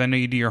you, because I know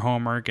you do your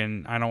homework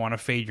and I don't want to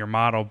fade your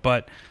model.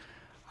 But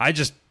I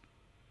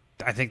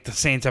think the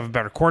Saints have a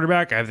better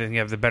quarterback. I think they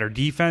have the better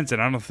defense,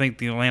 and I don't think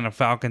the Atlanta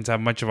Falcons have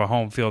much of a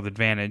home field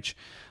advantage.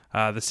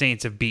 The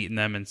Saints have beaten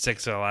them in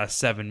 6 of the last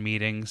 7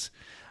 meetings.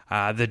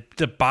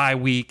 The bye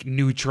week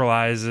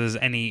neutralizes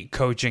any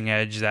coaching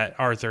edge that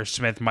Arthur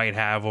Smith might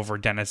have over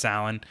Dennis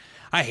Allen.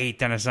 I hate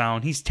Dennis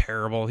Allen. He's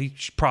terrible. He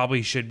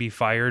probably should be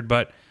fired,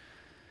 but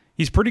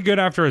he's pretty good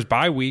after his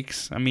bye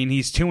weeks. I mean,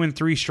 he's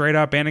 2-3 straight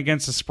up and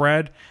against the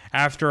spread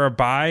after a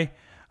bye.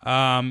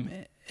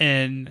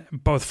 And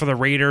both for the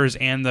Raiders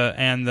and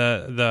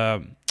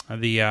the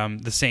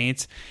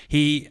Saints.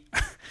 He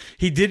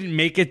didn't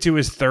make it to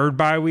his 3rd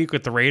bye week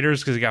with the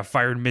Raiders because he got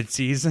fired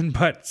midseason,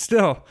 but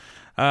still,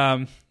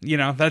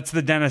 that's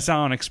the Dennis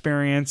Allen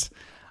experience.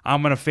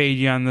 I'm gonna fade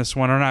you on this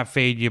one, or not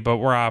fade you, but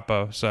we're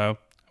oppo. So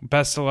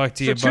best of luck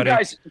to you, buddy.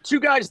 Two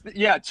guys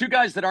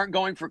that aren't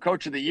going for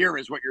Coach of the Year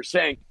is what you're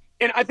saying.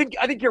 And I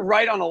think you're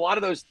right on a lot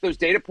of those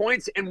data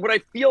points. And what I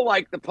feel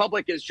like the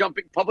public is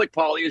jumping, public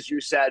Pauly, as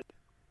you said.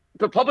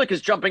 The public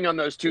is jumping on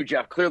those too,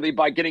 Jeff, clearly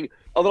by getting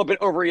a little bit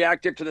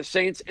overreactive to the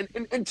Saints.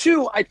 And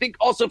two, I think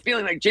also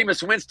feeling like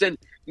Jameis Winston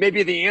may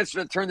be the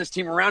answer to turn this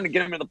team around and get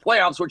them into the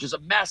playoffs, which is a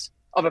mess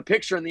of a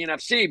picture in the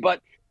NFC.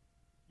 But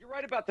you're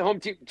right about the home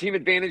team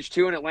advantage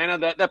too in Atlanta.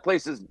 That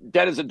place is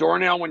dead as a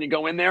doornail when you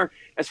go in there,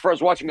 as far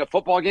as watching a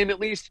football game at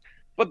least.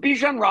 But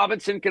Bijan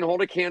Robinson can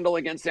hold a candle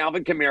against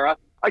Alvin Kamara.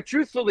 I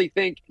truthfully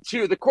think,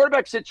 too, the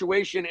quarterback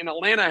situation in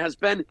Atlanta has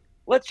been,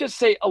 let's just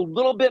say, a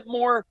little bit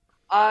more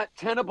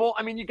tenable.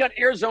 I mean, you got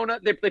Arizona.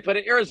 They played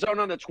at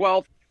Arizona on the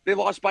 12th. They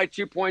lost by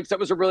 2 points. That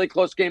was a really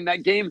close game.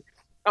 That game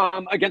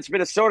against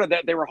Minnesota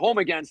that they were home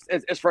against,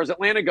 as far as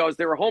Atlanta goes,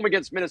 they were home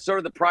against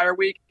Minnesota the prior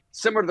week,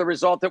 similar to the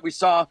result that we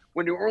saw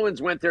when New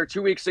Orleans went there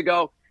 2 weeks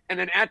ago. And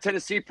then at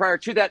Tennessee prior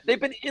to that, they've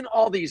been in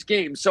all these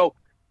games. So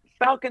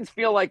Falcons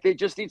feel like they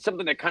just need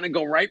something to kind of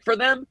go right for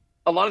them.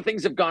 A lot of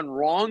things have gone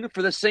wrong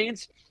for the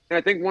Saints. And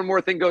I think one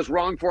more thing goes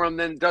wrong for them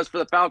than it does for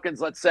the Falcons,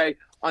 let's say,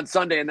 on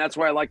Sunday. And that's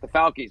why I like the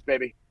Falcons,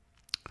 baby.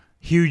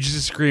 Huge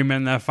disagreement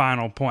in that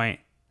final point.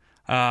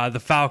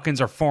 The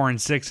Falcons are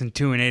 4-6 and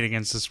 2-8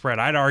 against the spread.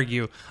 I'd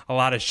argue a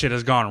lot of shit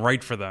has gone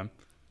right for them.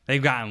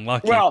 They've gotten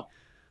lucky. Well,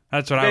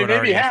 that's what I would argue.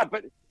 They maybe have,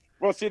 but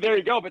well, see, there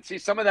you go. But see,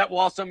 some of that will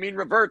also mean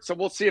revert. So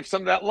we'll see if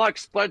some of that luck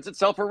spreads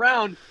itself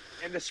around.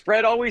 And the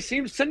spread always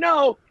seems to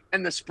know.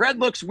 And the spread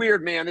looks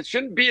weird, man. It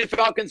shouldn't be a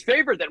Falcons'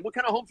 favor then. What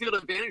kind of home field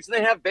advantage do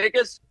they have?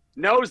 Vegas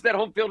knows that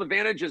home field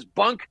advantage is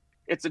bunk.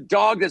 It's a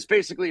dog that's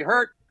basically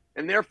hurt,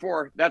 and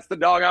therefore that's the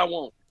dog I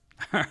want.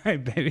 All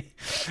right, baby.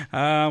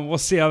 We'll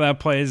see how that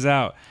plays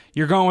out.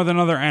 You're going with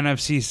another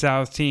NFC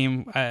South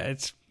team.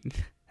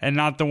 And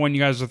not the one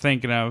you guys are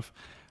thinking of.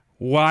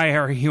 Why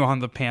are you on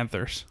the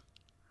Panthers?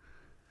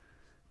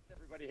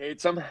 Everybody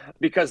hates them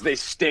because they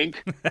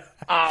stink.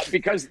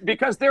 Because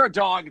they're a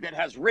dog that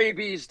has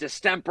rabies,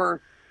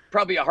 distemper,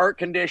 probably a heart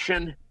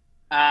condition,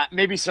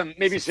 maybe some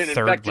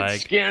infected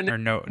skin,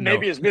 or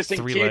maybe is missing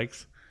 3 teeth.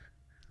 legs.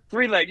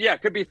 3 legs, yeah,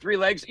 it could be 3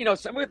 legs.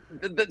 Some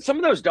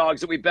of those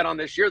dogs that we bet on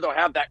this year, they'll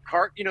have that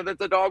cart, that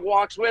the dog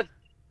walks with,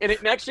 and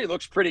it actually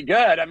looks pretty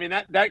good. I mean,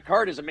 that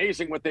cart is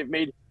amazing what they've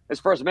made as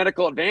far as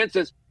medical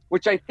advances,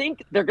 which I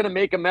think they're going to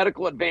make a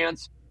medical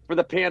advance for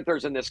the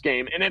Panthers in this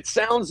game. And it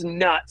sounds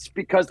nuts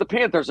because the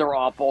Panthers are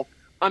awful.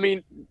 I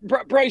mean,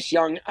 Bryce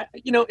Young,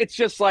 it's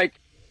just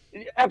like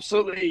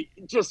absolutely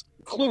just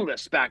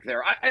clueless back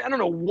there. I don't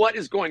know what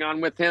is going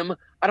on with him.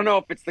 I don't know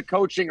if it's the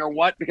coaching or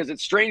what, because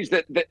it's strange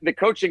that the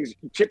coaching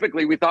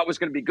typically we thought was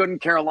going to be good in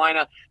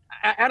Carolina.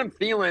 Adam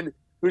Thielen,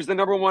 who's the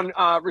number 1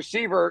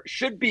 receiver,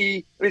 should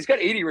be – he's got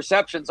 80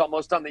 receptions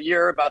almost on the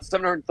year, about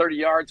 730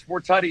 yards,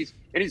 4 tutties,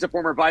 and he's a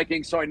former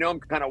Viking, so I know him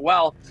kind of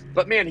well.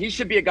 But, man, he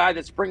should be a guy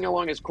that's bringing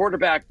along his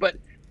quarterback. But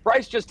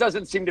Bryce just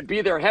doesn't seem to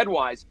be there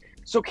head-wise.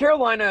 So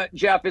Carolina,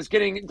 Jeff, is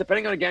getting,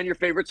 depending on, again, your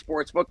favorite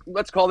sports book,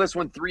 let's call this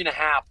one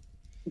 3.5.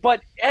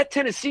 But at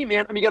Tennessee,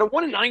 man, I mean, you got a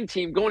 1-9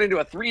 team going into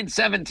a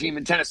 3-7 team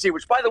in Tennessee,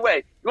 which, by the way,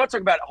 you want to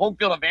talk about home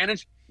field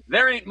advantage?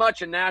 There ain't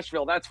much in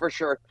Nashville, that's for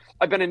sure.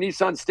 I've been in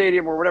Nissan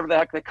Stadium or whatever the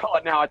heck they call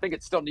it now. I think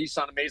it's still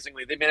Nissan,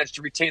 amazingly. They managed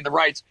to retain the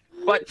rights.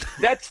 But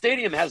that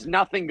stadium has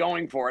nothing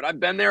going for it. I've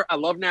been there. I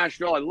love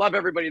Nashville. I love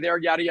everybody there,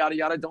 yada, yada,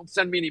 yada. Don't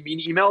send me any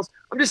mean emails.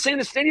 I'm just saying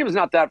the stadium is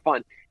not that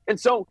fun. And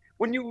so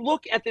when you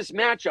look at this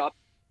matchup,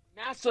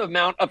 massive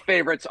amount of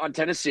favorites on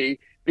Tennessee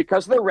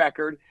because of their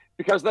record,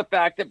 because of the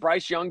fact that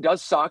Bryce Young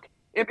does suck,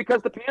 and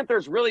because the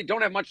Panthers really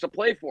don't have much to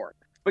play for.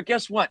 But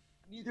guess what?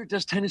 Neither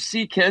does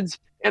Tennessee, kids.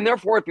 And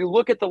therefore, if you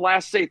look at the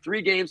last, say,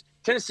 3 games,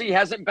 Tennessee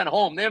hasn't been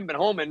home. They haven't been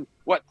home in,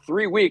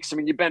 3 weeks? I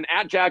mean, you've been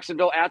at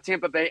Jacksonville, at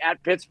Tampa Bay,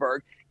 at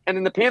Pittsburgh. And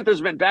then the Panthers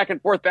have been back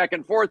and forth,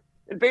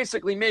 and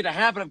basically made a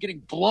habit of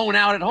getting blown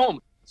out at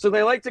home. So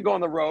they like to go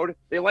on the road.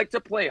 They like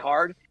to play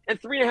hard. And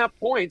 3.5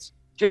 points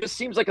just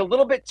seems like a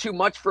little bit too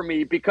much for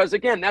me because,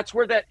 again, that's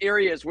where that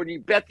area is. When you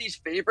bet these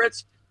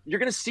favorites, you're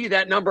going to see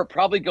that number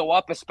probably go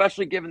up,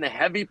 especially given the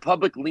heavy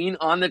public lean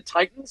on the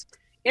Titans.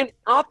 And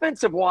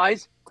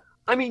offensive-wise,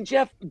 I mean,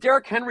 Jeff,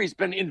 Derrick Henry's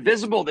been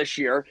invisible this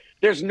year.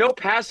 There's no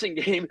passing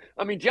game.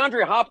 I mean,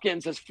 DeAndre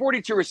Hopkins has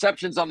 42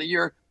 receptions on the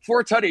year,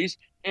 4 tutties,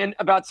 and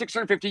about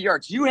 650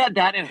 yards. You had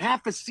that in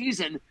half a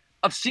season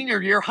of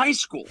senior year high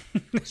school.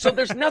 So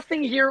there's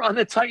nothing here on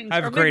the Titans.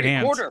 I have great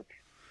hands. Quarter.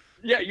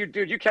 Yeah,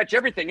 you catch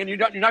everything. And you're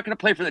not going to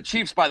play for the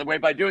Chiefs, by the way,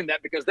 by doing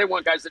that because they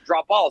want guys that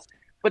drop balls.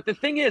 But the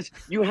thing is,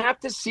 you have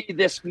to see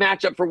this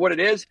matchup for what it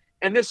is.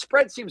 And this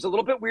spread seems a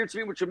little bit weird to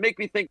me, which would make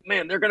me think,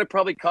 man, they're going to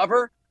probably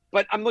cover.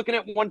 But I'm looking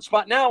at one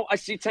spot now. I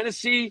see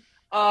Tennessee.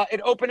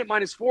 It opened at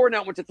 -4.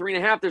 Now it went to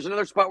 3.5. There's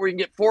another spot where you can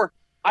get 4.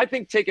 I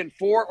think taking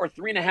 4 or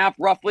 3.5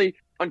 roughly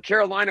on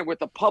Carolina with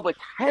the public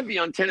heavy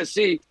on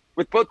Tennessee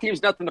with both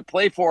teams nothing to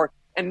play for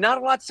and not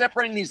a lot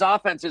separating these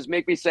offenses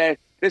make me say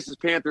this is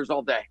Panthers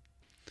all day.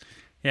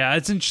 Yeah,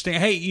 it's interesting.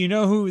 Hey, you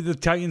know who the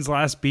Titans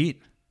last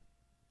beat?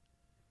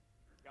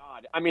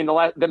 I mean,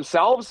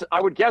 themselves,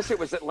 I would guess it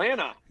was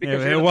Atlanta.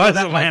 Because it was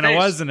Atlanta,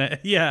 wasn't it?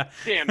 Yeah.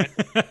 Damn it.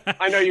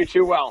 I know you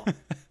too well.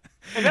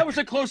 And that was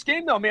a close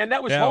game, though, man.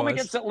 That was home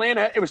against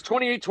Atlanta. It was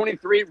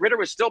 28-23. Ritter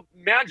was still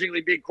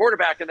magically being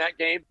quarterback in that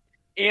game.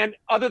 And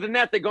other than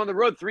that, they go on the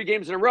road 3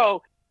 games in a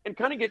row and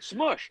kind of get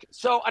smushed.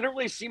 So I don't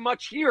really see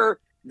much here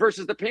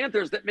versus the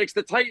Panthers that makes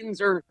the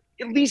Titans or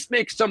at least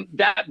makes them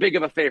that big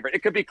of a favorite.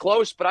 It could be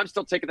close, but I'm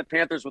still taking the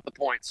Panthers with the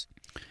points.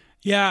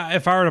 Yeah,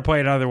 if I were to play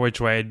it other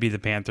which way, it'd be the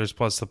Panthers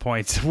plus the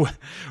points.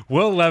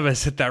 Will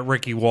Levis hit that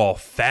Ricky Wall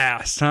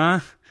fast, huh?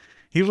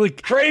 He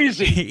looked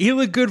crazy. He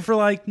looked good for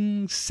like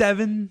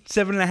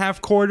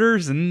 7.5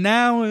 quarters, and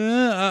now,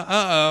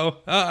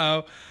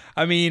 uh-oh.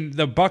 I mean,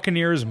 the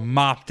Buccaneers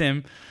mopped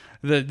him.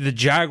 The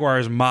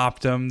Jaguars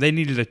mopped him. They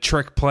needed a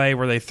trick play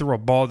where they threw a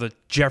ball to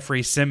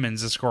Jeffrey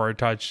Simmons to score a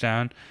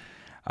touchdown.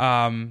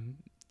 And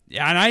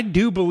I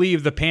do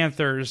believe the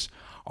Panthers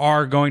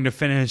are going to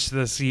finish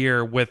this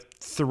year with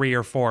 3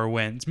 or 4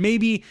 wins.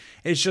 Maybe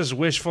it's just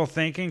wishful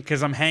thinking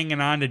because I'm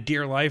hanging on to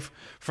dear life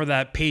for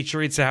that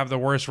Patriots to have the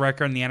worst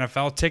record in the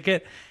NFL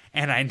ticket,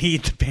 and I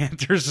need the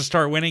Panthers to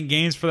start winning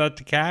games for that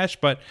to cash.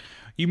 But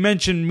you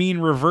mentioned mean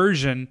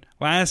reversion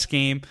last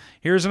game.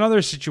 Here's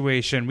another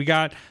situation. We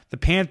got the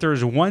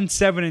Panthers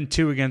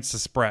 1-7-2 against the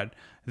spread.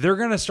 They're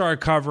going to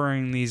start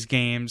covering these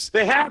games.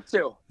 They have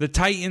to. The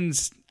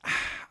Titans,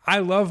 I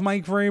love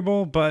Mike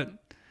Vrabel, but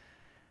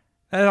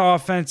that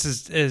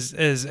offense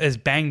is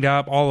banged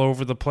up all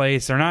over the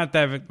place. They're not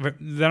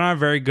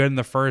very good in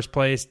the first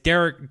place.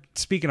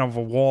 Speaking of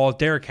a wall,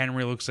 Derrick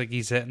Henry looks like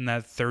he's hitting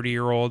that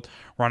 30-year-old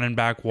running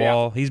back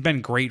wall. Yeah. He's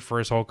been great for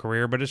his whole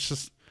career, but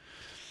it's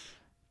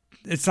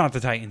not the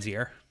Titans'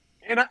 year.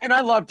 And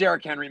I love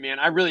Derrick Henry, man.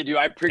 I really do.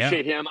 I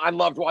appreciate him. I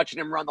loved watching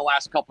him run the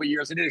last couple of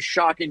years. And it is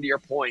shocking to your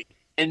point.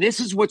 And this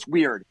is what's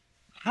weird.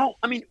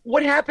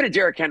 What happened to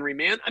Derrick Henry,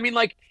 man? I mean,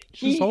 like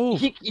he's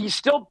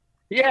still,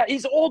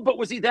 he's old, but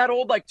was he that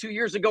old like 2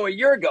 years ago, a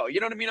year ago? You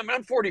know what I mean?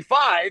 I'm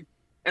 45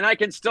 and I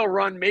can still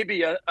run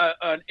maybe an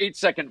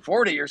 8-second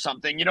 40 or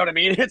something. You know what I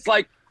mean? It's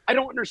like, I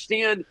don't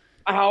understand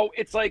how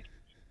it's like,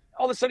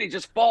 all of a sudden he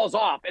just falls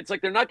off. It's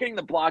like they're not getting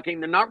the blocking.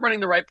 They're not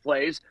running the right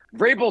plays.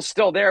 Vrabel's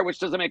still there, which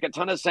doesn't make a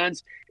ton of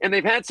sense. And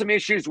they've had some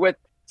issues with,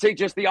 say,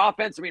 just the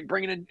offense. I mean,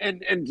 bringing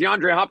in and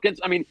DeAndre Hopkins.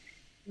 I mean,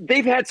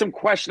 they've had some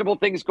questionable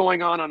things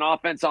going on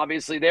offense,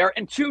 obviously, there.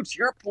 And two, to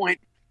your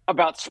point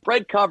about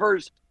spread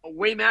covers,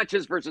 away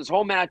matches versus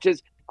home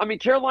matches. I mean,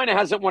 Carolina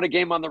hasn't won a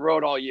game on the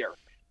road all year.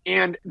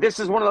 And this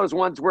is one of those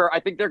ones where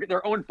I think they're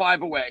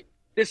 0-5 away.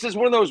 This is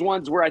one of those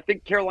ones where I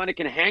think Carolina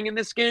can hang in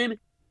this game.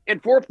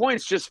 And 4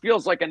 points just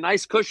feels like a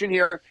nice cushion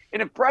here.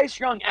 And if Bryce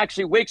Young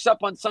actually wakes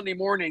up on Sunday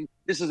morning,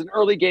 this is an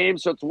early game,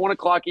 so it's 1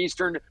 o'clock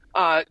Eastern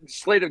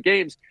slate of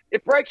games.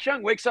 If Bryce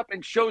Young wakes up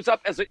and shows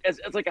up as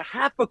like a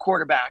half a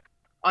quarterback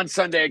on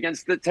Sunday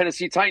against the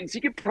Tennessee Titans,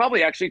 he could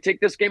probably actually take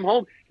this game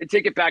home and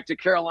take it back to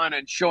Carolina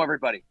and show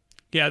everybody.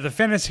 Yeah, the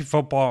fantasy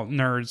football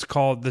nerds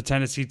called the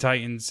Tennessee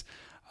Titans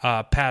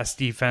pass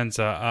defense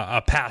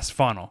a pass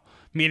funnel.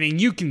 Meaning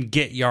you can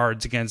get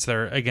yards against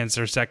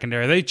their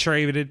secondary. They're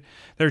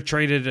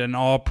traded an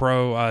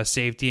all-pro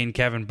safety in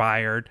Kevin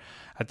Byard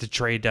at the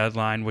trade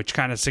deadline, which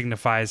kind of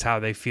signifies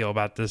how they feel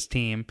about this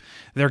team.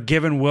 They're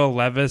giving Will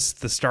Levis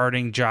the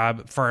starting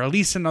job for at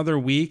least another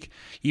week,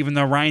 even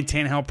though Ryan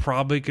Tannehill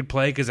probably could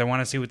play because I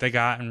want to see what they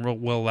got in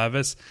Will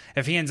Levis.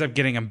 If he ends up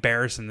getting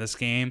embarrassed in this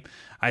game,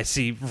 I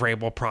see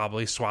Vrabel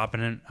probably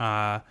swapping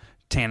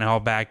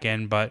Tannehill back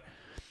in, but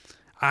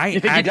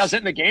you think he does it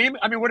in the game?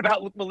 I mean, what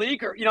about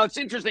Malik? Or, it's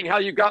interesting how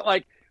you've got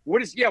like,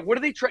 what are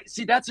they trying?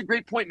 See, that's a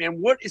great point,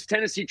 man. What is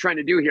Tennessee trying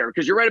to do here?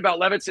 Because you're right about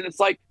Levis, and it's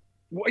like,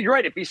 you're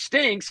right. If he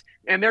stinks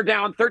and they're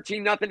down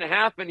 13-0 at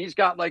half, and he's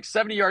got like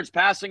 70 yards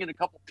passing and a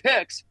couple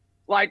picks,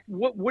 like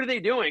what are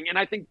they doing? And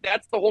I think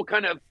that's the whole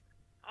kind of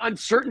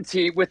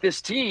uncertainty with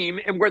this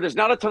team, and where there's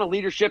not a ton of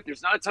leadership,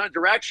 there's not a ton of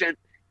direction.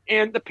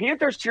 And the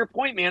Panthers, to your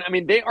point, man, I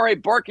mean, they are a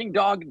barking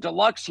dog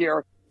deluxe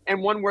here.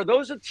 And one where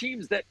those are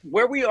teams that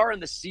where we are in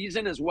the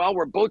season as well,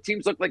 where both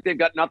teams look like they've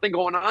got nothing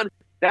going on.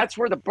 That's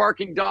where the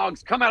barking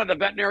dogs come out of the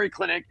veterinary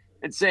clinic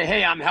and say,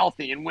 hey, I'm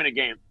healthy, and win a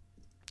game.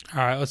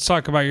 All right, let's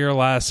talk about your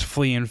last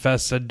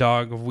flea-infested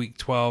dog of Week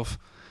 12.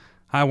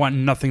 I want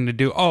nothing to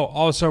do. Oh,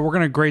 also, we're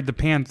going to grade the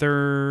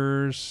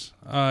Panthers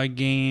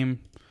game.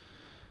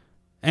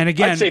 And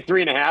again, I'd say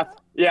 3.5.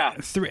 Yeah.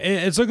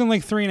 It's looking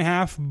like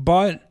 3.5,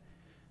 but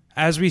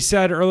as we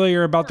said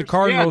earlier about the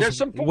Cardinals, there's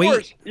some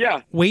fours.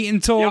 Wait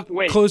until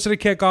closer to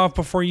kickoff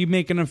before you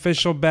make an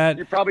official bet.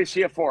 You probably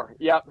see a 4.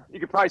 Yep, you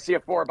could probably see a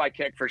 4 by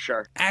kick for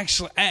sure.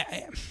 Actually,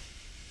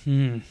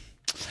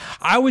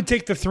 I would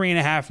take the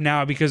 3.5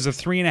 now, because the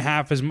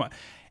 3.5 is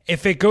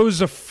if it goes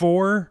to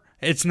 4,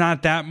 it's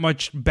not that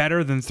much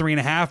better than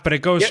 3.5, but it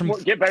goes from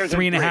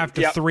 3.5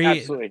 to 3.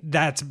 Absolutely.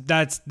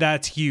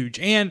 That's huge,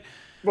 and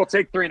we'll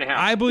take 3.5.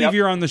 I believe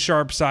you're on the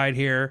sharp side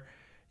here.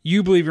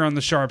 You believe you're on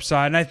the sharp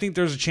side, and I think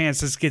there's a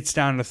chance this gets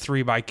down to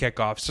 3 by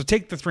kickoff. So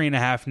take the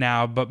 3.5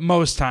 now, but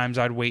most times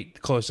I'd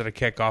wait closer to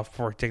kickoff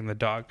before taking the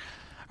dog.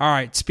 All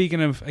right,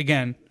 speaking of,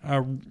 again,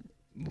 a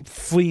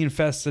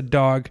flea-infested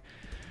dog,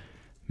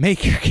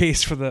 make your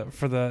case for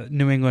the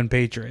New England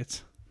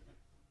Patriots.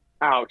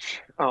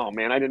 Ouch. Oh,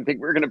 man, I didn't think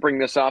we were going to bring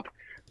this up.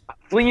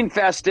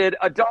 Flea-infested,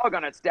 a dog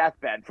on its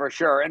deathbed for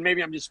sure, and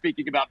maybe I'm just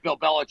speaking about Bill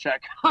Belichick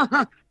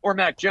or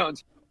Mac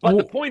Jones. But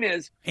the point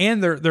is,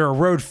 and they're a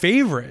road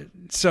favorite,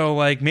 so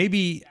like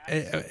maybe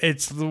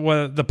it's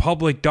the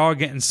public dog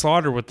getting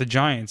slaughtered with the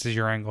Giants is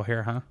your angle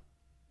here, huh?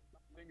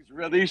 Something's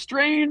really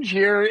strange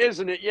here,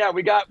 isn't it? Yeah,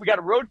 we got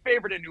a road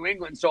favorite in New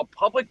England, so a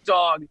public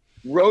dog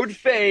road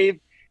fave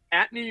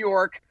at New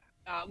York,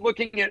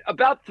 looking at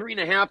about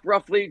 3.5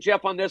 roughly.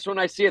 Jeff, on this one,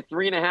 I see a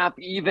 3.5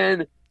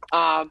 even,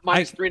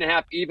 minus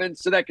 3.5 even,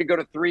 so that could go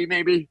to 3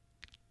 maybe.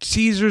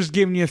 Caesar's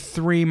giving you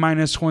 3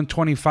 minus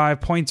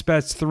 125. Points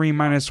bets 3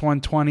 minus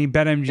 120.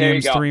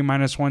 BetMGM's 3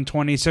 minus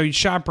 120. So you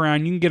shop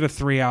around, you can get a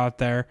 3 out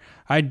there.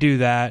 I'd do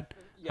that.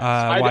 Yes,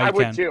 I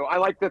would too. I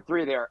like the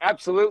 3 there.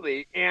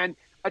 Absolutely. And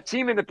a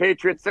team in the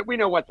Patriots that we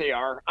know what they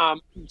are.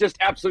 Just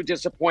absolute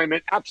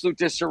disappointment, absolute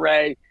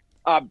disarray.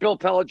 Bill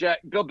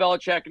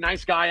Belichick,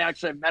 nice guy.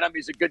 Actually, I met him.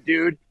 He's a good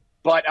dude,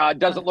 but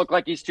doesn't look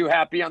like he's too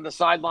happy on the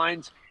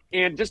sidelines,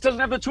 and just doesn't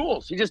have the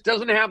tools. He just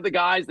doesn't have the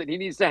guys that he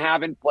needs to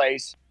have in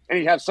place. And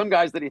he has some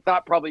guys that he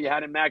thought probably he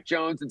had in Mac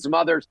Jones and some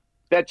others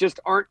that just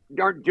aren't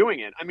doing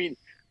it. I mean,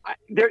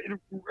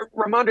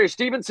 Ramondre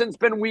Stevenson's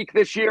been weak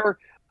this year.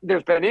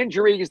 There's been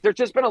injuries. There's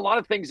just been a lot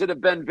of things that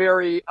have been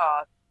very,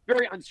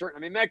 very uncertain.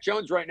 I mean, Mac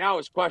Jones right now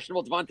is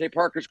questionable. Devontae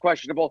Parker's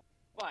questionable.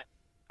 But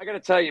I got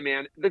to tell you,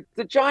 man,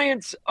 the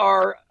Giants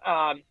are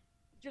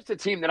just a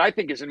team that I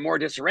think is in more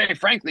disarray,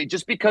 frankly,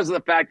 just because of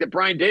the fact that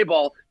Brian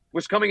Daboll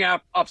was coming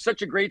off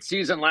such a great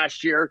season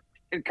last year,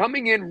 and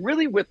coming in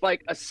really with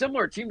like a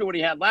similar team to what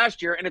he had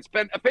last year, and it's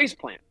been a face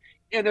plant.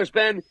 And there's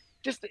been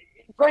just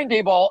Brian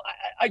Daboll,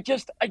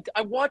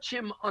 I watch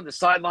him on the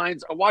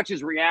sidelines. I watch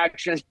his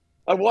reaction.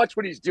 I watch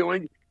what he's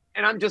doing,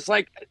 and I'm just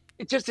like,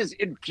 it just is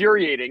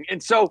infuriating.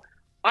 And so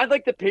I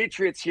like the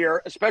Patriots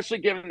here, especially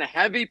given the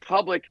heavy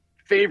public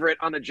favorite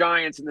on the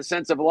Giants, in the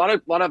sense of a lot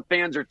of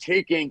fans are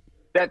taking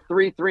that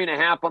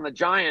 3.5 on the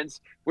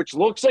Giants, which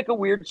looks like a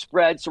weird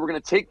spread. So we're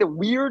going to take the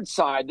weird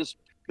side,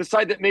 the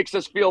side that makes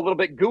us feel a little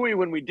bit gooey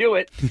when we do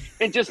it,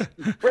 and just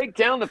break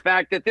down the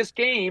fact that this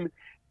game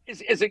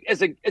is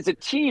a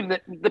team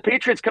that the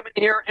Patriots come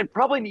in here and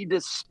probably need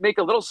to make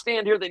a little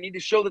stand here. They need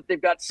to show that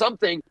they've got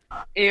something.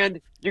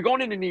 And you're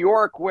going into New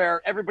York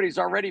where everybody's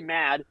already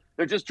mad.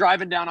 They're just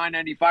driving down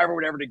I-95 or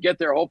whatever to get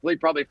there, hopefully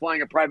probably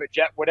flying a private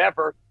jet,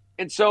 whatever.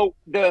 And so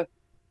the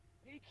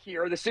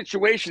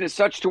situation is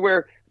such to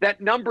where that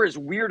number is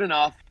weird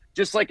enough,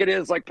 just like it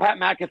is like Pat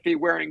McAfee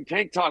wearing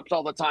tank tops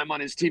all the time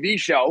on his TV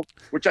show,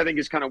 which I think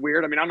is kind of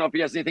weird. I mean, I don't know if he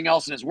has anything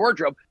else in his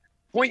wardrobe.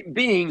 Point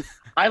being,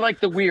 I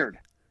like the weird.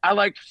 I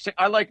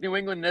like New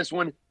England in this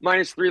one,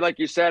 -3, like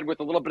you said, with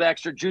a little bit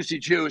extra juicy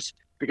juice,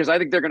 because I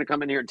think they're going to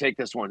come in here and take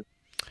this one.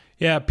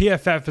 Yeah,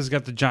 PFF has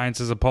got the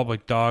Giants as a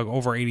public dog.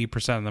 Over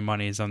 80% of the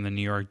money is on the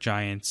New York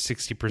Giants,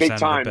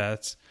 60% of the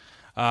bets.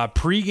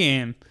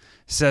 Pre-game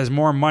says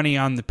more money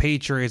on the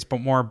Patriots,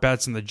 but more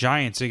bets on the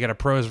Giants. So you got a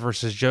pros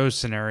versus Joes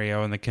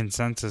scenario in the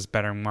consensus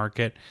betting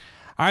market.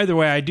 Either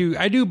way, I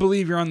do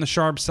believe you're on the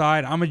sharp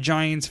side. I'm a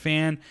Giants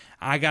fan.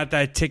 I got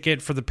that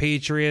ticket for the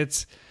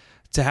Patriots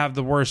to have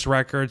the worst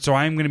record, so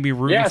I'm going to be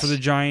rooting for the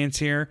Giants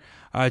here,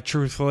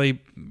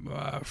 truthfully,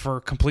 for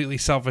completely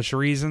selfish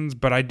reasons,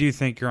 but I do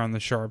think you're on the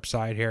sharp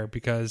side here,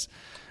 because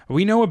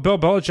we know what Bill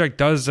Belichick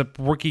does to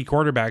rookie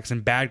quarterbacks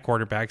and bad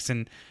quarterbacks,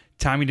 and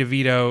Tommy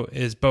DeVito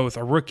is both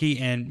a rookie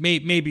and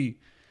maybe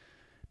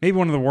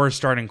one of the worst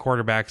starting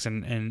quarterbacks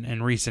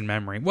in recent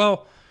memory.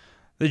 Well,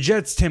 the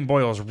Jets' Tim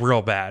Boyle is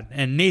real bad,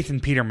 and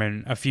Nathan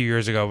Peterman a few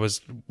years ago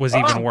was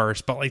even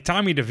worse, but like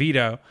Tommy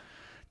DeVito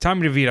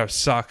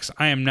sucks.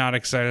 I am not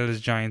excited as a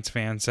Giants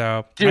fan,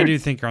 so dude, I do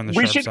think you're on the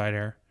sharp side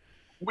here.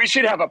 We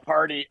should have a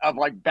party of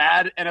like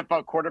bad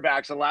NFL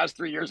quarterbacks the last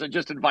 3 years and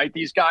just invite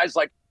these guys.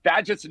 Like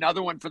Badgett's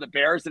another one for the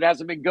Bears that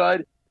hasn't been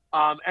good.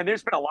 And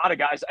there's been a lot of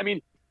guys. I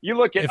mean, you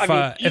look at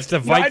if the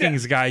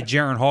Vikings guy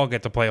Jaron Hall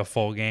get to play a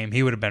full game,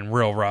 he would have been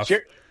real rough.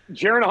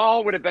 Jaron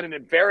Hall would have been an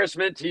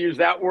embarrassment, to use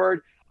that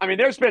word. I mean,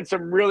 there's been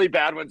some really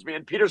bad ones,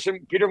 man.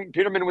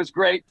 Peterman was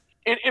great.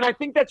 And I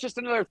think that's just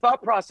another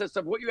thought process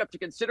of what you have to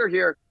consider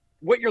here,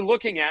 what you're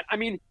looking at. I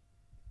mean,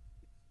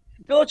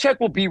 Belichick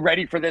will be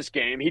ready for this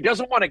game. He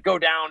doesn't want to go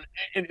down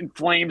in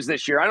flames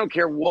this year. I don't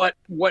care what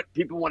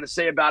people want to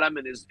say about him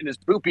and his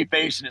poopy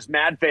face and his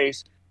mad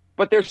face.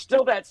 But there's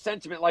still that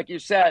sentiment, like you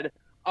said,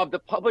 of the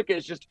public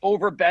is just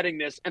over betting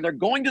this. And they're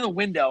going to the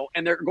window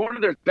and they're going to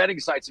their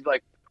betting sites and be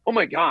like, oh,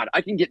 my God,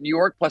 I can get New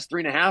York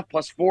 +3.5,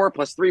 +4,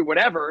 +3,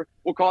 whatever.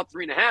 We'll call it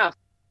 3.5.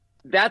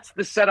 That's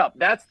the setup.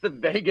 That's the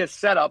Vegas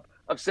setup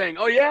of saying,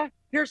 oh, yeah,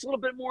 here's a little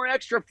bit more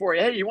extra for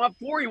you. Hey, you want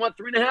 4? You want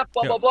 3.5?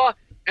 Blah, blah, blah.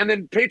 And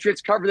then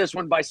Patriots cover this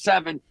one by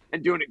 7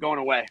 and doing it going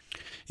away.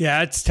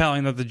 Yeah, it's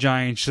telling that the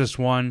Giants just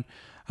won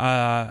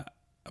by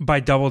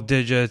double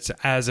digits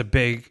as a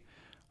big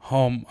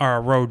home or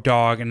a road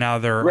dog, and now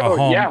they're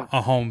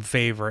a home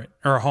favorite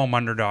or a home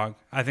underdog.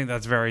 I think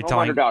that's very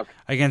telling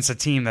against a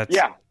team that's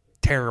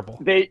terrible.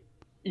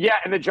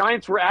 And the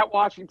Giants were at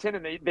Washington,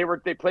 and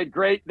they played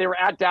great. They were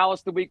at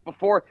Dallas the week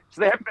before,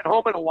 so they haven't been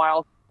home in a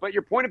while. But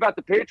your point about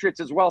the Patriots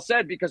is well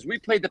said, because we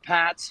played the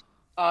Pats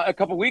a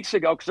couple weeks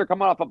ago because they're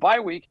coming off a bye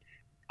week.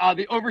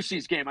 The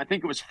overseas game, I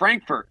think it was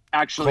Frankfurt,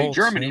 actually, Colts,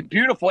 Germany. Yeah.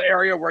 Beautiful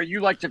area where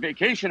you like to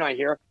vacation, I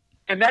hear.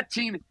 And that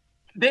team,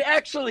 they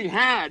actually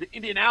had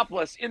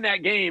Indianapolis in that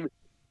game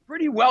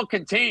pretty well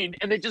contained,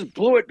 and they just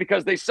blew it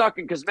because they suck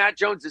and because Matt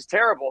Jones is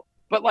terrible.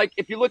 But, like,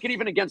 if you look at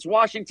even against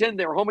Washington,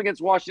 they were home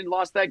against Washington,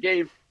 lost that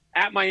game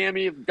at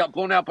Miami, got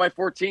blown out by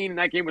 14, and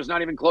that game was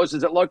not even close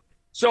as it looked.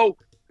 So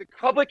the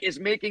public is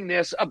making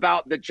this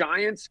about the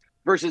Giants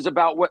versus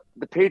about what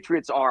the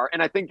Patriots are.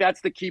 And I think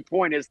that's the key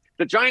point is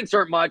the Giants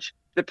aren't much,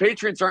 the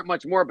Patriots aren't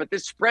much more, but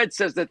this spread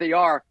says that they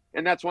are,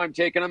 and that's why I'm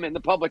taking them, and the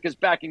public is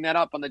backing that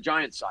up on the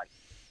Giants side.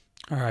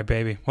 All right,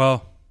 baby.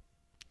 Well,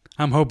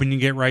 I'm hoping you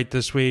get right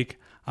this week.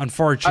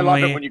 Unfortunately,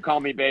 I love it when you call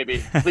me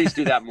baby. Please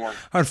do that more.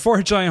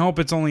 Unfortunately, I hope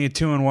it's only a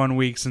 2-1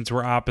 week since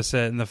we're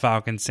opposite in the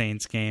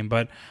Falcons-Saints game.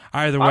 But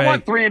either way, I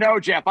want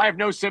 3-0, Jeff. I have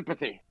no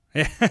sympathy.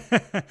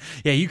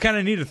 Yeah, you kind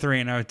of need a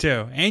 3-0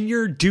 too, and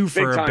you're due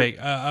for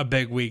a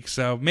big week.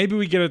 So maybe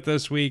we get it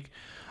this week.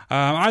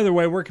 Either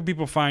way, where can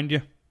people find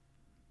you?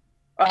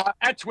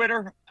 At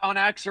Twitter, on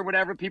X, or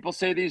whatever people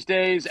say these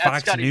days. Fox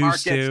at Scotty News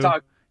Markets.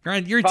 Too.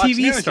 You're a Fox TV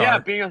News,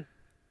 star. Yeah,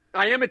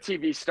 I am a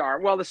TV star.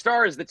 Well, the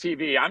star is the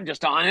TV. I'm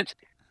just on it.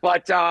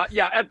 But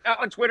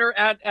on Twitter,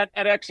 at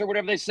X, or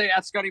whatever they say,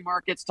 at Scotty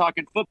Markets,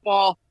 talking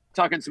football,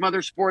 talking some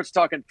other sports,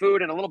 talking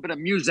food, and a little bit of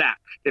music,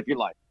 if you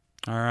like.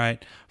 All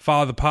right.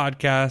 Follow the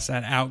podcast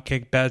at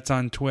Outkick Bets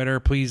on Twitter.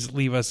 Please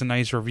leave us a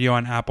nice review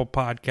on Apple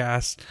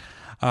Podcasts.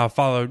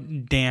 Follow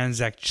Dan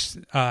Z,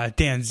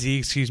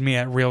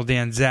 at Real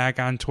Dan Zach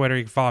on Twitter.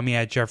 You can follow me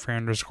at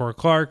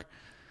Jeffrey_Clark.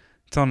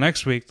 Till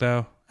next week,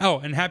 though. Oh,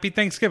 and happy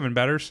Thanksgiving,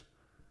 betters.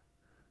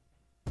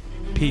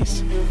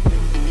 Peace.